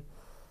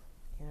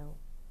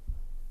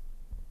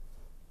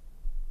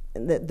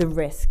the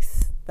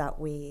risks that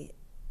we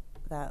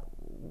that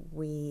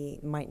we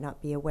might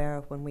not be aware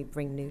of when we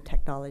bring new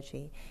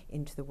technology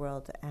into the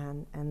world,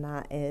 and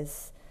that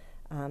is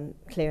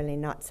clearly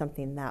not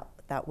something that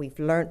we've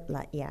learnt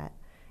yet,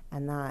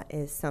 and that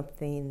is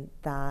something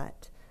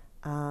that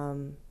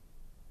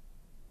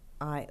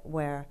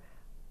where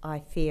I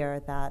fear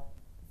that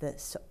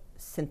the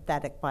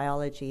synthetic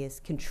biology is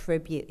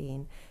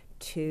contributing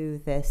to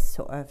this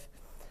sort of,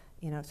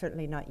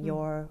 certainly not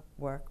your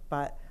work,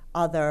 but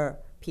other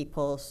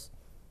people's,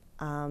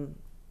 the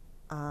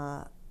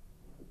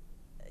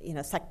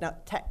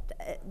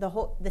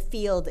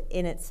field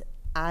in its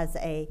as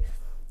it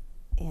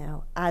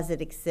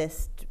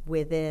exists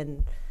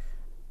within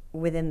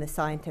the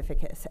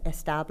scientific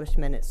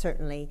establishment. It's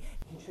certainly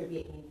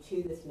contributing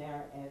to this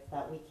narrative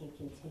that we can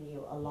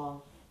continue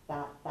along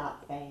that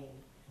vein.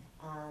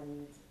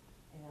 And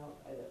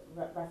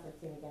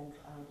referencing again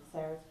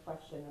Sarah's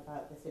question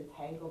about this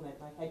entanglement,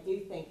 like I do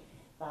think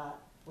that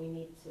we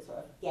need to sort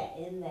of get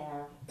in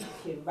there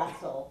to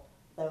wrestle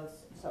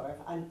those, sort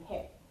of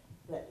unpick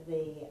the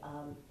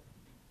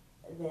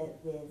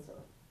sort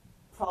of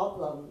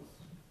problems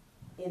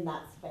in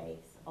that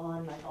space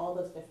on like all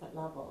those different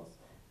levels.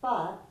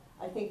 But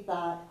I think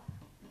that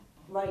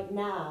right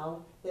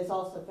now there's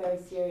also very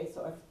serious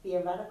sort of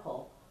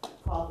theoretical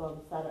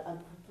problems that are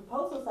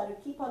proposals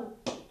that keep on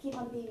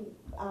being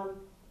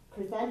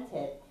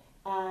presented,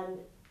 and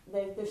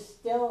there's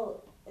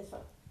still,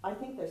 I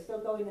think they're still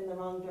going in the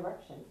wrong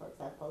direction. For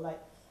example, like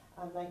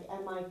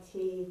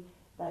MIT,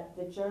 that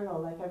the journal,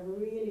 like I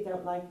really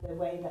don't like the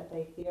way that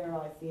they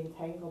theorize the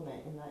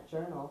entanglement in that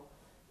journal,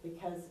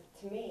 because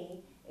to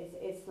me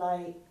it's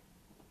like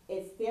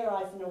it's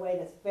theorized in a way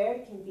that's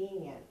very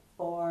convenient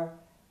for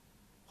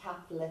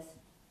capitalist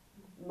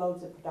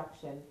modes of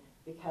production.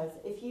 Because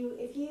if you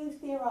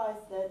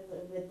theorize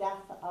the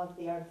death of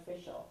the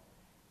artificial,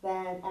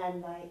 then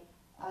and like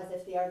as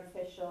if the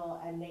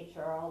artificial and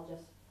nature are all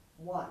just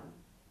one,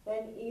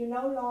 then you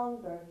no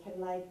longer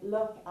can like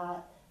look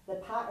at the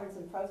patterns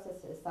and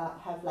processes that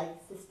have like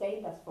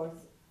sustained us for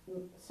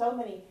so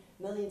many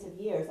millions of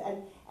years,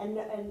 and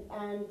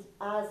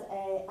as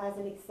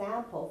an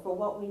example for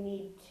what we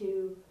need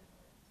to,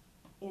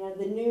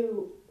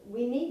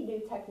 we need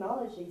new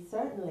technology,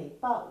 certainly,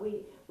 but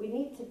we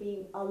need to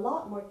be a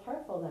lot more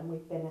careful than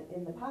we've been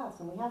in the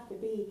past, and we have to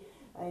be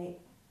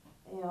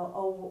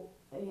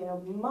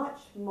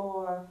much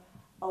more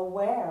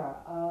aware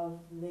of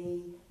the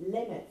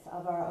limits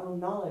of our own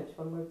knowledge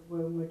when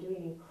we're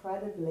doing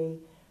incredibly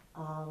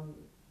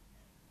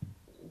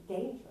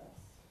dangerous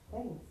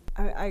things.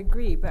 I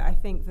agree, but I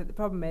think that the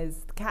problem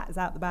is the cat is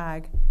out the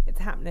bag. It's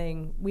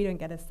happening. We don't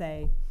get a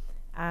say,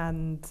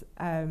 and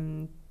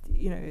the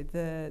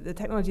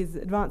technology is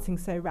advancing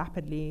so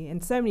rapidly in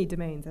so many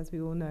domains, as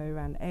we all know,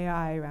 around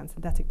AI, around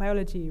synthetic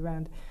biology,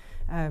 around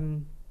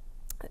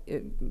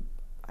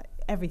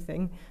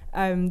everything.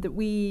 How do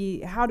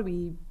we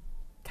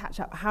catch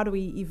up? How do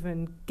we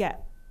even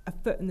get a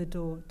foot in the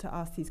door to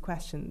ask these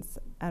questions?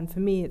 And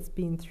for me, it's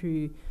been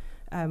through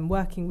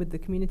working with the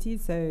community,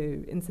 so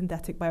in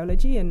synthetic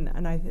biology, and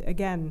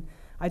I'm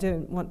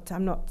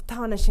not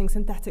tarnishing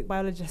synthetic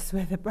biologists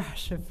with a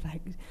brush of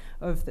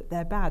that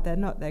they're bad. They're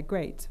not. They're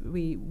great.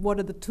 What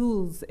are the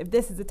tools? If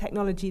this is a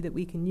technology that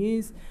we can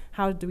use,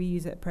 how do we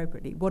use it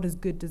appropriately? What is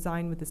good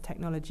design with this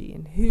technology?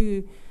 And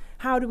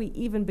how do we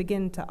even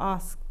begin to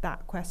ask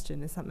that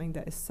question is something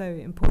that is so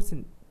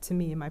important to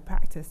me in my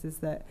practice, is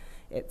that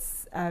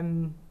it's,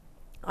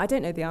 I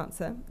don't know the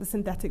answer. The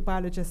synthetic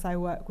biologists I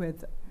work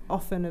with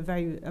often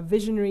are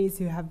visionaries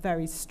who have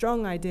very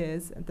strong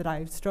ideas that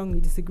I strongly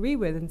disagree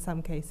with in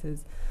some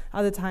cases.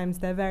 Other times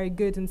they're very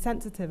good and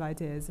sensitive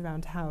ideas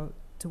around how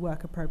to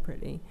work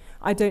appropriately.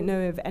 I don't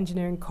know if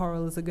engineering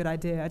coral is a good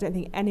idea. I don't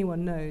think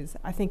anyone knows.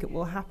 I think it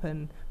will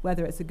happen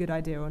whether it's a good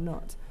idea or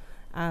not.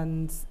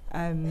 And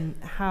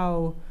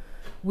how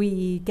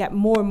we get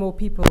more and more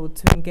people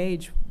to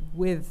engage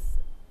with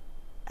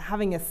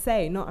having a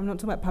say. I'm not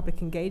talking about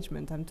public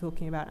engagement, I'm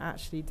talking about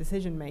actually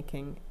decision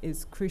making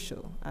is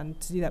crucial, and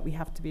to do that we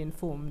have to be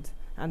informed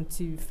and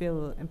to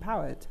feel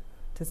empowered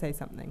to say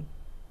something.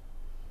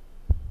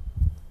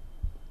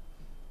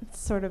 It's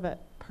sort of a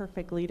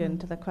perfect lead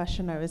into the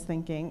question I was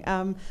thinking.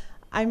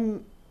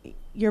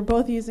 You're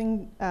both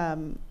using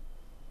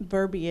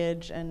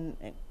verbiage and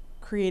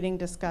creating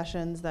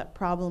discussions that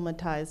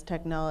problematize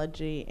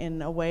technology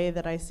in a way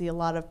that I see a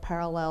lot of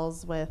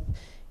parallels with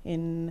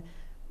in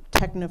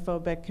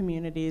technophobic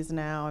communities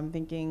now. I'm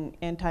thinking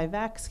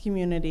anti-vax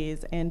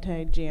communities,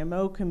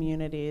 anti-GMO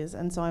communities,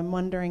 and so I'm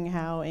wondering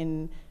how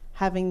in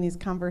having these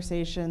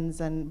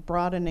conversations and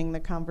broadening the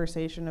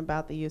conversation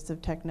about the use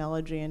of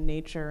technology and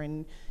nature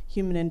and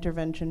human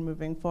intervention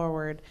moving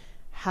forward,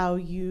 how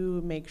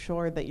you make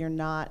sure that you're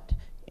not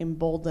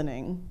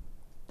emboldening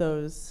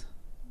those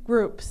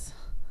groups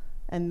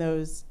and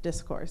those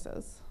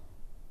discourses.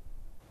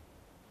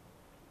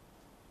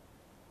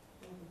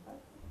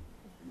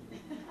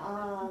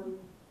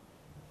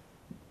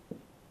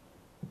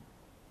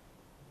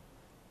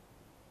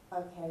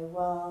 Okay,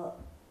 well,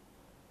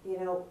 you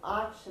know,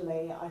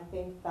 actually, I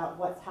think that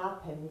what's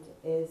happened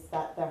is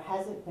that there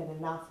hasn't been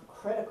enough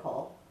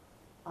critical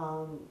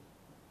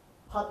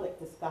public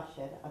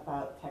discussion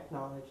about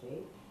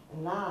technology,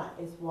 and that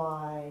is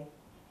why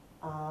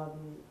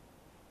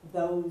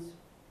those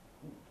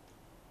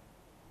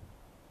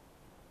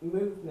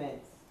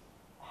movements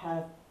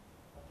have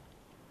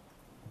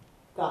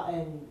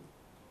gotten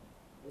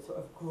sort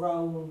of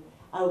grown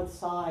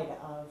outside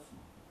of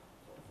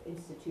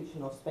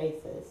institutional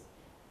spaces.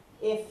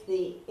 If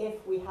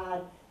we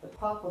had the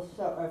proper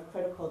sort of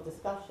critical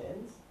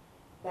discussions,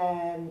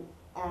 then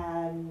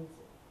and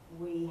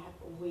we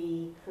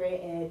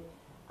created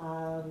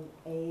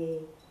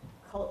a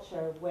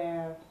culture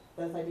where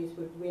those ideas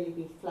would really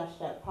be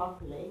fleshed out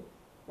properly,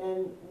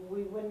 then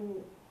we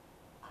wouldn't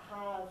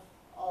have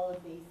all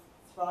of these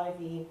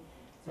thriving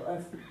sort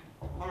of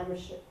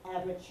amateur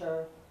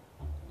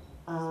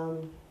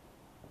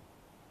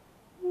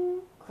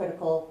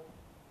critical,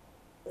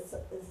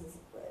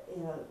 you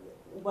know,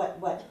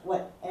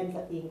 what ends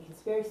up being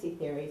conspiracy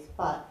theories,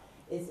 but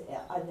is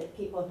the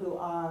people who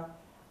are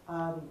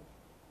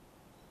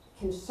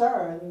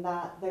concerned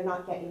that they're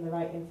not getting the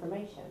right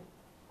information.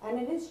 And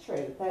it is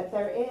true that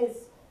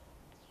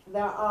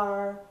there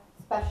are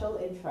special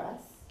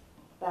interests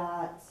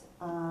that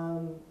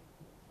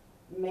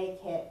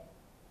make it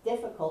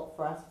difficult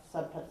for us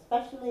sometimes,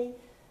 especially,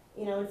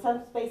 you know, in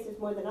some spaces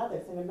more than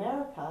others. In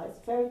America, it's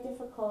very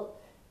difficult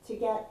to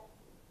get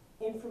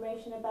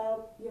information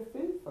about your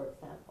food, for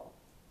example.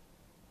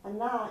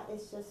 And that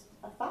is just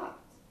a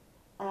fact.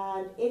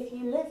 And if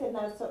you live in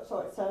those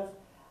sorts of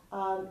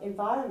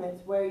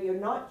environments where you're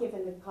not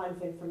given the kind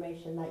of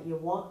information that you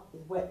want,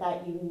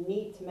 that you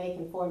need to make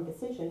informed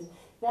decisions,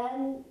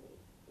 then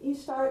you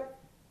start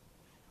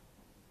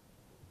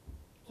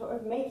sort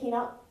of making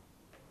up,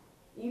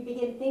 you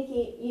begin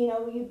thinking, you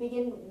know, you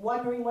begin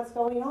wondering what's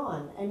going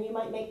on, and you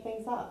might make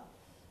things up.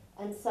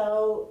 And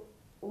so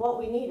what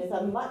we need is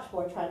a much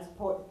more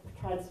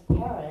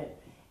transparent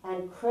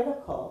and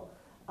critical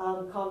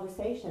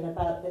conversation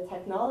about the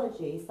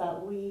technologies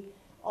that we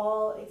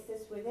all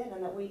exist within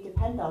and that we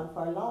depend on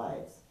for our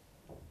lives.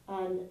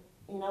 And,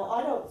 you know,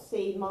 I don't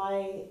see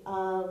my,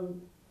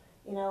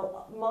 you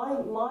know,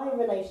 my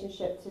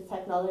relationship to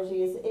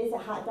technology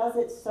does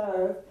it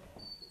serve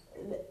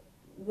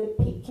the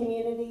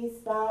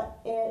communities that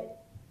it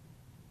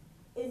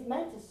is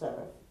meant to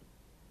serve,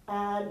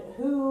 and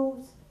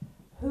whose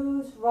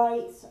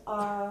rights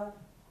are,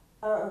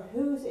 or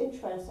whose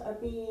interests are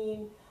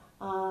being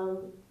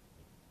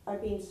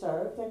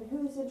served, and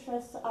whose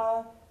interests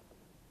are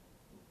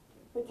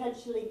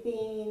potentially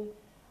being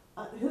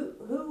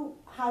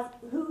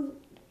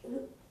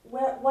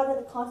what are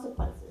the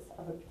consequences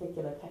of a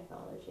particular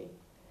technology,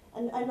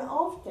 and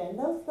often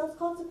those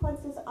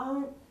consequences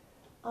aren't,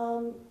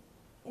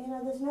 you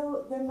know, there's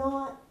no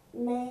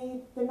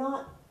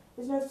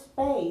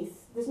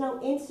space, there's no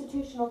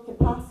institutional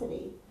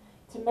capacity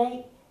to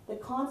make the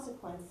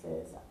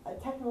consequences,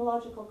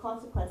 technological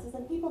consequences,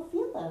 and people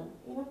feel them.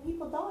 You know,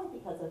 people die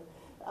because of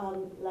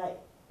like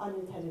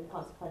unintended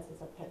consequences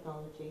of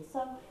technology.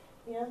 So,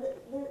 you know,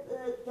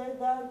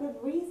 there are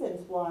good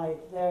reasons why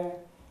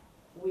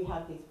we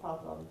have these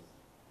problems.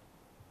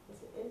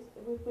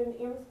 We've been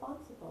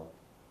irresponsible.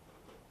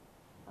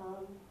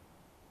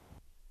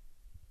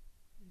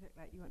 You look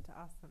like you want to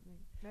ask something.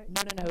 No,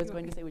 I was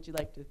going to say, would you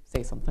like to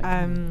say something?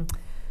 I'm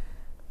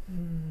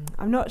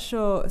not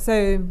sure.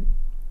 So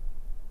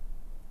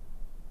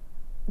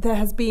there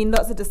has been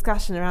lots of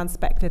discussion around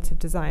speculative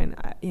design.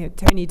 You know,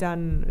 Tony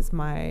Dunn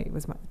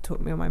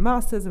taught me on my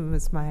master's and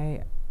was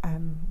my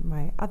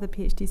my other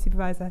PhD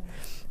supervisor,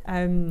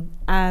 and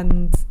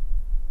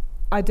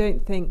I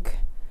don't think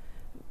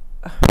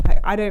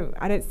I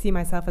don't see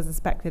myself as a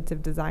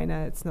speculative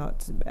designer. It's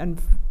not,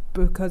 and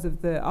because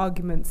of the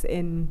arguments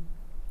in,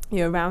 you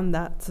know, around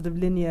that sort of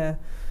linear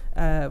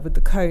with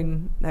the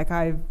cone, like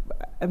I'm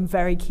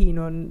very keen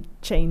on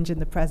change in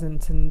the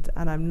present, and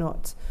I'm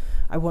not.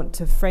 I want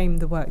to frame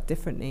the work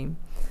differently.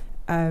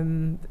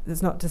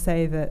 That's not to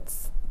say that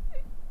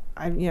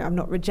I'm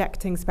not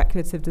rejecting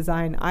speculative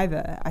design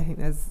either. I think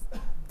there's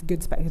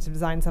good speculative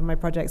design. Some of my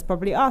projects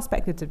probably are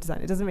speculative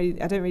design.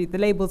 The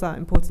labels aren't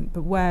important,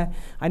 but where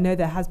I know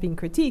there has been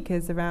critique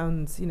is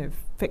around, you know,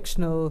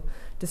 fictional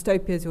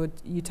dystopias or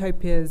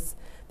utopias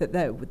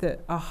that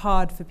are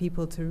hard for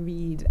people to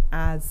read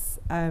as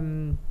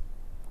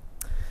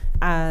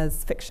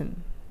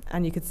fiction.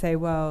 And you could say,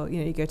 well,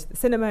 you know, you go to the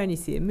cinema and you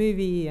see a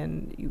movie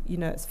and you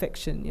know it's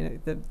fiction. You know,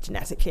 the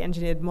genetically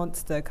engineered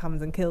monster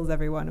comes and kills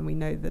everyone, and we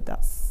know that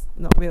that's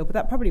not real. But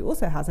that probably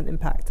also has an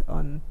impact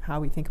on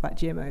how we think about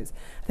GMOs.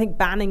 I think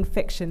banning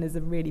fiction is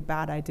a really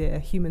bad idea.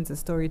 Humans are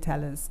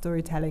storytellers.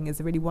 Storytelling is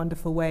a really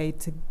wonderful way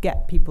to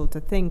get people to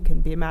think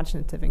and be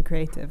imaginative and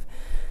creative.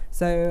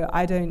 So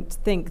I don't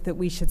think that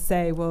we should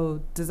say,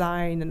 well,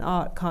 design and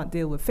art can't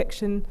deal with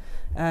fiction,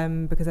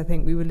 because I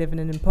think we would live in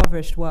an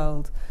impoverished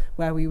world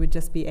where we would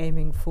just be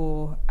aiming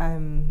for,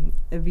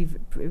 it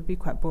would be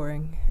quite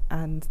boring,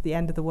 and the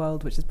end of the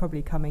world, which is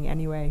probably coming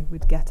anyway,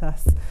 would get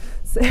us.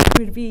 So it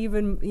would be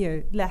even,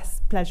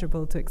 less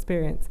pleasurable to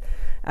experience.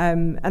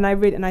 And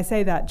I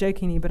say that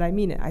jokingly, but I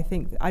mean it. I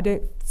think I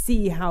don't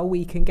see how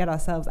we can get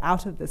ourselves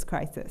out of this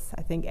crisis.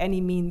 I think any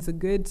means are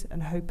good,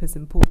 and hope is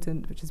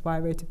important, which is why I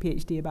wrote a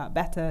PhD about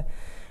better.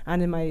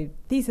 And in my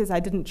thesis, I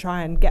didn't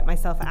try and get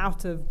myself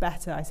out of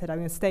better. I said I'm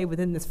going to stay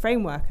within this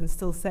framework and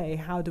still say,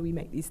 how do we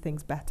make these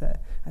things better?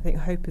 I think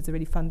hope is a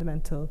really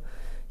fundamental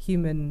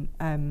human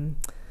kind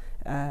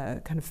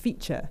of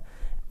feature.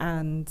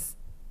 And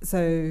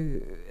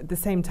so at the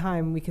same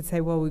time, we could say,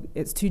 well,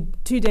 it's too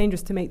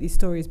dangerous to make these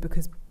stories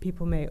because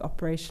people may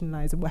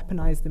operationalize and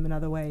weaponize them in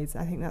other ways.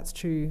 I think that's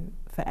true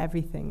for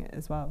everything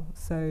as well.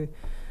 So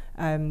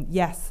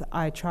yes,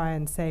 I try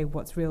and say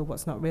what's real,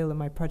 what's not real in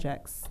my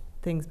projects.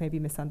 Things may be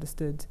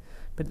misunderstood,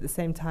 but at the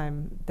same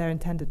time, they're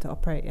intended to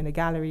operate in a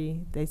gallery.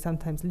 They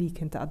sometimes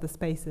leak into other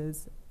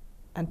spaces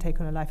and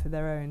take on a life of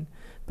their own.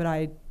 But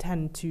I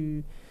tend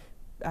to,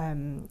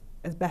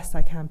 as best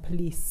I can,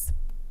 police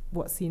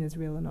what's seen as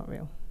real or not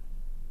real.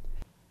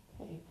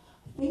 Okay,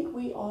 I think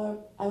we are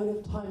out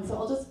of time, so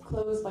I'll just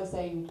close by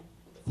saying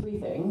 3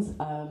 things.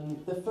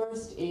 The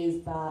first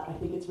is that I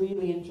think it's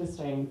really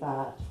interesting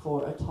that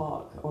for a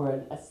talk or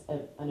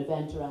an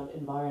event around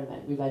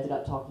environment, we've ended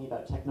up talking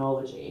about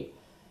technology.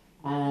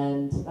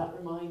 And that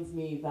reminds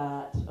me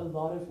that a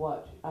lot of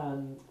what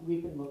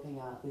we've been looking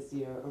at this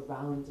year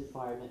around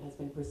environment has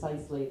been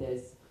precisely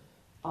this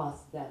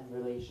us-them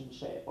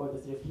relationship, or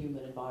the sort of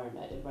human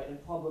environment, and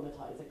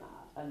problematizing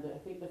that. And I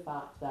think the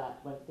fact that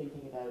when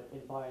thinking about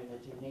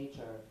environment or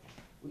nature,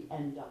 we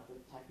end up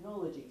with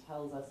technology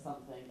tells us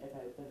something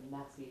about the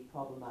messy,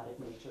 problematic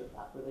nature of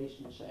that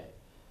relationship,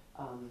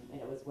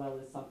 as well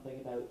as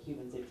something about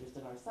humans' interest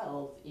in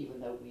ourselves, even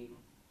though we,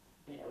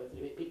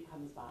 it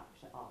comes back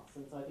to us.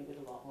 And so I think there's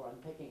a lot more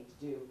unpicking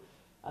to do,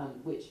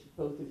 which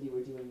both of you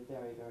are doing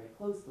very, very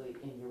closely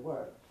in your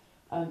work.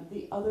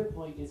 The other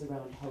point is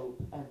around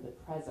hope and the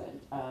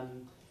present.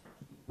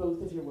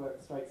 Both of your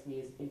work strikes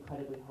me as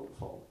incredibly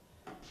hopeful.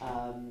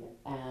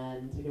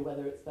 And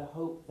whether it's the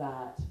hope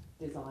that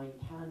design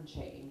can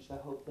change, the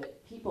hope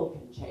that people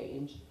can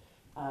change,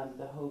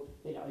 the hope,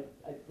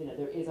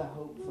 there is a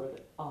hope for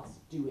us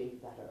doing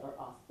better or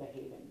us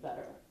behaving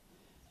better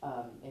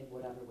in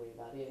whatever way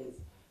that is.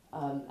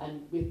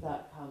 And with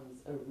that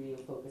comes a real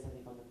focus, I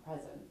think, on the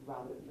present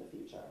rather than the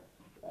future.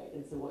 Right?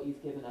 And so what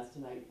you've given us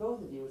tonight,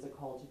 both of you, is a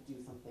call to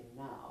do something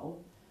now,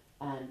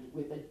 and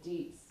with a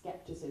deep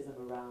skepticism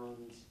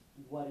around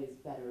what is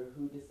better,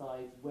 who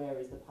decides, where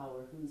is the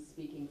power, who's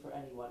speaking for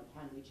anyone,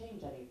 can we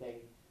change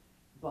anything,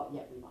 but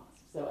yet we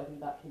must. So I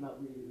think that came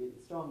out really, really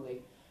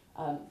strongly.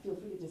 Feel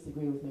free to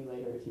disagree with me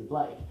later if you'd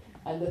like.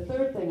 And the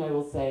third thing I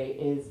will say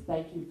is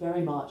thank you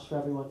very much for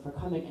everyone for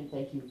coming, and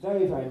thank you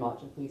very, very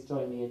much, and please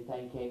join me in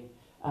thanking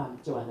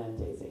Joanna and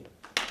Daisy.